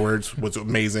conversation afterwards was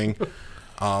amazing.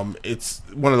 It's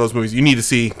one of those movies you need to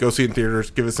see. Go see it in theaters.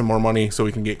 Give it some more money so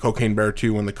we can get Cocaine Bear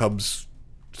 2 when the Cubs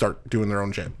start doing their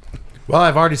own shit. Well,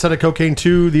 I've already said it, Cocaine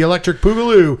 2, The Electric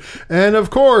Boogaloo. And of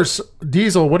course,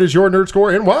 Diesel, what is your nerd score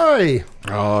and why?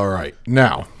 All right.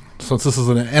 Now, since this is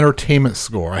an entertainment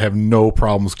score, I have no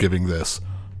problems giving this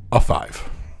a 5.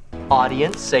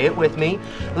 Audience, say it with me.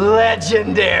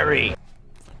 Legendary.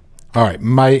 All right,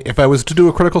 if I was to do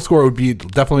a critical score, it would be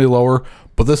definitely lower.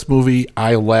 But this movie,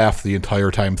 I laughed the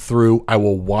entire time through. I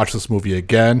will watch this movie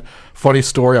again. Funny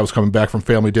story, I was coming back from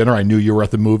family dinner. I knew you were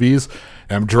at the movies.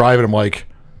 And I'm driving. I'm like,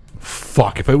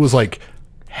 fuck, if it was like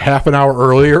half an hour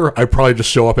earlier, I'd probably just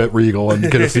show up at Regal and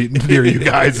get a seat near you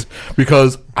guys.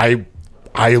 Because I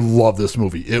love this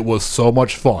movie. It was so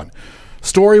much fun.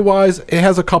 Story-wise, it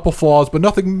has a couple flaws, but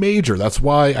nothing major. That's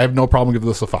why I have no problem giving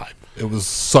this a 5. It was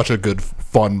such a good,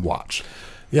 fun watch.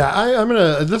 Yeah,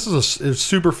 this is a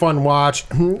super fun watch,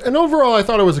 and overall, I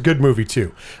thought it was a good movie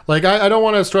too. Like, I don't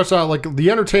want to stress out. Like,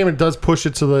 the entertainment does push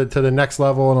it to the next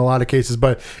level in a lot of cases,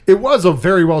 but it was a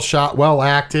very well shot, well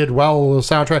acted, well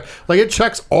soundtrack. Like, it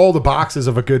checks all the boxes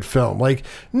of a good film. Like,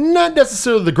 not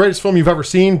necessarily the greatest film you've ever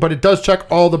seen, but it does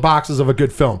check all the boxes of a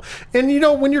good film. And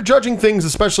when you're judging things,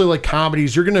 especially like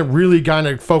comedies, you're gonna really kind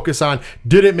of focus on: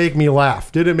 did it make me laugh?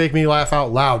 Did it make me laugh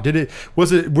out loud?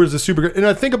 Was it super good? And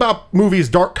I think about movies,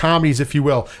 dark comedies, if you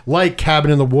will, like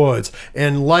Cabin in the Woods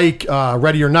and like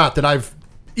Ready or Not, that I've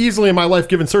easily in my life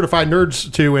given certified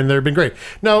nerds to, and they've been great.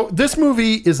 Now, this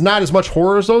movie is not as much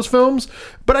horror as those films,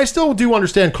 but I still do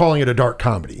understand calling it a dark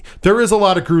comedy. There is a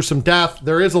lot of gruesome death.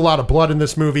 There is a lot of blood in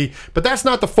this movie, but that's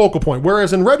not the focal point.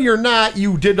 Whereas in Ready or Not,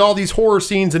 you did all these horror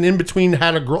scenes, and in between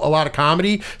had a lot of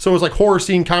comedy. So it was like horror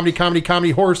scene,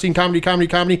 comedy, horror scene,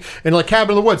 comedy. And like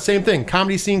Cabin in the Woods, same thing.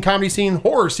 Comedy scene,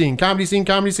 horror scene, comedy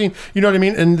scene. You know what I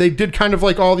mean? And they did kind of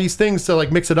like all these things to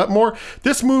like mix it up more.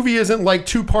 This movie isn't like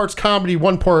 2 parts comedy,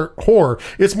 1 part horror.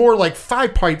 It's more like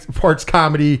 5 parts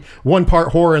comedy, 1 part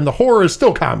horror, and the horror is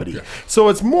still comedy. Yeah. So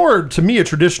it's more, to me, a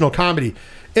traditional comedy.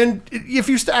 And if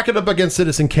you stack it up against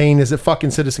Citizen Kane, is it fucking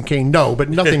Citizen Kane? No, but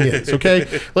nothing is,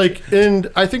 okay? Like,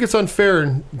 and I think it's unfair.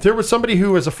 And there was somebody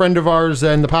who is a friend of ours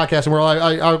in the podcast,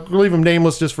 and I'll leave him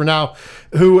nameless just for now,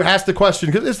 who asked the question,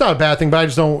 because it's not a bad thing, but I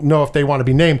just don't know if they want to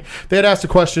be named. They had asked a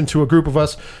question to a group of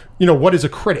us, what is a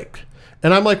critic?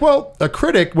 And I'm like, well, a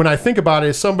critic, when I think about it,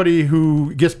 is somebody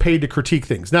who gets paid to critique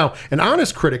things. Now, an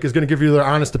honest critic is going to give you their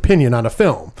honest opinion on a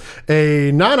film. A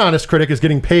non-honest critic is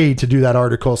getting paid to do that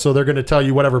article, so they're going to tell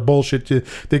you whatever bullshit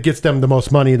that gets them the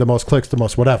most money, the most clicks, the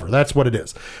most whatever. That's what it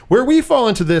is. Where we fall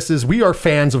into this is we are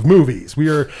fans of movies. We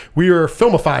are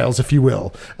filmophiles, if you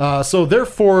will. So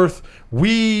therefore,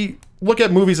 we look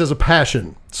at movies as a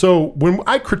passion. So when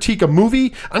I critique a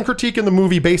movie, I'm critiquing the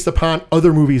movie based upon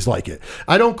other movies like it.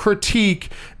 I don't critique,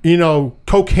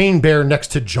 Cocaine Bear next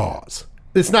to Jaws.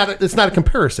 It's not a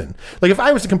comparison. Like, if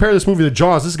I was to compare this movie to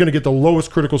Jaws, this is going to get the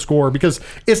lowest critical score because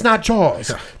it's not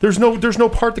Jaws. Yeah. There's no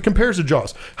part that compares to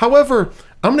Jaws. However,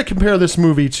 I'm going to compare this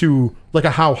movie to like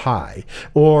a How High,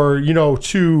 or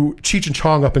to Cheech and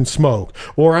Chong Up in Smoke,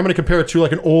 or I'm going to compare it to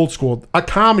like an old school, a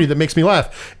comedy that makes me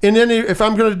laugh. And then if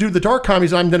I'm going to do the dark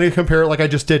comedies, I'm going to compare it like I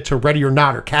just did to Ready or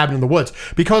Not or Cabin in the Woods,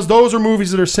 because those are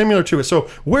movies that are similar to it. So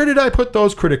where did I put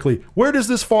those critically? Where does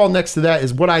this fall next to that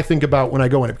is what I think about when I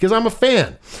go in it, because I'm a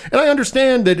fan. And I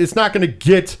understand that it's not going to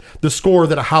get the score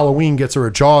that a Halloween gets or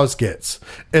a Jaws gets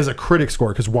as a critic score,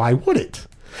 because why would it?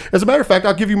 As a matter of fact,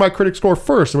 I'll give you my critic score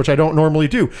first, which I don't normally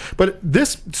do. But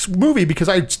this movie, because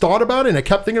I thought about it and I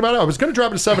kept thinking about it, I was going to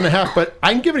drop it to 7.5, but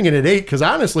I'm giving it an 8 because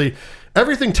honestly,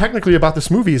 everything technically about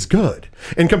this movie is good.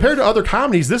 And compared to other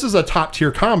comedies, this is a top tier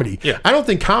comedy. Yeah. I don't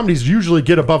think comedies usually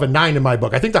get above a 9 in my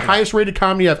book. I think the highest rated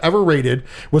comedy I've ever rated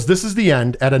was This Is the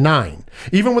End at a 9.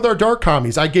 Even with our dark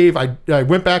comedies, I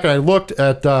went back and I looked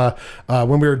at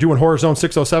when we were doing Horror Zone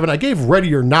 607, I gave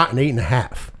Ready or Not an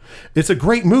 8.5. It's a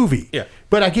great movie. Yeah.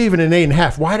 But I gave it an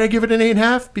 8.5. Why did I give it an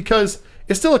 8.5? Because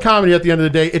it's still a comedy at the end of the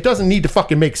day. It doesn't need to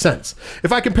fucking make sense.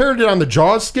 If I compared it on the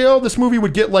Jaws scale, this movie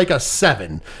would get like a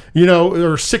 7, or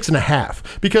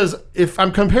 6.5. Because if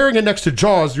I'm comparing it next to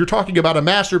Jaws, you're talking about a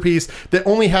masterpiece that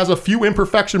only has a few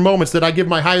imperfection moments that I give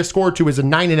my highest score to is a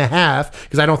 9.5,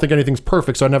 because I don't think anything's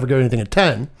perfect, so I never give anything a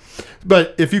 10.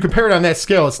 But if you compare it on that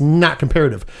scale, it's not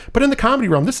comparative. But in the comedy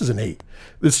realm, this is an 8.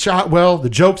 It's shot well, the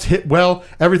jokes hit well,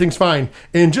 everything's fine.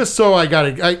 And just so I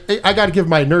gotta give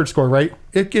my nerd score, right?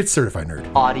 It gets certified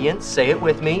nerd. Audience, say it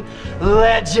with me.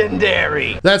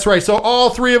 Legendary. That's right. So all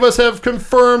 3 of us have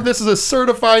confirmed this is a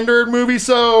certified nerd movie.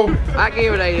 So I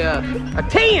gave it a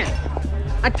 10.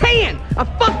 A 10.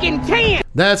 A fucking 10.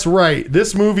 That's right.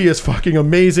 This movie is fucking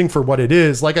amazing for what it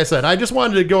is. Like I said, I just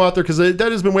wanted to go out there because that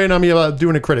has been weighing on me about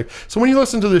doing a critic. So when you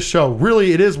listen to this show,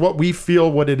 really it is what we feel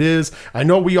what it is. I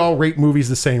know we all rate movies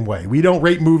the same way. We don't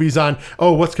rate movies on,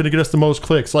 oh, what's going to get us the most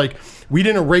clicks. Like, we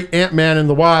didn't rate Ant-Man and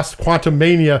the Wasp,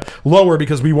 Quantumania lower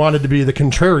because we wanted to be the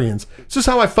contrarians. It's just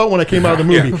how I felt when I came out of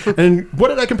the movie. Yeah. And what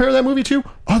did I compare that movie to?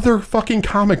 Other fucking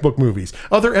comic book movies,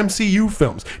 other MCU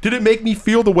films. Did it make me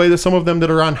feel the way that some of them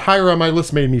that are on higher on my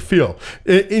list made me feel?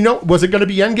 Was it going to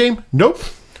be Endgame? Nope.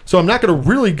 So I'm not going to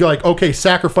really like, okay,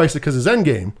 sacrifice it because it's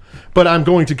Endgame, but I'm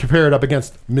going to compare it up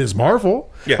against Ms.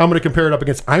 Marvel. Yeah. I'm going to compare it up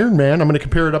against Iron Man. I'm going to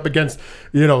compare it up against,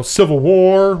 Civil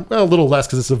War. Well, a little less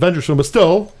because it's an Avengers film, but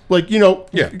still,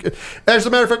 yeah. As a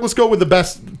matter of fact, let's go with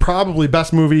the probably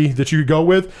best movie that you could go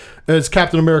with is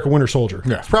Captain America: Winter Soldier.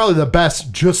 Yeah. It's probably the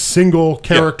best just single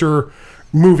character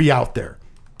movie out there.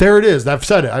 There it is. I've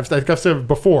said it. I've said it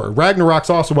before. Ragnarok's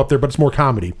also up there, but it's more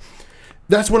comedy.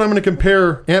 That's what I'm going to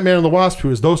compare Ant-Man and the Wasp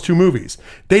to, is those two movies.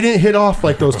 They didn't hit off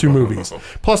like those two movies.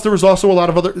 Plus, there was also a lot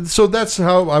of other... So that's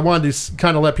how I wanted to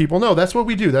kind of let people know. That's what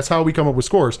we do. That's how we come up with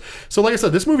scores. So like I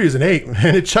said, this movie is an 8,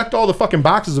 and it checked all the fucking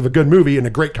boxes of a good movie and a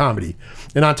great comedy.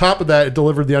 And on top of that, it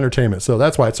delivered the entertainment. So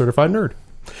that's why it's certified nerd.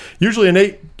 Usually an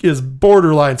 8 is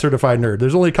borderline certified nerd.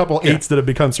 There's only a couple 8s that have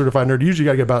become certified nerd. Usually you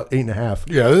got to get about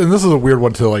 8.5. Yeah, and this is a weird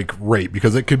one to like rate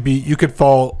because it could be... You could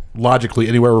fall logically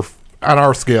anywhere on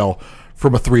our scale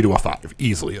from a 3 to a 5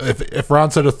 easily. If Ron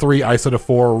said a 3, I said a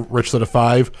 4, Rich said a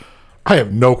 5, I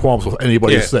have no qualms with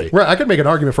anybody to say. Right, I could make an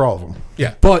argument for all of them.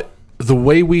 Yeah. But the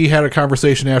way we had a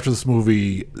conversation after this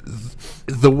movie,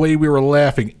 the way we were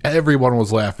laughing, everyone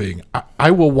was laughing.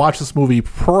 I will watch this movie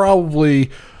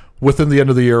probably within the end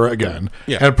of the year again.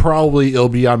 Yeah. And probably it'll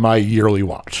be on my yearly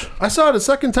watch. I saw it a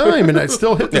second time and it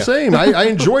still hit the same. I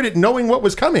enjoyed it knowing what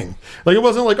was coming. Like, it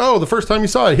wasn't like, oh, the first time you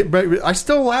saw it, I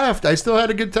still laughed. I still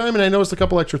had a good time and I noticed a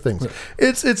couple extra things.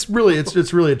 It's really a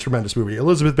tremendous movie.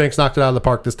 Elizabeth Banks knocked it out of the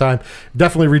park this time.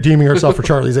 Definitely redeeming herself for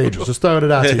Charlie's Angels. Just throwing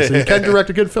it out to you. So you can direct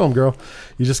a good film, girl.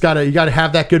 You just gotta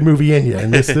have that good movie in you.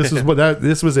 And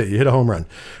this was it. You hit a home run.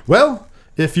 Well,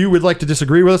 if you would like to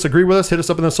disagree with us, agree with us, hit us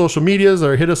up in the social medias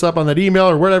or hit us up on that email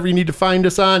or whatever you need to find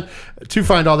us on. To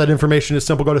find all that information is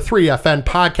simple. Go to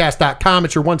 3fnpodcast.com.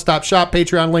 It's your one-stop shop.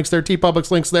 Patreon links there.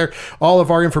 TeePublic's links there. All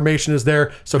of our information is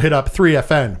there. So hit up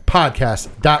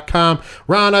 3fnpodcast.com.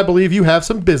 Ron, I believe you have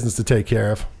some business to take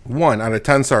care of. 1 out of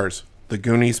 10 stars. The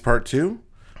Goonies Part 2.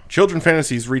 Children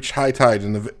fantasies reached high tide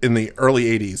in the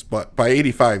early 80s, but by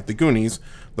 85, The Goonies,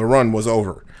 the run was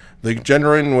over. The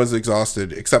genre was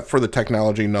exhausted. Except for the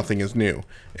technology, nothing is new.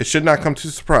 It should not come to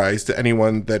surprise to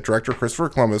anyone that director Christopher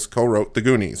Columbus co-wrote The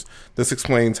Goonies. This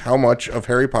explains how much of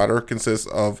Harry Potter consists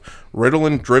of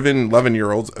Ritalin-driven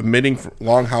 11-year-olds emitting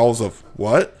long howls of,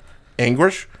 what?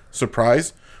 Anguish?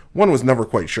 Surprise? One was never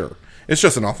quite sure. It's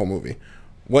just an awful movie.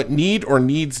 What need or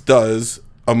needs does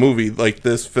a movie like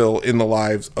this fill in the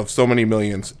lives of so many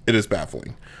millions? It is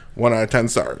baffling. 1 out of 10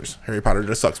 stars. Harry Potter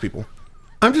just sucks, people.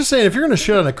 I'm just saying, if you're going to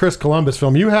shit on a Chris Columbus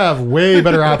film, you have way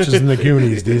better options than the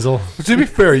Goonies, Diesel. To be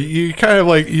fair, you kind of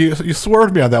like, you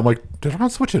swerved me on that. I'm like, did I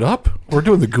switch it up? We're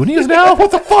doing the Goonies now?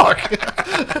 What the fuck?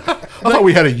 I thought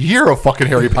we had a year of fucking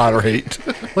Harry Potter hate.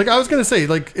 Like, I was going to say,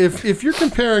 like, if you're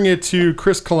comparing it to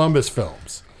Chris Columbus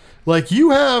films, like,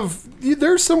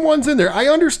 there's some ones in there. I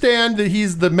understand that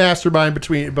he's the mastermind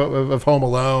of Home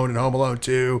Alone and Home Alone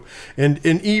 2 and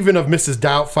even of Mrs.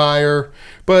 Doubtfire.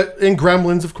 But in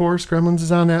Gremlins, of course, Gremlins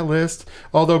is on that list.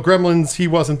 Although Gremlins, he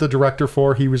wasn't the director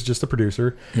for, he was just a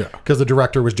producer. Yeah. Because the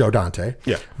director was Joe Dante.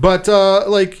 Yeah. But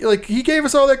like he gave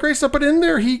us all that great stuff. But in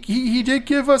there, he did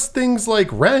give us things like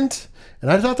Rent.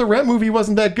 And I thought the Rent movie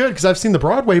wasn't that good because I've seen the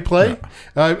Broadway play.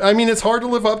 Yeah. I mean, it's hard to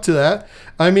live up to that.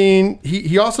 I mean,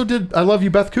 he also did I Love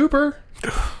You, Beth Cooper.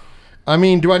 I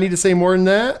mean, do I need to say more than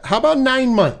that? How about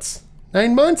 9 months?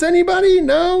 9 months, anybody?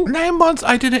 No? 9 months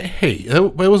I didn't hate.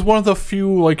 It was one of the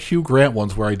few like Hugh Grant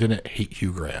ones where I didn't hate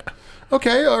Hugh Grant.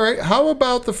 Okay, all right. How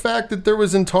about the fact that there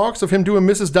was in talks of him doing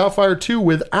Mrs. Doubtfire 2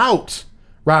 without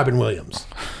Robin Williams?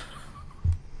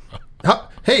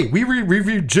 Hey, we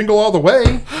reviewed Jingle All the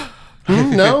Way.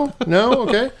 No,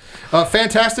 okay.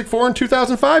 Fantastic Four in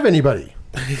 2005, anybody?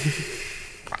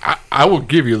 I will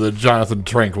give you the Jonathan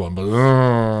Trank one, but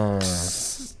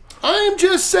I'm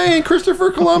just saying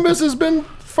Christopher Columbus has been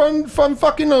fun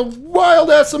fucking a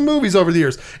wild ass of movies over the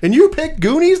years. And you picked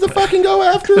Goonies to fucking go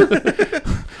after?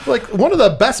 Like, one of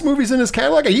the best movies in his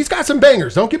catalog. He's got some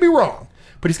bangers, don't get me wrong.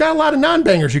 But he's got a lot of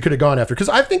non-bangers you could have gone after. Because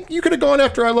I think you could have gone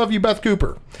after I Love You, Beth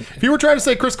Cooper. If you were trying to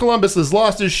say Chris Columbus has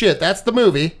lost his shit, that's the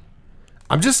movie.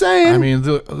 I'm just saying. I mean,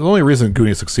 the only reason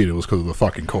Goonies succeeded was because of the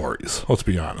fucking Coreys. Let's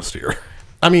be honest here.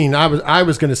 I mean, I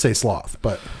was going to say Sloth,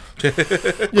 but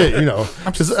Yeah, you know.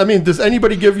 I mean, does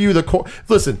anybody give you the...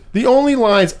 Listen, the only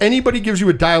lines anybody gives you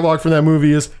a dialogue from that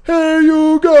movie is, hey,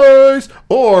 you guys,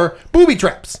 or booby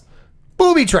traps.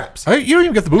 Booby traps. You don't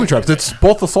even get the booby traps. It's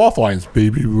both the soft lines.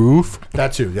 Baby Ruth.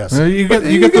 That too, yes. You get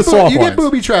the soft lines. You get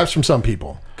booby traps from some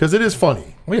people, because it is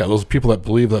funny. Well, yeah, those people that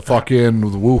believe that fucking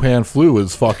the Wuhan flu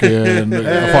is fucking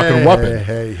a fucking weapon.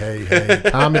 Hey.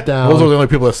 Calm it down. Those are the only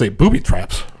people that say booby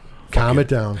traps. Calm it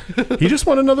down. He just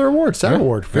won another award, SAG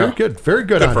award. Very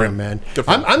good on him, man.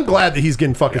 I'm glad that he's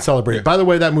getting fucking celebrated. By the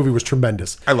way, that movie was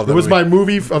tremendous. I love that It was movie. my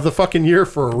movie of the fucking year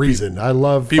for a reason. I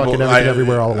love fucking everything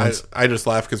everywhere all at once. I just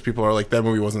laugh because people are like, that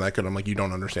movie wasn't that good. I'm like, you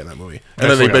don't understand that movie. And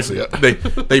then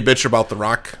they bitch about the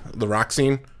rock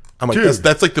scene. I'm like,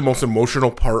 that's like the most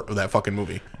emotional part of that fucking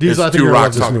movie. I think two you're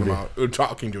rocks gonna love this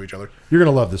talking to each other. You're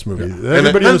gonna love this movie. Yeah.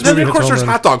 Everybody in this movie of course, there's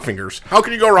hot dog fingers. How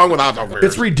can you go wrong with hot dog fingers?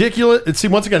 It's ridiculous. See,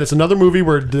 once again, it's another movie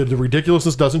where the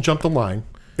ridiculousness doesn't jump the line.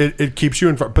 It keeps you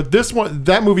in front. But this one,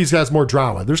 that movie has more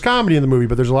drama. There's comedy in the movie,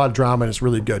 but there's a lot of drama, and it's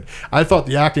really good. I thought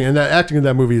the acting in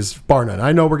that movie is bar none.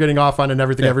 I know we're getting off on it and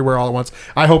everything everywhere all at once.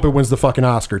 I hope it wins the fucking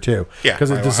Oscar too. Yeah, because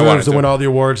it deserves to win all the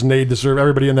awards, and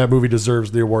everybody in that movie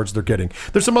deserves the awards they're getting.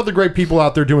 There's some other great people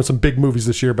out there doing some big movies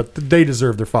this year, but they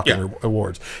deserve their fucking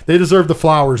awards. They deserve the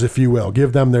flowers, if you will.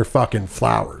 Give them their fucking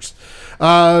flowers.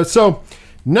 So.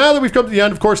 Now that we've come to the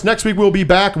end, of course, next week we'll be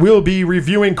back. We'll be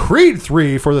reviewing Creed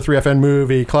 3 for the 3FN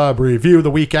Movie Club review.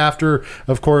 The week after,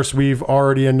 of course, we've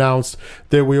already announced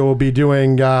that we will be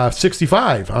doing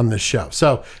 65 on this show.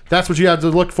 So that's what you have to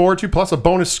look forward to, plus a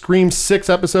bonus Scream 6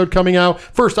 episode coming out,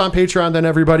 first on Patreon, then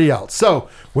everybody else. So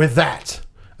with that,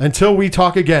 until we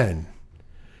talk again,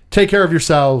 take care of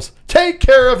yourselves, take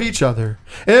care of each other,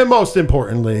 and most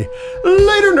importantly,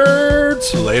 later,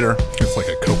 nerds! Later. It's like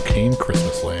a cocaine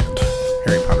Christmas land.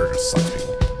 Harry Potter just sucks people.